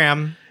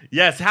Instagram.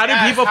 Yes. How do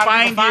Yes, people how do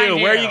find people find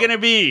you? Where are you? you going to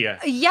be?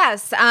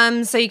 Yes.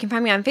 So you can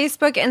find me on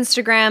Facebook,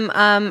 Instagram.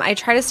 I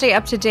try to stay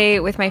up to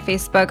date with my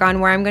Facebook on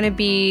where I'm going to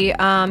be.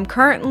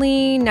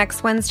 Currently,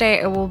 next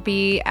Wednesday, it will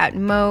be at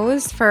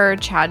Moe's for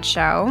Chad's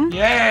show.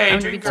 Yay, I'm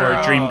Dream gonna be Or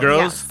Girls. Dream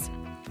Girls? Yes.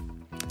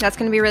 That's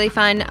going to be really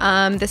fun.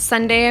 This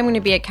Sunday, I'm going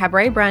to be at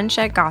Cabaret Brunch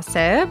at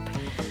Gossip.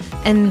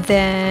 And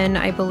then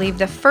I believe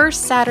the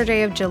first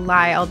Saturday of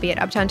July, I'll be at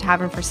Uptown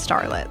Tavern for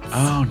Starlets.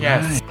 Oh,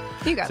 Yes. nice.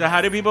 You got So how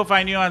do people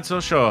find you on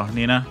social,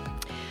 Nina?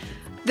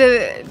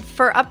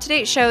 For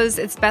up-to-date shows,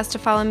 it's best to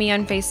follow me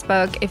on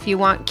Facebook. If you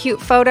want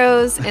cute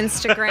photos,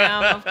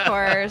 Instagram, of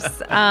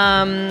course.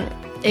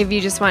 If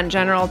you just want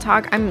general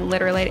talk, I'm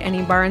literally at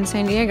any bar in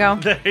San Diego.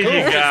 There you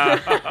go.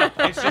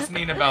 It's just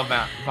Nina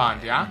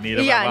Belvond, yeah?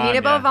 Nina Yeah, Belvon,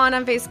 Nina Belvon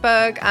on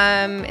Facebook.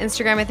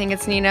 Instagram, I think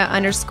it's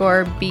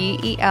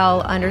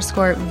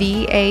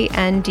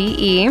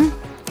Nina_BEL_VANDE.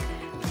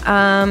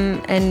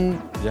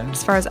 And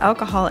as far as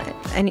alcohol,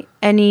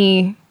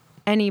 any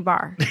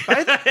bar.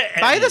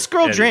 Buy this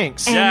girl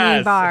drinks. Yes.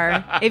 Any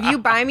bar. If you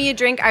buy me a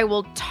drink, I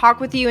will talk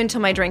with you until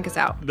my drink is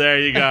out. There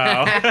you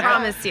go. I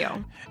promise you.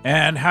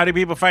 And how do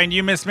people find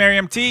you, Miss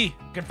Miriam T? You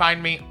can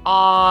find me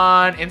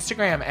on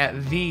Instagram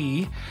at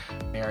the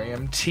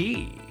Miriam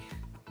T.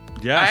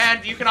 Yes.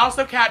 And you can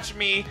also catch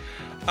me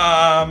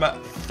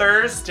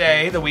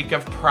Thursday, the week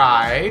of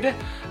Pride.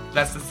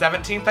 That's the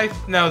 17th. Oh,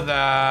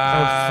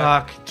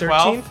 fuck.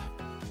 13th?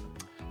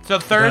 So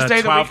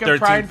Thursday, the 12th, week of 13th,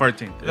 Pride.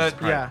 14th. is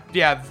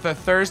Pride. The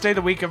Thursday,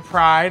 the week of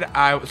Pride.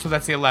 So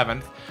that's the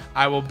 11th.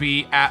 I will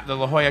be at the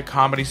La Jolla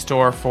Comedy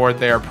Store for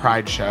their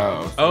Pride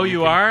show. So Oh,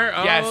 you are?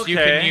 Oh, yes, okay. you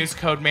can use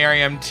code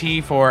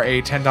MariamT for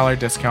a $10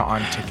 discount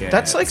on tickets.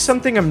 That's like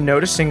something I'm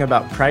noticing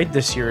about Pride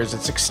this year is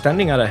it's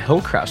extending out of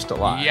Hillcrest a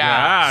lot.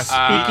 Yeah.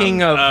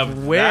 Speaking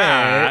of which,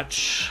 that,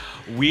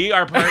 we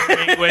are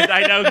partnering with,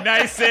 I know,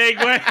 nice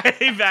segue,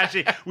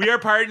 Vashi. We are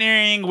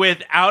partnering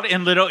with Out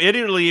in Little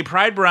Italy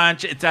Pride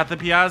Brunch. It's at the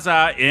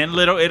Piazza in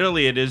Little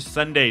Italy. It is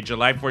Sunday,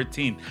 July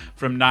 14th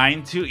from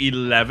 9 to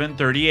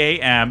 11:30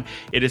 a.m.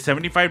 It is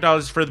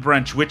 $75 for the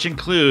brunch, which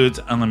includes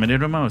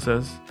unlimited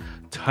mimosas,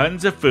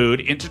 tons of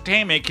food,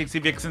 entertainment, Kixie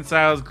Vixen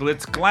Styles,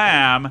 Glitz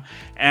Glam,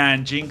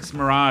 and Jinx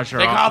Mirage.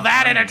 They call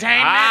that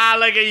entertainment? Ah,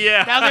 look at you.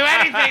 They'll do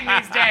anything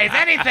these days.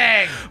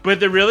 Anything. But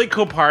the really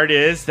cool part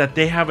is that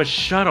they have a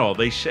shuttle.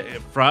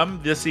 From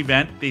this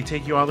event, they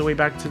take you all the way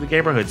back to the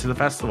neighborhood, to the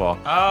festival.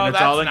 Oh, and it's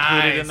that's all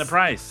included nice. in the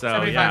price. So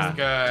 $75's yeah,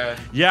 good.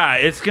 yeah,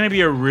 it's going to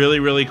be a really,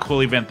 really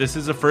cool event. This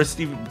is the first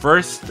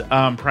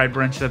Pride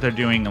brunch that they're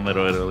doing in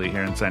Little Italy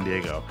here in San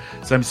Diego.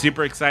 So I'm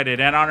super excited.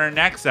 And on our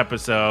next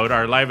episode,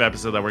 our live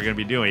episode that we're going to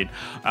be doing,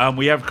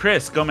 we have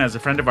Chris Gomez, a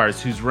friend of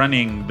ours, who's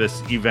running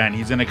this event.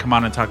 He's going to come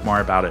on and talk more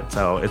about it.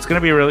 So it's going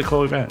to be a really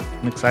cool event.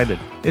 I'm excited.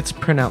 it's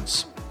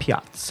pronounced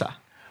Piazza.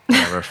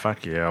 Whatever,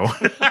 fuck you.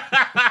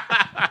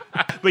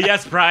 But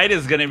yes, Pride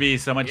is going to be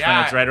so much fun.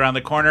 Yeah. It's right around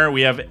the corner.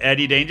 We have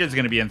Eddie Danger is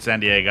going to be in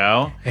San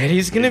Diego.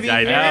 Eddie's gonna be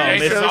I here. know.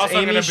 And It's it's So is also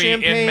Amy going to be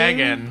Champagne. in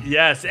Megan.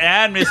 Yes,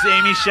 and Miss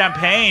Amy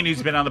Champagne,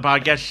 who's been on the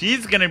podcast,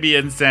 she's going to be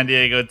in San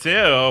Diego too,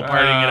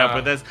 partying it up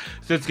with us.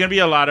 So it's going to be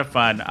a lot of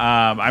fun.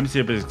 I'm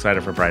super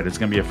excited for Pride. It's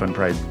going to be a fun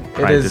Pride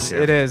It this is.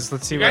 year. It is.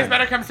 Let's see. You guys what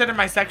better come sit in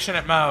my section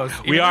at Moe's.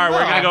 We are.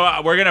 We're gonna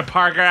go. We're gonna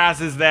park our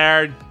asses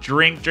there.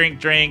 Drink,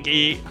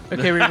 eat.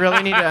 Okay, we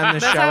really need to end the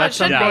That's show how it at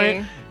some should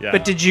point. be. Yeah.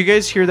 But did you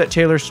guys hear that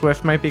Taylor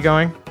Swift might be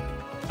going?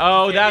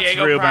 Oh, San that's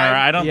Diego rumor.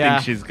 Pride? I don't Yeah.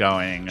 think she's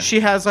going. She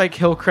has like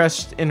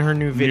Hillcrest in her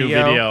new video. New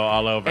video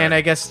all over. And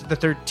I guess the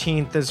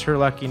 13th is her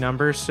lucky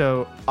number.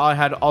 So I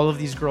had all of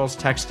these girls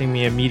texting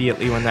me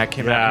immediately when that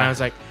came out. Yeah. And I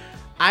was like,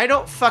 I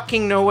don't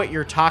fucking know what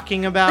you're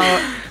talking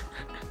about.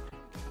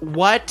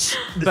 What?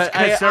 But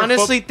I 'cause they're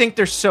honestly think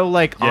they're so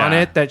like on Yeah.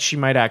 it that she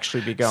might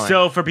actually be going.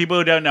 So, for people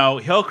who don't know,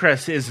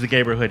 Hillcrest is the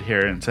neighborhood here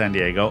in San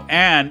Diego,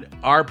 and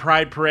our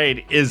Pride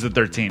Parade is the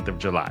 13th of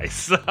July.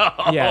 So,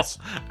 Yes.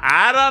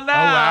 I don't know.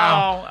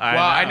 Oh,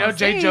 wow. I know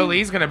Jay Same.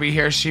 Jolie's going to be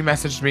here. She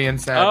messaged me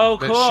and said Oh,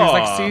 that cool. she was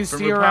like, see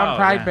From you around RuPaul,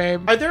 Pride, yeah.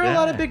 babe. Are there a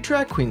lot Yeah. of big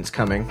drag queens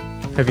coming?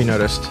 Have you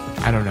noticed?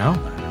 I don't know.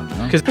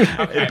 Because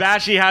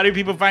Bashi, how do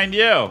people find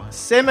you?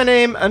 say my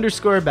name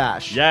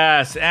 _bash.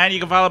 Yes, and you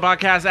can follow the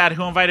podcast at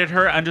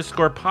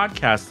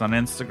whoinvitedher_podcast on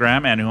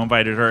Instagram and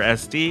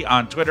whoinvitedher_SD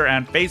on Twitter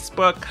and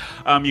Facebook.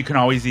 You can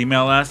always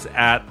email us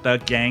at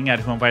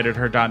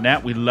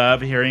thegang@whoinvitedher.net. We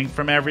love hearing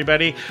from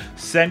everybody.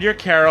 Send your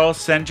carols,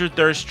 send your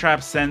thirst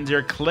traps, send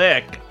your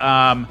click.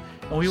 And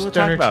we will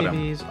Stoner talk about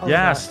TVs, them. all of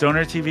Yeah, that.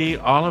 Stoner TV,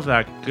 all of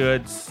that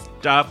good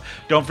stuff.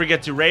 Don't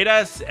forget to rate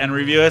us and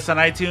review us on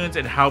iTunes.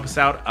 It helps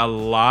out a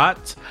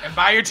lot. And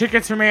buy your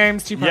tickets for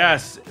Miriam's Tea Party.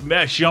 Yes,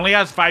 she only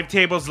has 5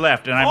 tables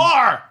left, and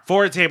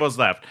four tables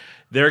left.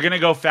 They're gonna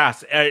go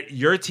fast.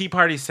 Your tea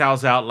party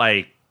sells out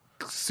like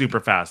super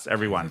fast.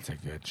 Everyone, It's a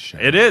good show.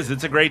 it is.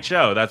 It's a great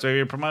show. That's why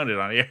we promote it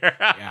on here.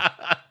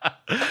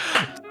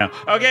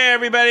 Okay,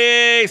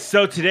 everybody.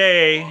 So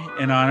today,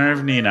 in honor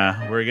of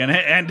Nina, we're gonna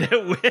end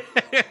it with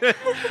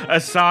a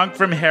song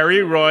from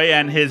Harry Roy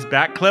and his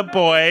Back Club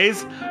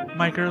Boys,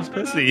 "My Girl's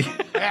Pussy."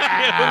 I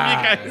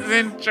hope you guys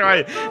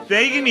enjoy.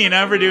 Thank you,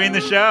 Nina, for doing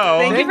the show.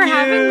 Thank you for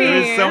having me.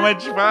 It was so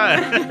much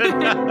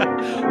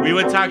fun. We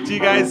will talk to you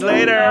guys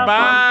later.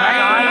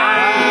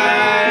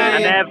 Bye.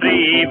 And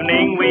every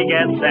evening we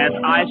get set,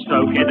 I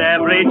stroke it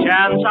every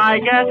chance I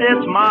get.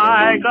 It's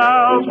my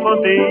girl's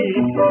pussy.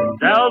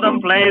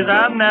 Seldom plays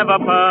and never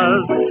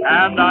purrs,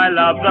 and I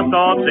love the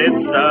thoughts it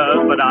stirs,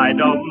 but I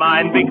don't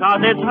mind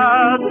because it's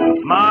hers.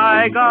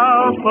 My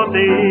girl's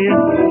pussy.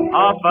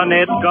 Often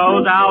it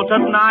goes out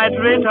at night,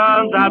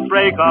 returns at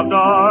break of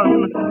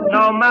dawn.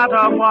 No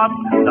matter what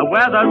the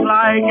weather's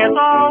like, it's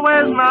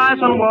always nice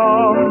and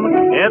warm.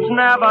 It's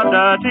never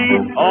dirty,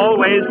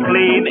 always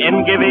clean,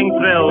 in giving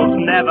thrills,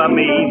 never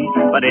mean.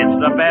 But it's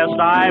the best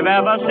I've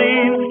ever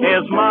seen,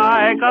 is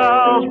my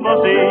girl's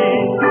pussy.